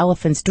where the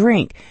elephants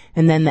drink,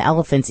 and then the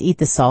elephants eat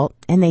the salt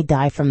and they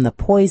die from the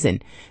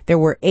poison. There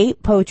were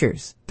 8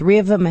 poachers. 3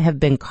 of them have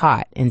been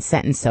caught and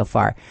sentenced so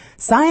far.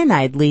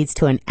 Cyanide leads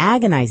to an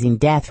agonizing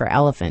death for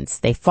elephants.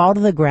 They fall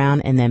to the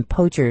ground, and then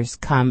poachers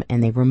come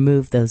and they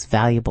remove those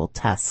valuable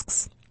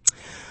tusks.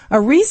 A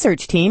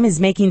research team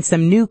is making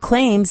some new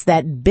claims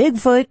that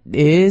Bigfoot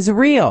is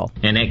real.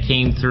 And that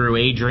came through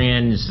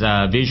Adrian's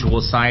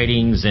visual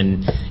sightings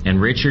and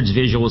Richard's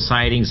visual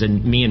sightings,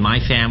 and me and my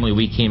family,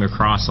 we came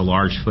across a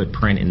large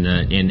footprint in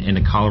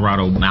the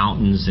Colorado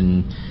mountains,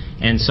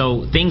 and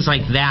so things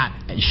like that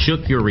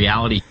shook your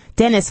reality.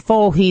 Dennis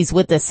Fohl, he's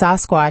with the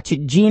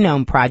Sasquatch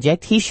Genome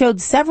Project. He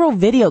showed several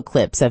video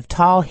clips of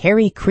tall,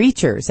 hairy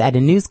creatures at a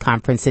news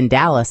conference in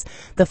Dallas.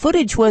 The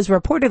footage was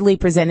reportedly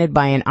presented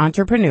by an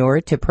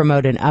entrepreneur to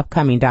promote an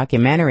upcoming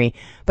documentary,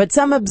 but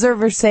some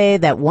observers say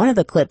that one of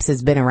the clips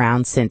has been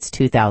around since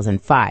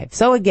 2005.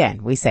 So again,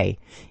 we say,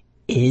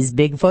 is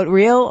Bigfoot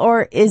real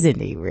or isn't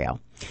he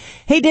real?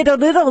 Hey diddle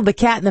diddle, the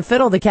cat and the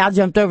fiddle, the cow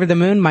jumped over the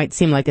moon might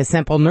seem like a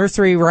simple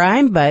nursery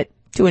rhyme, but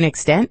to an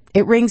extent,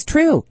 it rings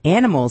true.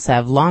 Animals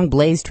have long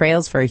blazed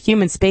trails for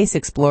human space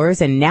explorers,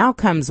 and now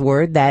comes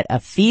word that a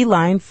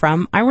feline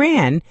from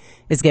Iran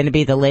is going to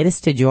be the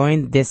latest to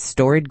join this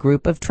storied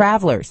group of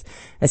travelers.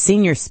 A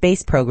senior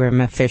space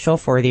program official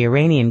for the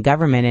Iranian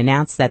government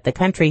announced that the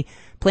country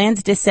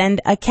plans to send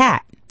a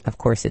cat. Of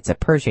course, it's a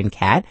Persian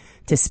cat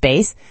to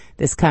space.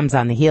 This comes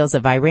on the heels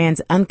of Iran's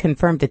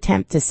unconfirmed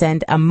attempt to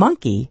send a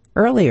monkey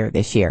earlier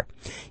this year.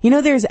 You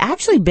know, there's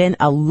actually been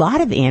a lot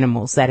of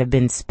animals that have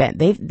been spent.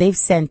 They've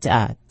sent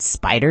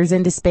spiders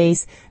into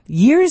space.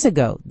 Years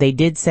ago, they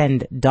did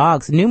send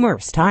dogs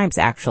numerous times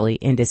actually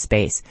into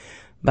space.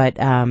 But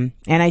and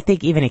I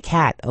think even a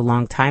cat a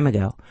long time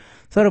ago.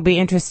 So it'll be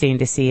interesting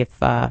to see if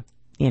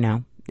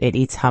it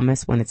eats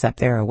hummus when it's up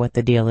there, or what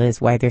the deal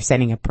is, why they're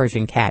sending a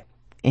Persian cat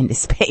into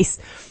space.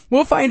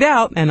 We'll find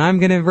out, and I'm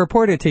going to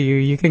report it to you.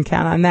 You can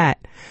count on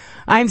that.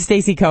 I'm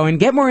Stacy Cohen.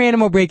 Get more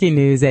animal breaking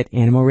news at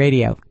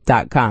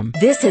animalradio.com.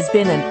 This has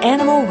been an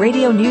Animal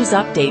Radio News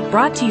Update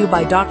brought to you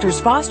by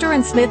Doctors Foster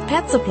and Smith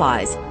Pet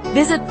Supplies.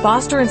 Visit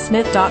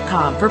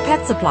fosterandsmith.com for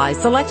pet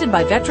supplies selected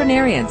by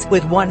veterinarians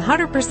with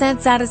 100%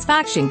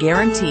 satisfaction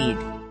guaranteed.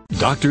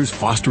 Doctors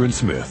Foster and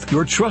Smith,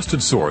 your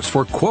trusted source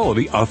for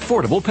quality,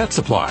 affordable pet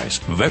supplies.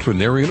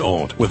 Veterinarian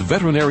owned, with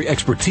veterinary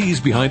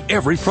expertise behind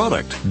every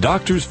product.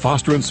 Doctors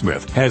Foster and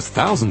Smith has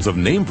thousands of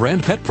name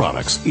brand pet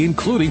products,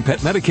 including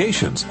pet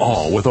medications,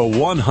 all with a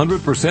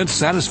 100%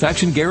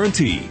 satisfaction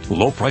guarantee.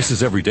 Low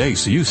prices every day,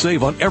 so you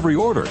save on every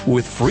order,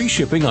 with free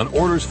shipping on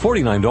orders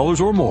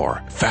 $49 or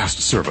more. Fast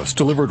service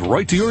delivered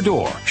right to your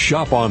door.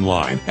 Shop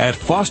online at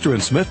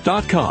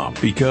fosterandsmith.com,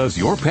 because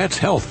your pet's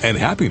health and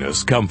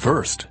happiness come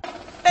first.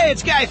 Hey,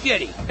 it's Guy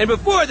Fieri, and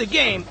before the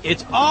game,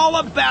 it's all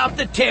about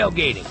the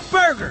tailgating.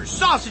 Burgers,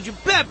 sausage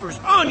and peppers,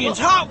 onions,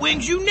 hot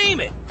wings, you name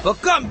it.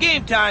 But come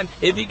game time,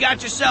 if you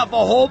got yourself a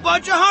whole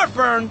bunch of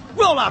heartburn,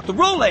 roll out the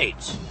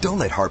Rolaids. Don't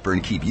let heartburn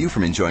keep you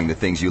from enjoying the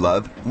things you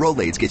love.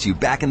 Rolaids gets you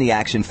back in the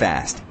action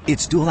fast.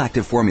 Its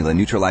dual-active formula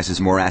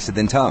neutralizes more acid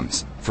than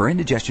Tums. For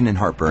indigestion and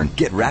heartburn,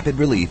 get rapid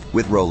relief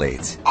with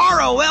Rolaids.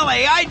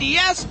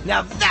 R-O-L-A-I-D-S?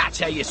 Now that's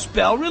how you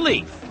spell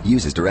relief.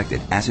 Use as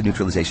directed. Acid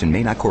neutralization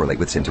may not correlate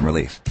with symptom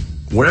relief.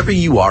 Wherever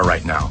you are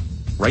right now,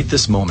 right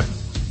this moment.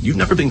 You've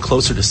never been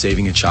closer to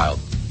saving a child.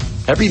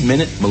 Every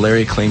minute,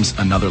 malaria claims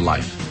another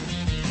life.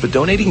 But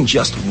donating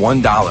just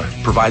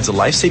 $1 provides a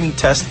life-saving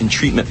test and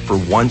treatment for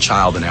one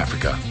child in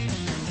Africa.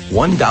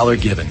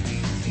 $1 given,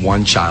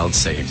 one child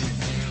saved.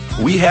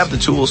 We have the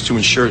tools to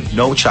ensure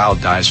no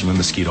child dies from a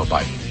mosquito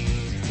bite.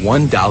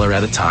 $1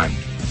 at a time,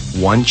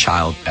 one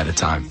child at a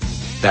time.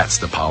 That's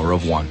the power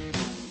of one.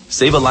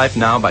 Save a life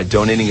now by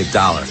donating $1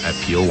 at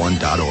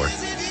peel1.org.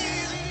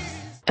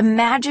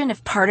 Imagine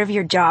if part of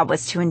your job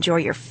was to enjoy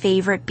your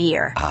favorite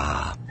beer.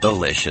 Ah,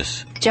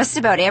 delicious. Just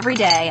about every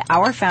day,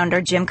 our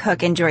founder, Jim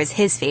Cook, enjoys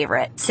his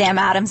favorite, Sam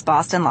Adams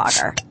Boston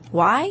Lager.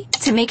 Why?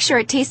 To make sure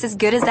it tastes as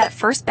good as that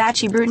first batch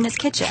he brewed in his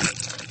kitchen.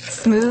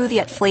 Smooth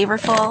yet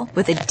flavorful,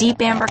 with a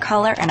deep amber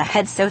color and a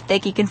head so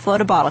thick you can float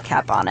a bottle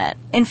cap on it.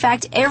 In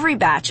fact, every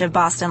batch of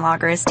Boston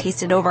Lager is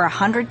tasted over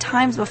 100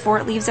 times before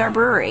it leaves our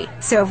brewery.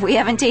 So if we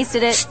haven't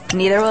tasted it,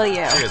 neither will you.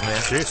 Cheers,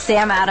 man. Cheers.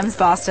 Sam Adams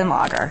Boston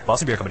Lager.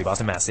 Boston Beer Company,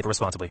 Boston, Mass. Save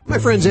responsibly. My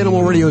friends,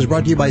 Animal Radio is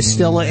brought to you by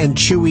Stella and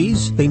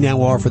Chewy's. They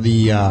now offer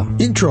the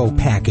intro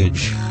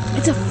package.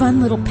 It's a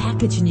fun little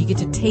package, and you get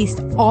to taste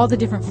all the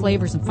different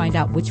flavors and find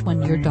out which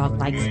one your dog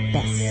likes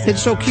best.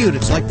 It's so cute.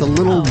 It's like the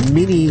little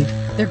mini...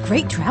 They're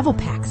great travel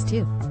packs,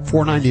 too.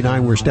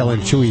 $4.99 where Stella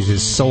and Chewy's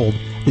is sold.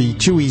 The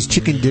Chewy's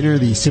Chicken Dinner,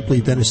 the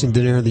Simply Venison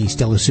Dinner, the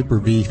Stella Super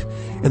Beef,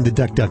 and the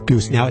Duck Duck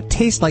Goose. Now, it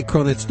tastes like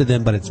Cronuts to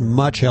them, but it's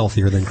much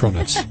healthier than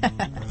Cronuts.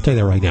 I'll tell you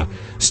that right now.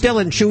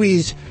 Stella and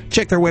Chewy's,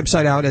 check their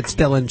website out at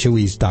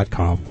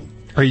stellaandchewy's.com.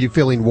 Are you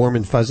feeling warm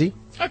and fuzzy?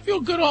 I feel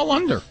good all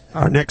under.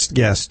 Our next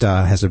guest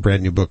has a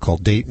brand new book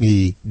called Date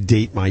Me,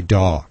 Date My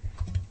Dog.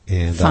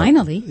 And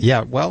finally.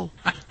 Yeah, well.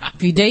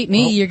 If you date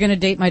me, you're going to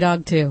date my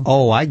dog, too.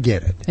 Oh, I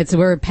get it. It's a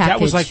word package.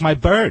 That was like my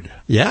bird.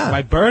 Yeah.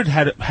 My bird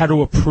had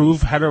to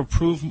approve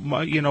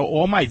my,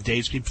 all my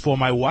dates before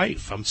my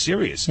wife. I'm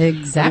serious.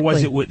 Exactly.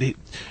 Otherwise,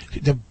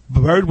 the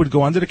bird would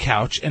go under the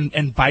couch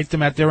and bite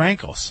them at their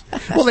ankles.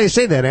 Well, they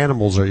say that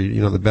animals are,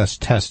 the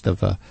best test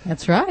of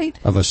That's right.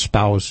 Of a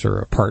spouse or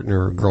a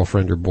partner or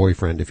girlfriend or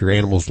boyfriend. If your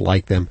animals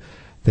like them,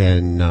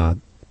 then,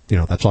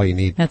 that's all you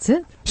need. That's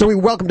it. So we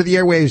welcome to the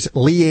airwaves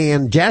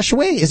Leanne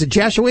Joshua. Is it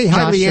Joshua?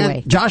 Hi,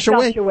 Leanne.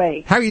 Joshua.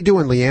 How are you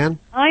doing, Leanne?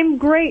 I'm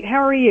great.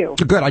 How are you?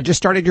 Good. I just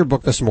started your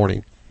book this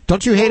morning.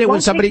 Don't you hate it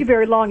when somebody... It won't take you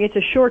very long. It's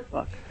a short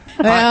book.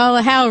 Well,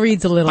 Hal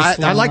reads a little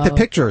slow. I like the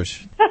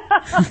pictures.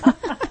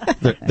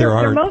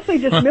 They're mostly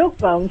just milk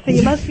bones, so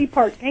you must be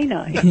part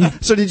canine.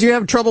 So did you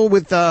have trouble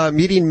with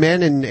meeting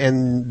men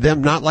and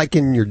them not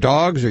liking your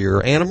dogs or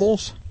your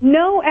animals?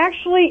 No,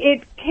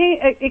 actually,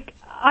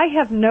 I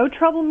have no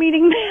trouble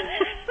meeting men.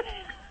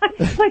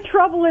 My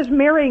trouble is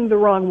marrying the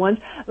wrong ones.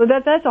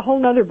 That's a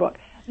whole other book.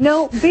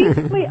 No,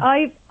 basically,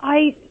 I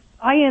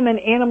am an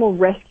animal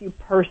rescue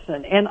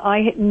person, and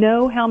I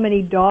know how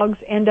many dogs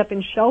end up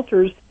in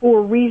shelters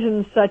for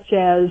reasons such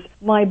as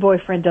my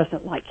boyfriend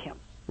doesn't like him.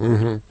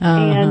 Mm-hmm.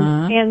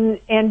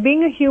 And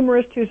being a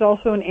humorist who's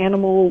also an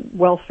animal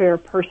welfare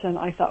person,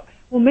 I thought,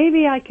 well,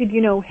 maybe I could,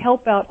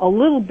 help out a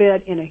little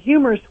bit in a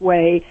humorous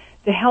way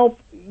to help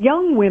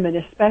young women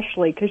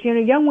especially, because,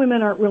 young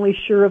women aren't really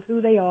sure of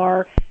who they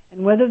are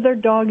and whether their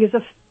dog is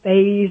a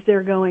phase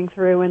they're going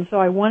through. And so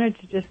I wanted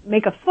to just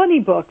make a funny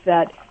book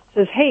that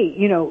says, hey,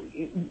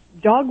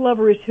 dog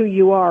lover is who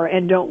you are,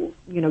 and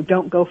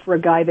don't go for a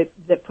guy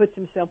that puts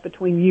himself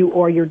between you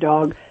or your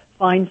dog.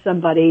 Find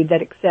somebody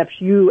that accepts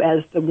you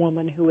as the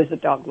woman who is a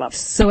dog lover.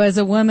 So as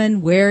a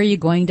woman, where are you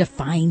going to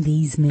find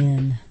these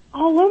men?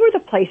 All over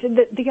the place.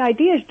 The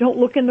idea is don't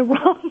look in the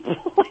wrong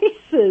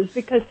places,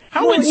 because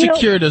how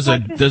insecure does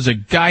a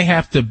guy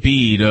have to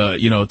be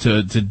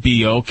to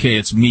be okay?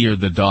 It's me or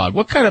the dog.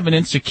 What kind of an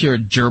insecure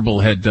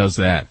gerbil head does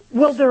that?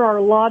 Well, there are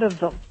a lot of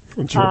them.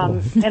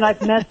 And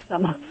I've met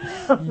some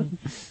of them.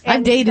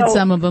 I've dated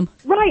some of them.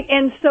 Right,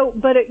 and so,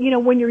 but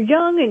when you're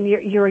young and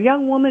you're a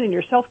young woman and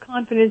your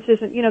self-confidence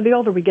isn't, the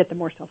older we get, the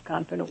more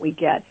self-confident we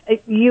get.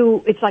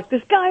 It's like,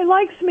 this guy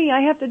likes me,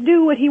 I have to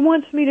do what he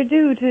wants me to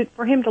do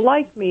for him to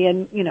like me,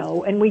 and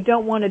we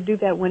don't want to do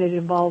that when it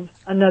involves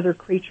another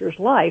creature's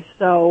life.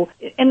 So,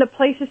 and the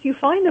places you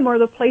find them are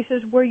the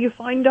places where you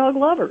find dog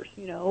lovers,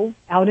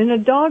 out in a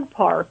dog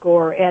park,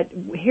 or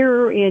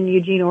here in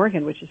Eugene,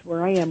 Oregon, which is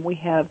where I am, we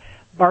have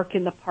Bark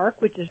in the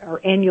Park, which is our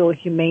annual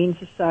Humane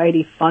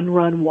Society fun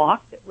run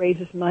walk that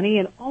raises money,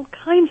 and all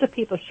kinds of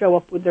people show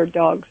up with their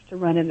dogs to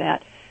run in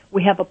that.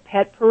 We have a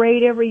pet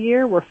parade every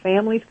year where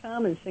families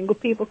come and single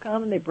people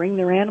come and they bring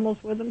their animals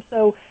with them.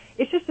 So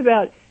it's just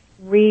about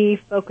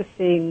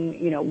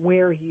refocusing,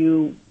 where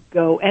you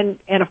go. And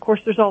of course,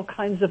 there's all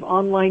kinds of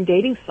online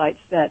dating sites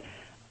that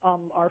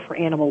are for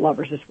animal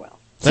lovers as well.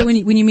 So when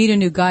you meet a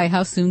new guy,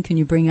 how soon can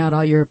you bring out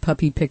all your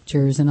puppy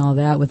pictures and all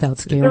that without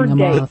scaring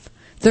them off?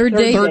 Third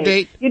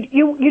date.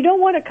 You don't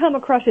want to come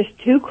across as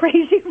too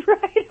crazy,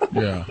 right?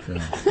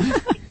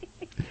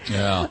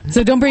 Yeah.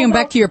 So don't bring them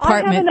back to your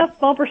apartment. I have enough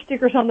bumper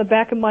stickers on the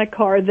back of my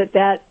car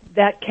that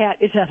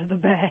cat is out of the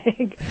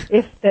bag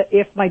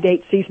if my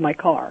date sees my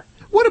car.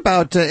 What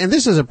about, and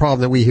this is a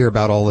problem that we hear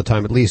about all the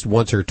time, at least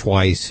once or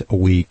twice a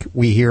week.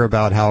 We hear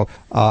about how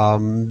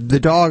the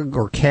dog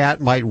or cat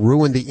might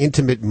ruin the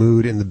intimate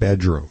mood in the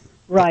bedroom.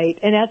 Right,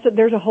 and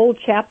there's a whole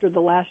chapter.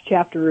 The last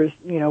chapter is,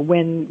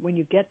 when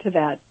you get to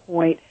that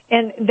point,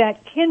 and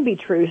that can be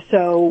true.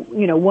 So,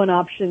 one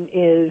option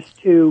is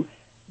to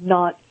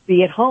not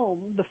be at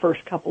home the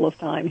first couple of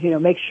times.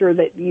 Make sure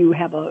that you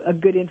have a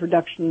good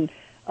introduction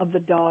of the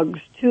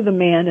dogs to the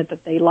man and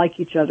that they like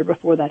each other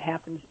before that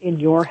happens in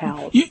your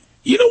house.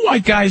 You know why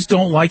guys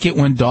don't like it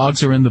when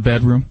dogs are in the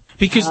bedroom?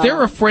 Because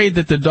they're afraid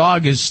that the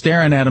dog is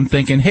staring at them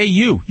thinking, hey,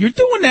 you're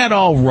doing that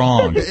all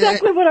wrong. That's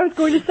exactly what I was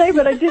going to say,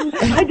 but I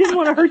didn't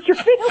want to hurt your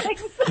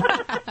feelings.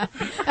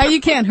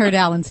 You can't hurt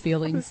Alan's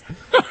feelings.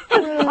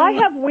 I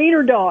have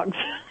wiener dogs.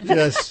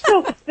 Yes.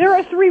 So there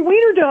are 3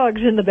 wiener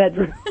dogs in the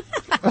bedroom.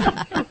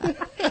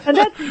 And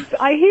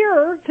I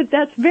hear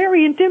that's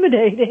very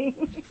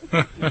intimidating.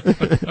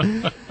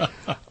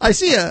 I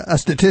see a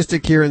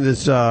statistic here in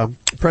this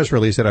press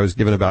release that I was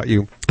given about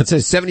you. It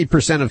says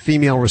 70% of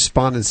female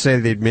respondents say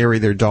they'd marry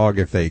their dog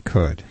if they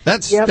could.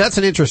 That's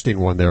an interesting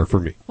one there for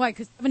me. Why?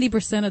 Because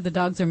 70% of the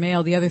dogs are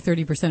male, the other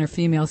 30% are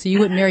female. So you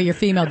wouldn't marry your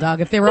female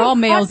dog. If they were all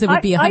males, it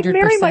would be 100%. I'd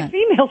marry my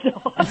female dog.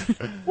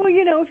 Well,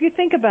 if you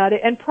think about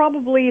it, and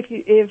probably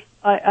if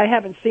I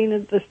haven't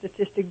seen the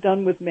statistic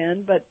done with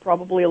men, but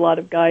probably a lot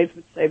of guys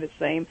would say the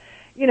same.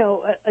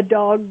 A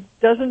dog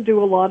doesn't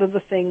do a lot of the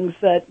things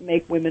that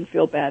make women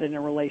feel bad in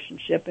a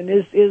relationship, and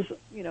is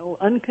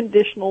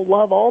unconditional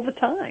love all the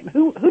time.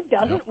 Who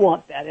doesn't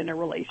want that in a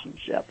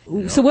relationship?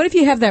 So what if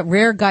you have that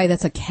rare guy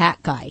that's a cat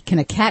guy? Can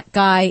a cat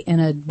guy and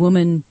a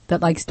woman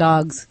that likes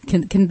dogs,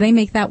 can they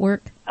make that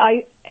work?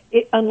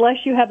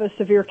 Unless you have a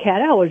severe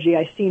cat allergy,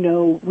 I see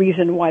no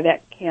reason why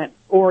that can't,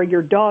 or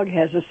your dog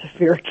has a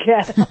severe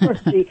cat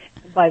allergy.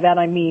 By that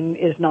I mean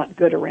is not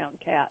good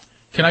around cats.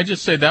 Can I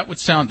just say that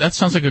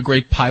sounds like a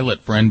great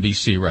pilot for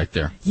NBC right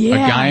there.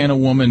 Yeah. A guy and a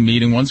woman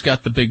meeting. One's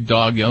got the big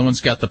dog, the other one's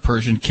got the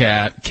Persian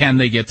cat. Can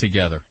they get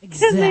together?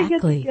 Can they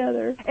get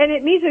together? And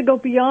it needs to go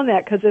beyond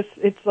that, because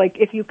it's like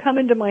if you come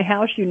into my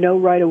house,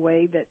 right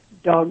away that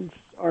dogs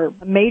are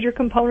a major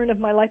component of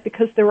my life,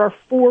 because there are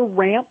 4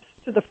 ramps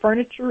to the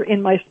furniture in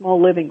my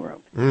small living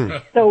room.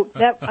 So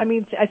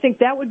I think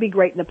that would be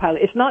great in the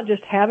pilot. It's not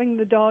just having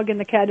the dog and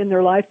the cat in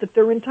their life, but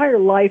their entire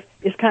life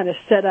is kind of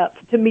set up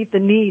to meet the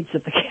needs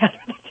of the cat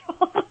or the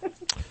dog.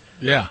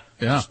 Yeah.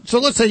 So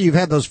let's say you've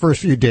had those first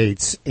few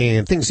dates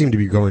and things seem to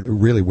be going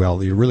really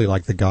well. You really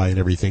like the guy and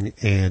everything,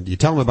 and you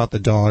tell him about the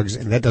dogs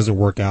and that doesn't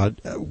work out.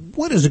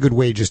 What is a good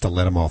way just to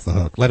let him off the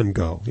hook? Let him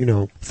go,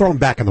 throw him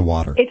back in the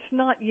water. It's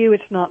not you,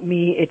 it's not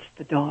me, it's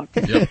the dog.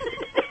 Yep.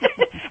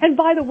 And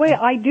by the way,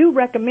 I do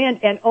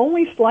recommend, and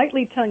only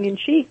slightly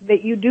tongue-in-cheek,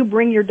 that you do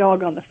bring your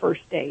dog on the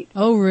first date.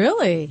 Oh,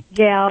 really?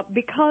 Yeah,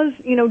 because,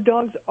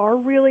 dogs are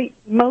really,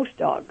 most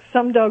dogs,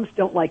 some dogs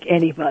don't like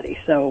anybody.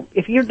 So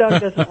if your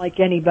dog doesn't like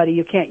anybody,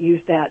 you can't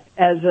use that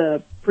as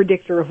a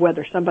predictor of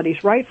whether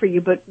somebody's right for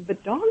you. But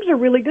dogs are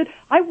really good.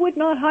 I would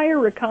not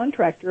hire a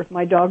contractor if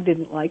my dog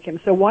didn't like him.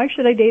 So why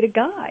should I date a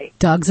guy?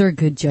 Dogs are a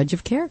good judge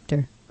of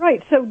character.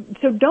 Right. So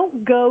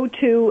don't go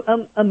to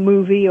a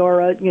movie or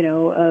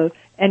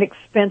an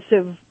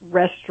expensive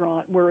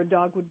restaurant where a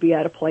dog would be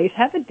out of place.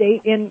 Have a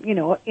date in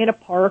a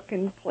park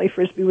and play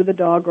Frisbee with a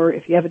dog, or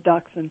if you have a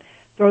dachshund,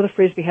 throw the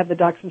Frisbee, have the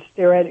dachshund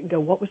stare at it and go,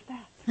 what was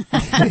that?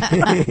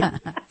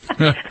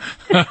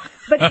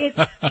 But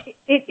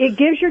it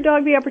gives your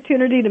dog the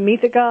opportunity to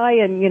meet the guy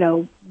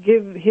and,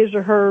 give his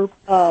or her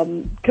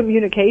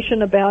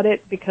communication about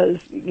it,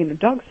 because,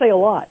 dogs say a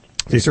lot.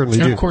 They certainly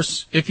do. And of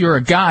course, if you're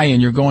a guy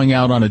and you're going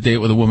out on a date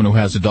with a woman who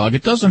has a dog,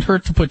 it doesn't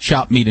hurt to put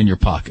chopped meat in your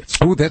pockets.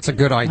 Oh, that's a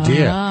good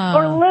idea.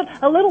 Or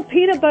a little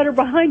peanut butter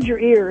behind your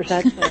ears.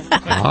 That's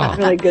a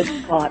really good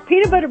spot.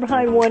 Peanut butter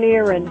behind one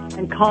ear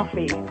and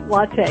coffee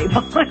latte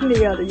behind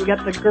the other. You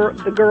got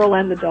the girl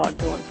and the dog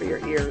going for your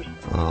ears.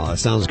 Oh, that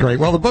sounds great.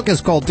 Well, the book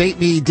is called Date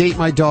Me, Date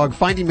My Dog,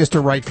 Finding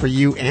Mr. Right for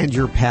You and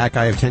Your Pack.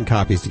 I have 10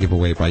 copies to give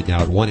away right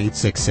now at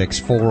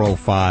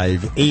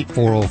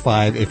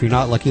 1-866-405-8405. If you're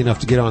not lucky enough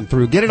to get on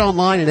through, get it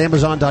online at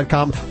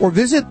Amazon.com or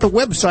visit the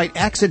website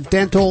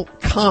Accidental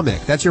Comic.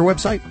 That's your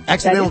website?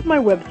 That is my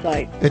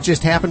website. It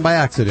just happened by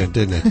accident,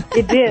 didn't it?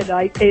 It did.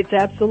 It's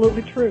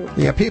absolutely true.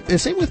 Yeah,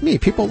 same with me.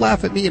 People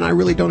laugh at me, and I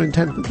really don't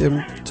intend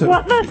them to.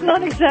 Well, that's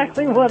not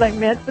exactly what I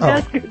meant, but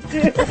that's good,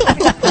 too.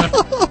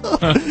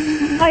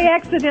 I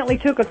accidentally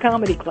took a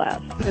comedy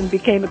class and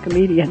became a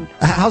comedian.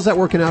 How's that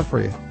working out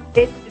for you?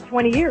 It's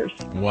 20 years.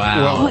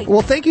 Wow.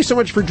 Well, thank you so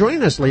much for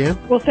joining us, Leanne.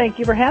 Well, thank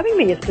you for having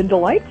me. It's been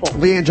delightful.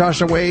 Leanne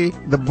Joshua,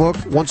 the book,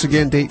 once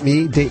again, Date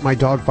Me, Date My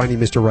Dog, Finding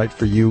Mr. Right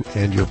for You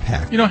and Your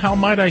Pack. How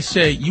might I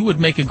say, you would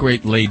make a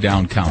great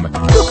lay-down comic.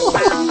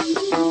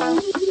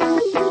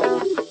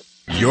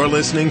 You're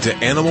listening to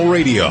Animal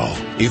Radio.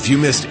 If you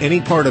missed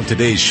any part of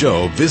today's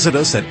show, visit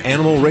us at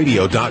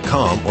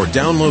animalradio.com or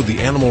download the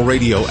Animal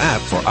Radio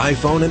app for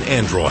iPhone and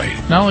Android.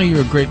 Not only are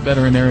you a great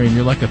veterinarian,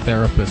 you're like a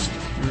therapist.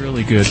 You're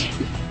really good.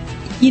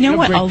 You know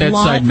what? Great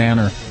bedside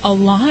manner. A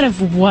lot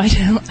of what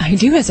I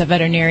do as a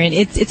veterinarian,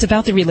 it's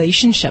about the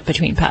relationship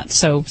between pets.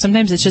 So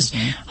sometimes it's just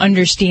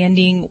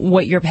understanding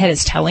what your pet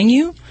is telling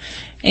you.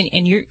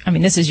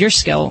 And this is your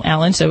skill,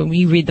 Alan, so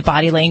you read the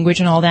body language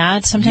and all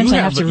that. Sometimes I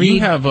have to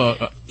read.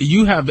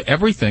 You have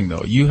everything,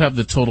 though. You have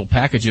the total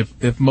package.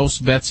 If most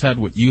vets had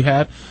what you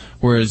had,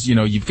 whereas,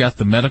 you've got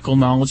the medical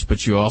knowledge,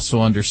 but you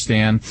also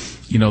understand,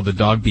 the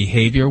dog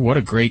behavior, what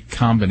a great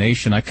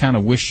combination. I kind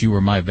of wish you were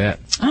my vet.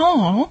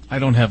 Oh. I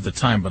don't have the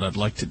time, but I'd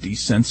like to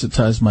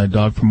desensitize my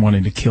dog from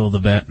wanting to kill the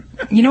vet.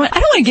 You know what? I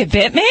don't want to get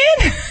bit,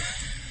 man.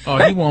 Oh,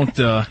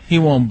 he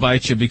won't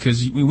bite you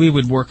because we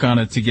would work on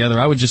it together.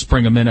 I would just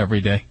bring him in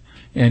every day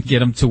and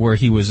get him to where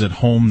he was at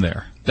home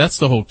there. That's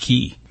the whole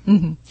key.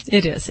 Mm-hmm.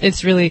 It is.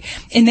 It's really,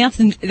 and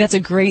that's a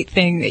great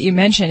thing that you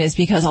mentioned, is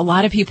because a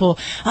lot of people,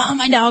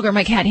 my dog or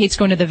my cat hates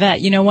going to the vet.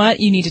 You know what?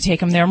 You need to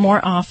take them there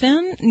more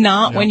often,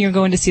 not when you're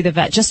going to see the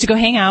vet, just to go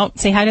hang out,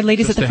 say hi to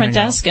ladies at the front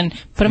desk and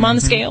put them on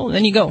the scale, and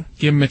then you go.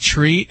 Give him a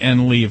treat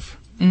and leave.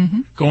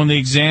 Mm-hmm. Go in the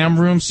exam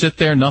room, sit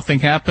there, nothing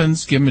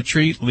happens, give him a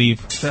treat,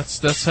 leave.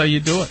 That's how you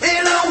do it.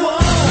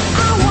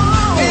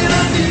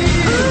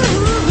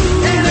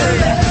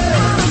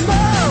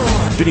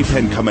 Vinny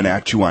Penn coming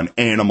at you on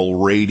Animal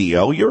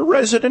Radio. You're a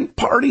resident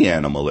party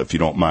animal, if you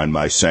don't mind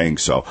my saying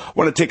so. I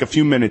want to take a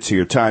few minutes of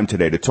your time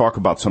today to talk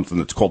about something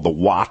that's called the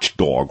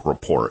Watchdog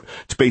Report.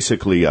 It's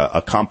basically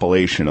a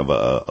compilation of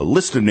a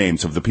list of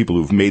names of the people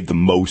who've made the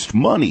most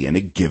money in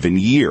a given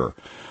year.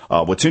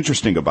 What's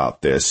interesting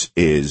about this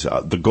is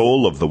the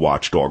goal of the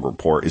Watchdog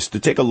Report is to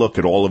take a look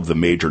at all of the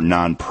major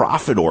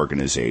nonprofit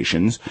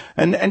organizations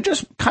and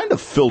just kind of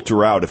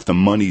filter out if the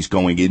money's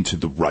going into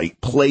the right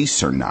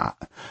place or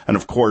not. And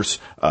of course,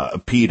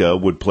 PETA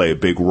would play a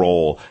big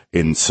role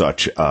in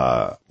such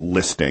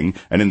listing.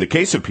 And in the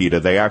case of PETA,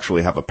 they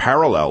actually have a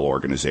parallel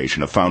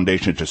organization, a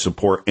foundation to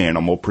support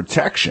animal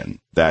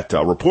protection, that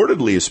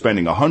reportedly is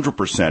spending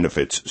 100% of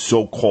its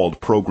so-called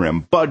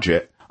program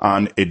budget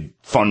on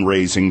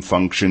fundraising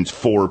functions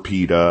for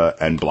PETA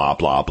and blah,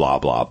 blah, blah,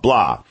 blah,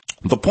 blah.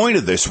 The point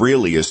of this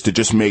really is to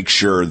just make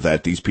sure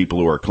that these people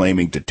who are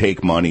claiming to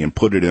take money and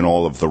put it in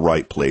all of the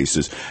right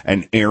places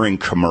and airing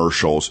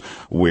commercials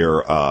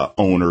where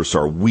owners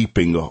are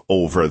weeping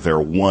over their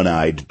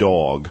one-eyed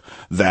dog,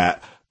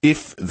 that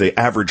if the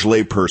average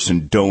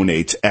layperson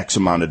donates X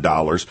amount of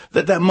dollars,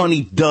 that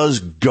money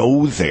does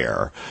go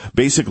there.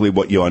 Basically,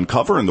 what you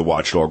uncover in the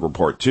Watchdog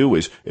Report, too,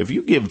 is if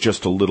you give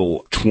just a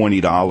little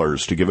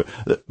 $20 to give it,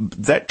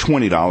 that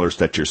 $20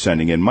 that you're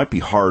sending in might be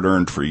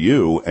hard-earned for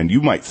you, and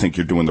you might think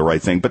you're doing the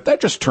right thing, but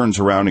that just turns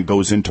around and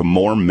goes into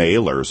more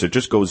mailers. It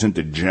just goes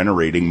into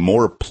generating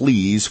more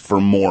pleas for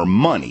more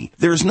money.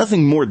 There's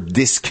nothing more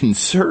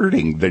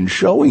disconcerting than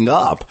showing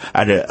up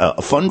at a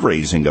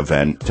fundraising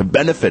event to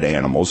benefit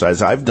animals,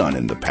 as I've done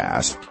in the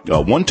past.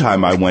 One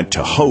time I went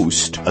to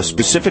host a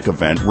specific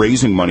event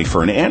raising money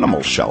for an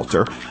animal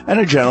shelter, and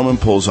a gentleman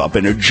pulls up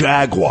in a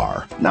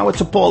Jaguar. Now,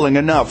 it's appalling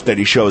enough that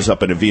he shows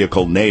up in a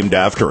vehicle named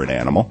after an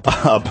animal,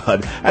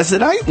 but as the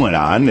night went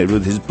on,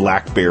 with his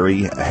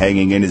BlackBerry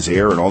hanging in his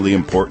ear and all the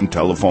important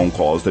telephone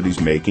calls that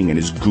he's making in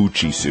his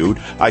Gucci suit,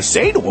 I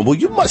say to him, well,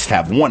 you must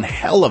have one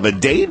hell of a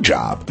day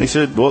job. And he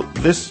said, well,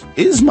 this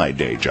is my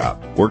day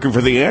job, working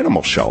for the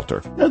animal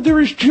shelter. Now, there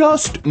is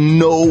just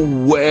no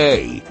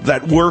way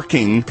that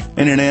working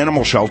in an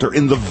animal shelter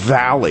in the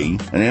valley,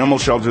 an animal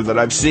shelter that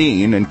I've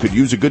seen and could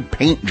use a good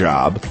paint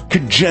job,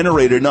 could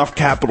generate enough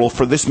capital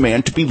for this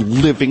man to be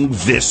living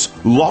this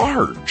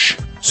large.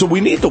 So we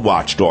need the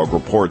Watchdog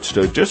Reports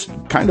to just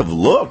kind of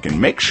look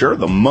and make sure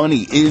the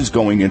money is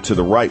going into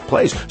the right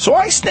place. So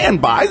I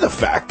stand by the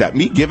fact that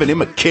me giving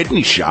him a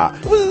kidney shot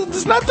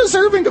is not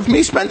deserving of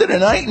me spending a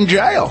night in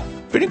jail.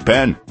 Vinny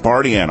Penn,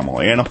 Party Animal,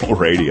 Animal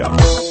Radio.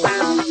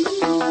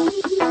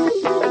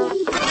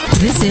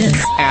 This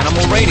is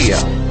Animal Radio.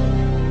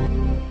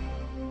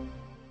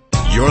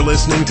 You're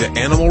listening to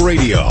Animal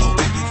Radio.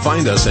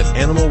 Find us at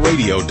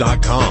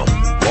animalradio.com.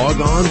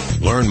 Log on,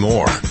 learn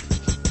more.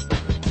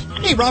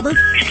 Hey, Robert.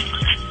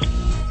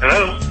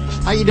 Hello.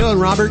 How you doing,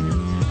 Robert?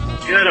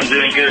 Good, I'm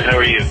doing good. How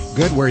are you?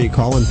 Good. Where are you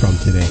calling from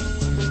today?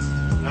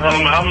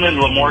 I'm in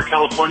Lemoore,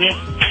 California.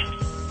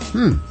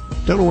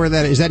 Don't know where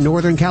that is. Is that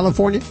Northern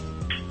California?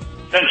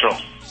 Central.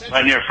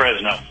 Right near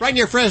Fresno. Right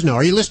near Fresno.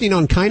 Are you listening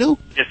on Kino?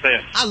 Yes, I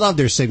am. I love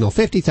their signal.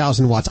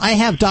 50,000 watts. I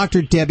have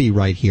Dr. Debbie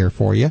right here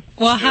for you.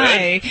 Well,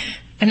 hi.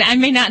 And I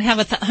may not have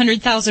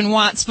 100,000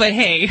 watts, but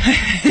hey,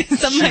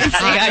 sometimes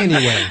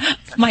anyway,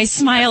 my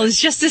smile is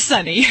just as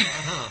sunny.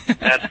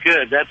 That's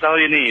good. That's all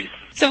you need.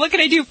 So what can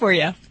I do for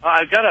you?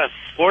 I've got a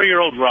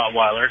 4-year-old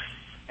Rottweiler,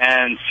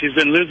 and she's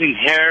been losing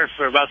hair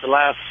for about the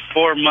last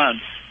 4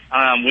 months.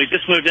 We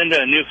just moved into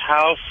a new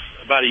house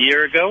about a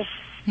year ago.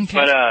 Okay.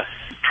 But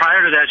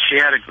prior to that, she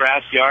had a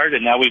grass yard,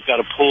 and now we've got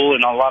a pool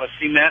and a lot of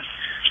cement.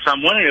 So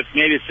I'm wondering if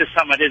maybe it's just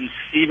something I didn't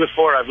see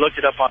before. I've looked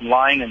it up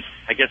online, and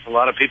I guess a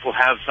lot of people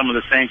have some of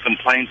the same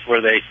complaints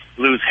where they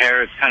lose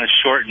hair. It's kind of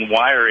short and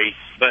wiry,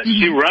 but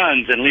she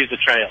runs and leaves a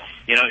trail.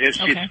 You know, if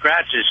she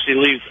scratches, she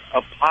leaves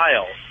a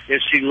pile.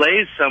 If she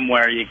lays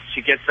somewhere,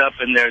 she gets up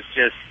and there's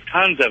just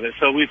tons of it.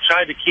 So we've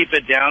tried to keep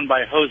it down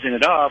by hosing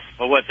it off,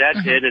 but what that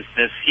did is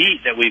this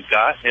heat that we've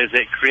got is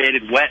it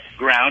created wet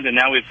ground, and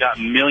now we've got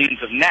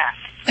millions of gnats.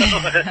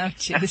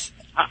 Jeez.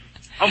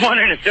 I'm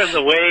wondering if there's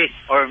a way,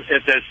 or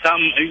if there's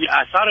some.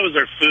 I thought it was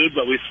her food,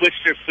 but we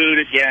switched her food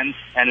again,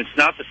 and it's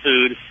not the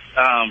food.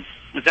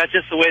 Is that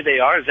just the way they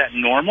are? Is that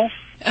normal?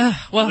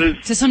 Well,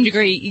 to some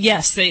degree,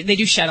 yes, they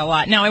do shed a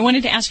lot. Now, I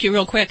wanted to ask you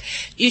real quick,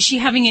 is she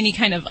having any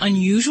kind of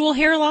unusual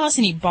hair loss,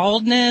 any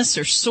baldness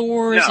or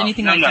sores,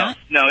 anything like that?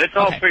 No, it's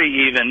all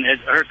pretty even.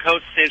 Her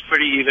coat stays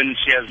pretty even.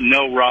 She has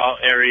no raw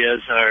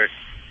areas or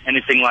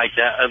anything like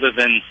that, other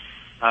than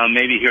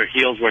maybe her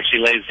heels where she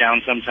lays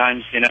down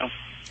sometimes, you know?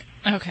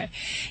 Okay.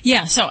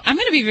 Yeah, so I'm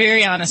going to be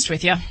very honest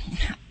with you.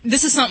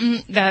 This is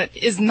something that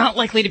is not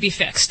likely to be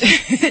fixed.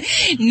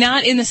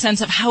 Not in the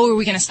sense of how are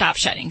we going to stop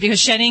shedding, because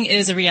shedding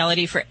is a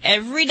reality for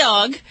every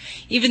dog.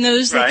 Even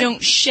those that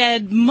don't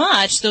shed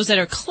much, those that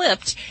are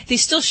clipped, they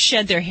still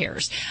shed their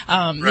hairs.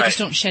 They just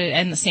don't shed it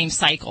in the same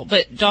cycle.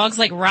 But dogs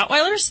like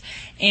Rottweilers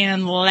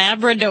and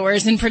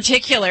Labradors in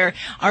particular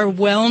are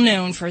well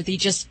known for the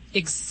just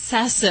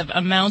excessive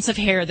amounts of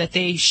hair that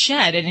they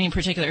shed at any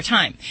particular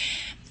time.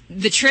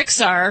 The tricks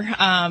are,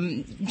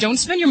 don't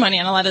spend your money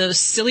on a lot of those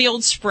silly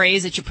old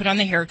sprays that you put on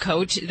the hair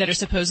coat that are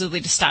supposedly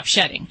to stop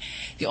shedding.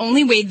 The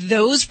only way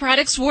those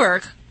products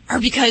work are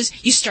because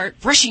you start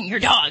brushing your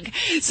dog.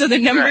 So the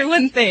number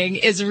one thing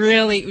is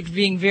really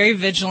being very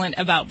vigilant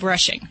about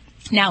brushing.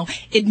 Now,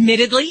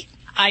 admittedly,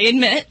 I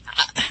admit,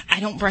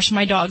 I don't brush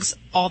my dogs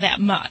all that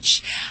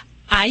much.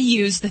 I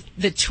use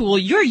the tool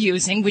you're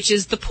using, which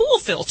is the pool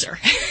filter.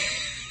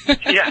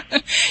 Yeah.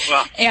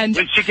 Well, and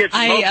when she gets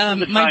most of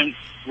the time,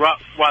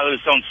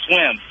 Rottweilers don't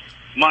swim.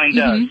 Mine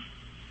does.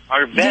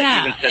 Our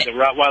vet even said that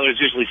Rottweilers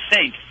usually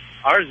sink.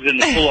 Ours is in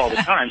the pool all the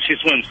time. She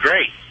swims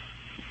great.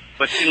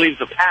 But she leaves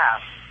a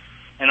path,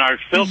 and our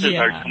filters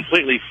are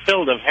completely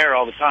filled of hair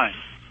all the time.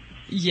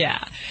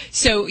 Yeah.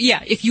 So,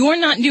 yeah, if you're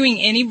not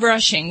doing any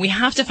brushing, we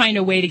have to find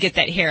a way to get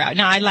that hair out.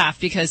 Now, I laugh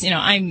because,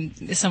 I'm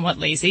somewhat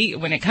lazy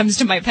when it comes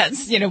to my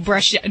pets,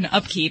 brush and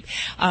upkeep.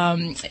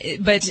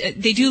 But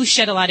they do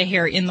shed a lot of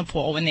hair in the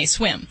pool when they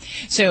swim.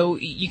 So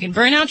you can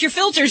burn out your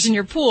filters in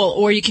your pool,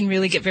 or you can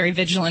really get very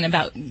vigilant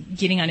about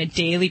getting on a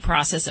daily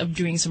process of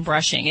doing some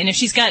brushing. And if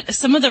she's got,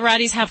 some of the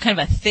Rotties have kind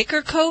of a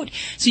thicker coat,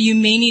 so you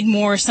may need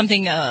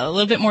something a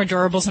little bit more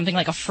durable, something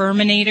like a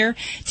Furminator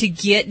to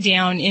get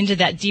down into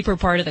that deeper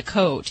part of the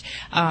coat.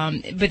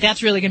 But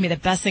that's really going to be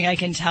the best thing I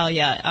can tell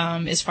you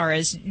as far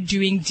as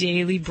doing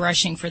daily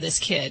brushing for this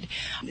kid.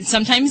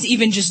 Sometimes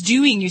even just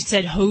you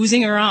said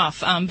hosing her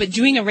off, but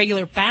doing a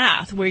regular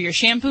bath where you're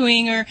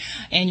shampooing her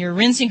and you're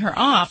rinsing her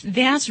off,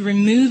 that's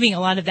removing a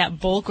lot of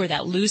that bulk or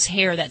that loose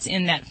hair that's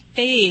in that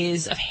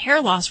phase of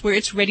hair loss where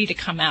it's ready to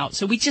come out.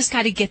 So we just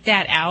got to get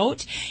that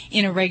out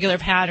in a regular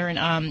pattern.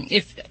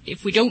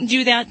 If we don't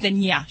do that, then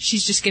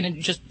she's just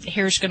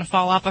hair's going to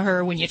fall off of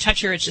her. When you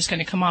touch her, it's just going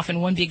to come off in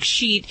one big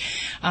sheet.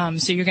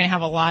 So you're going to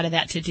have a lot of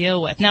that to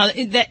deal with. Now,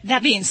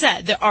 that being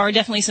said, there are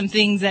definitely some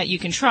things that you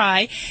can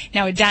try.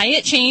 Now, a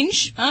diet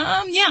change,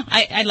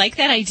 I like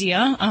that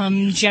idea.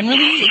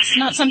 Generally, it's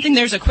not something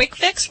there's a quick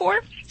fix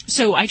for.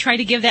 So I try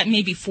to give that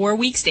maybe 4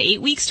 weeks to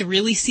 8 weeks to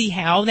really see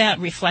how that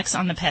reflects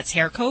on the pet's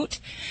hair coat,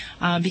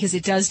 because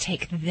it does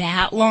take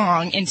that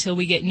long until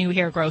we get new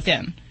hair growth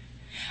in.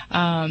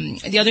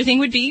 The other thing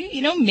would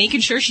be, making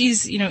sure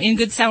she's, in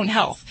good sound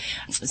health.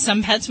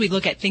 Some pets, we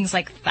look at things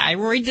like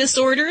thyroid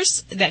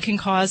disorders that can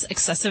cause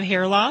excessive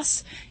hair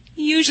loss.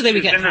 Usually we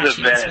get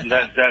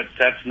passionate.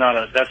 That's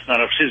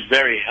not she's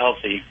very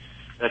healthy.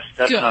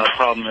 That's not a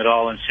problem at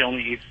all. And she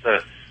only eats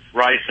the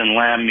rice and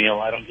lamb meal.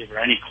 I don't give her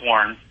any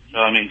corn. So,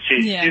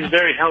 she's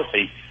very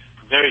healthy,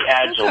 very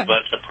agile,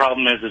 but the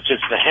problem is it's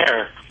just the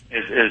hair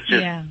is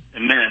just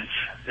immense.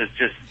 It's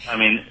just,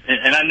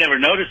 and I've never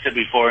noticed it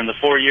before. In the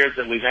 4 years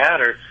that we've had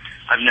her,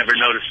 I've never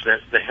noticed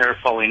the hair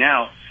falling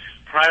out.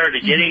 Prior to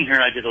getting her,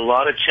 I did a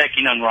lot of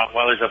checking on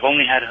Rottweilers. I've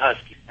only had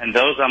Huskies, and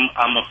those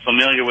I'm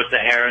familiar with the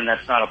hair, and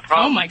that's not a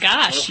problem. Oh my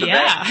gosh,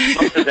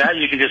 most of that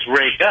you can just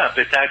rake up.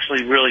 It's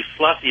actually really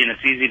fluffy and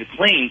it's easy to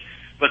clean.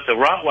 But the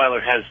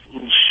Rottweiler has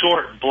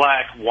short,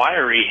 black,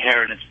 wiry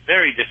hair, and it's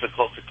very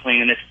difficult to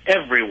clean, and it's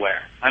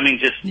everywhere.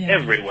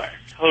 Everywhere.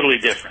 Totally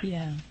different.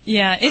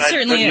 Yeah, it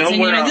certainly is. But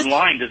nowhere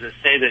online does it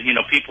say that,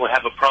 people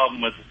have a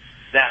problem with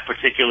that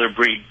particular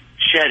breed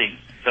shedding.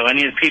 So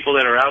any of the people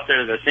that are out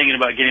there that are thinking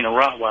about getting a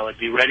Rottweiler,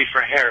 be ready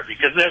for hair,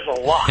 because there's a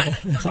lot.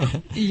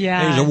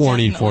 There's a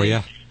warning for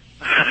you.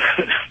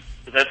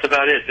 That's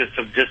about it,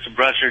 just to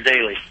brush her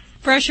daily.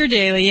 Brush her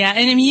daily,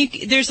 and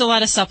there's a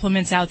lot of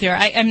supplements out there.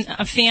 I'm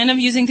a fan of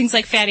using things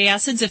like fatty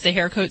acids if the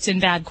hair coat's in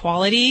bad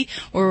quality,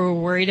 or we're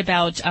worried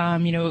about,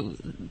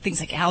 things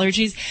like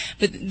allergies.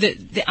 But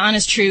the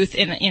honest truth,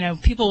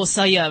 and people will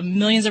sell you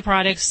millions of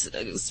products,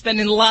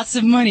 spending lots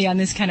of money on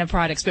this kind of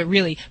products, but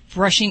really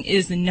brushing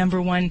is the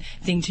number one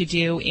thing to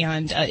do.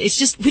 And it's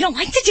just, we don't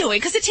like to do it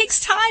because it takes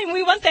time.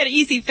 We want that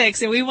easy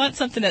fix, and we want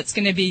something that's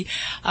going to be,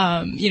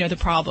 the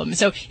problem.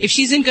 So if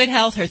she's in good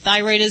health, her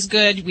thyroid is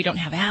good, we don't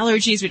have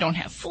allergies, we don't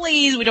have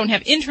fleas, we don't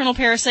have internal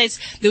parasites,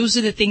 those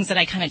are the things that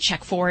I kind of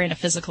check for in a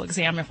physical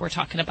exam if we're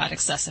talking about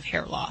excessive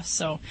hair loss.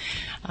 So,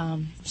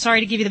 sorry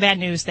to give you the bad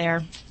news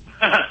there.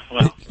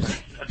 Well,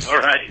 that's all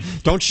right.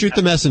 Don't shoot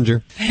the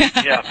messenger.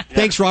 Yeah.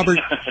 Thanks, Robert.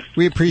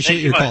 We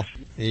appreciate your call.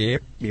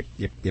 Yep.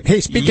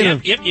 Hey, speaking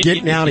of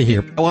getting out of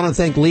here, I want to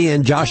thank Lee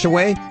and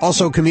Joshua,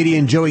 also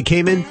comedian Joey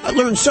Kamen. I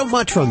learned so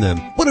much from them.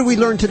 What did we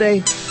learn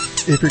today?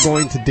 If you're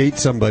going to date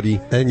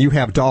somebody and you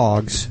have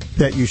dogs,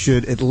 that you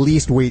should at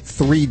least wait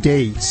 3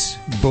 dates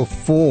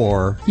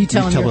before you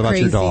tell them about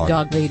crazy your dog.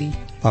 Dog lady.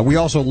 We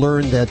also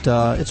learned that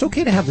it's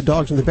okay to have the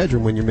dogs in the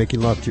bedroom when you're making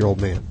love to your old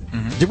man.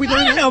 Mm-hmm. Did we learn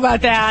I don't know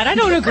about that. I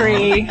don't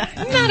agree.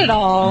 Not at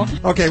all.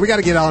 Okay, we got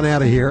to get on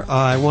out of here.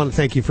 I want to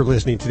thank you for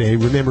listening today.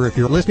 Remember, if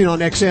you're listening on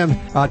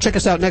XM, check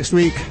us out next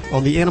week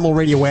on the Animal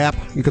Radio app.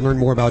 You can learn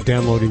more about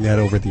downloading that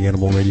over at the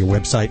Animal Radio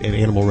website at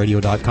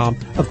animalradio.com.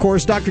 Of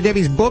course, Dr.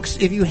 Debbie's books.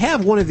 If you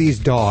have one of these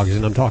dogs,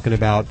 and I'm talking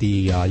about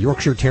the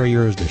Yorkshire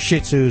Terriers, the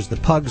Shih Tzus, the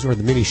Pugs, or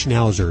the Mini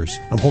Schnauzers,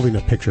 I'm holding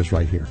up pictures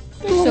right here.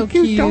 So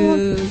cute.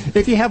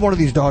 If you have one of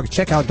these dogs,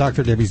 check out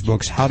Dr. Debbie's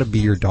books, How to Be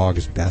Your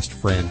Dog's Best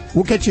Friend.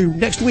 We'll catch you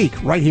next week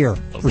right here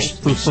for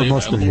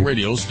most of you.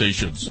 Radio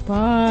stations.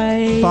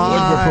 Bye.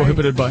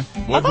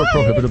 Void were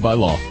prohibited by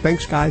law.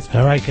 Thanks, guys.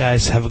 All right,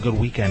 guys. Have a good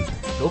weekend.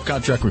 No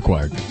contract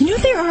required. You know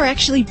there are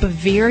actually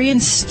Bavarian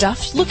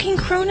stuffed-looking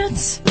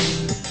cronuts?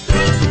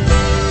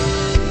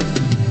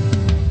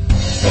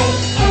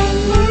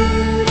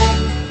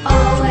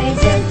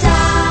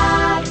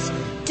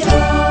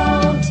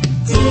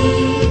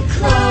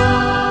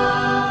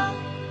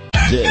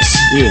 This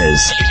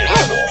is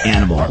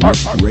Animal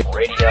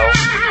Radio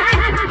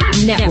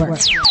Network.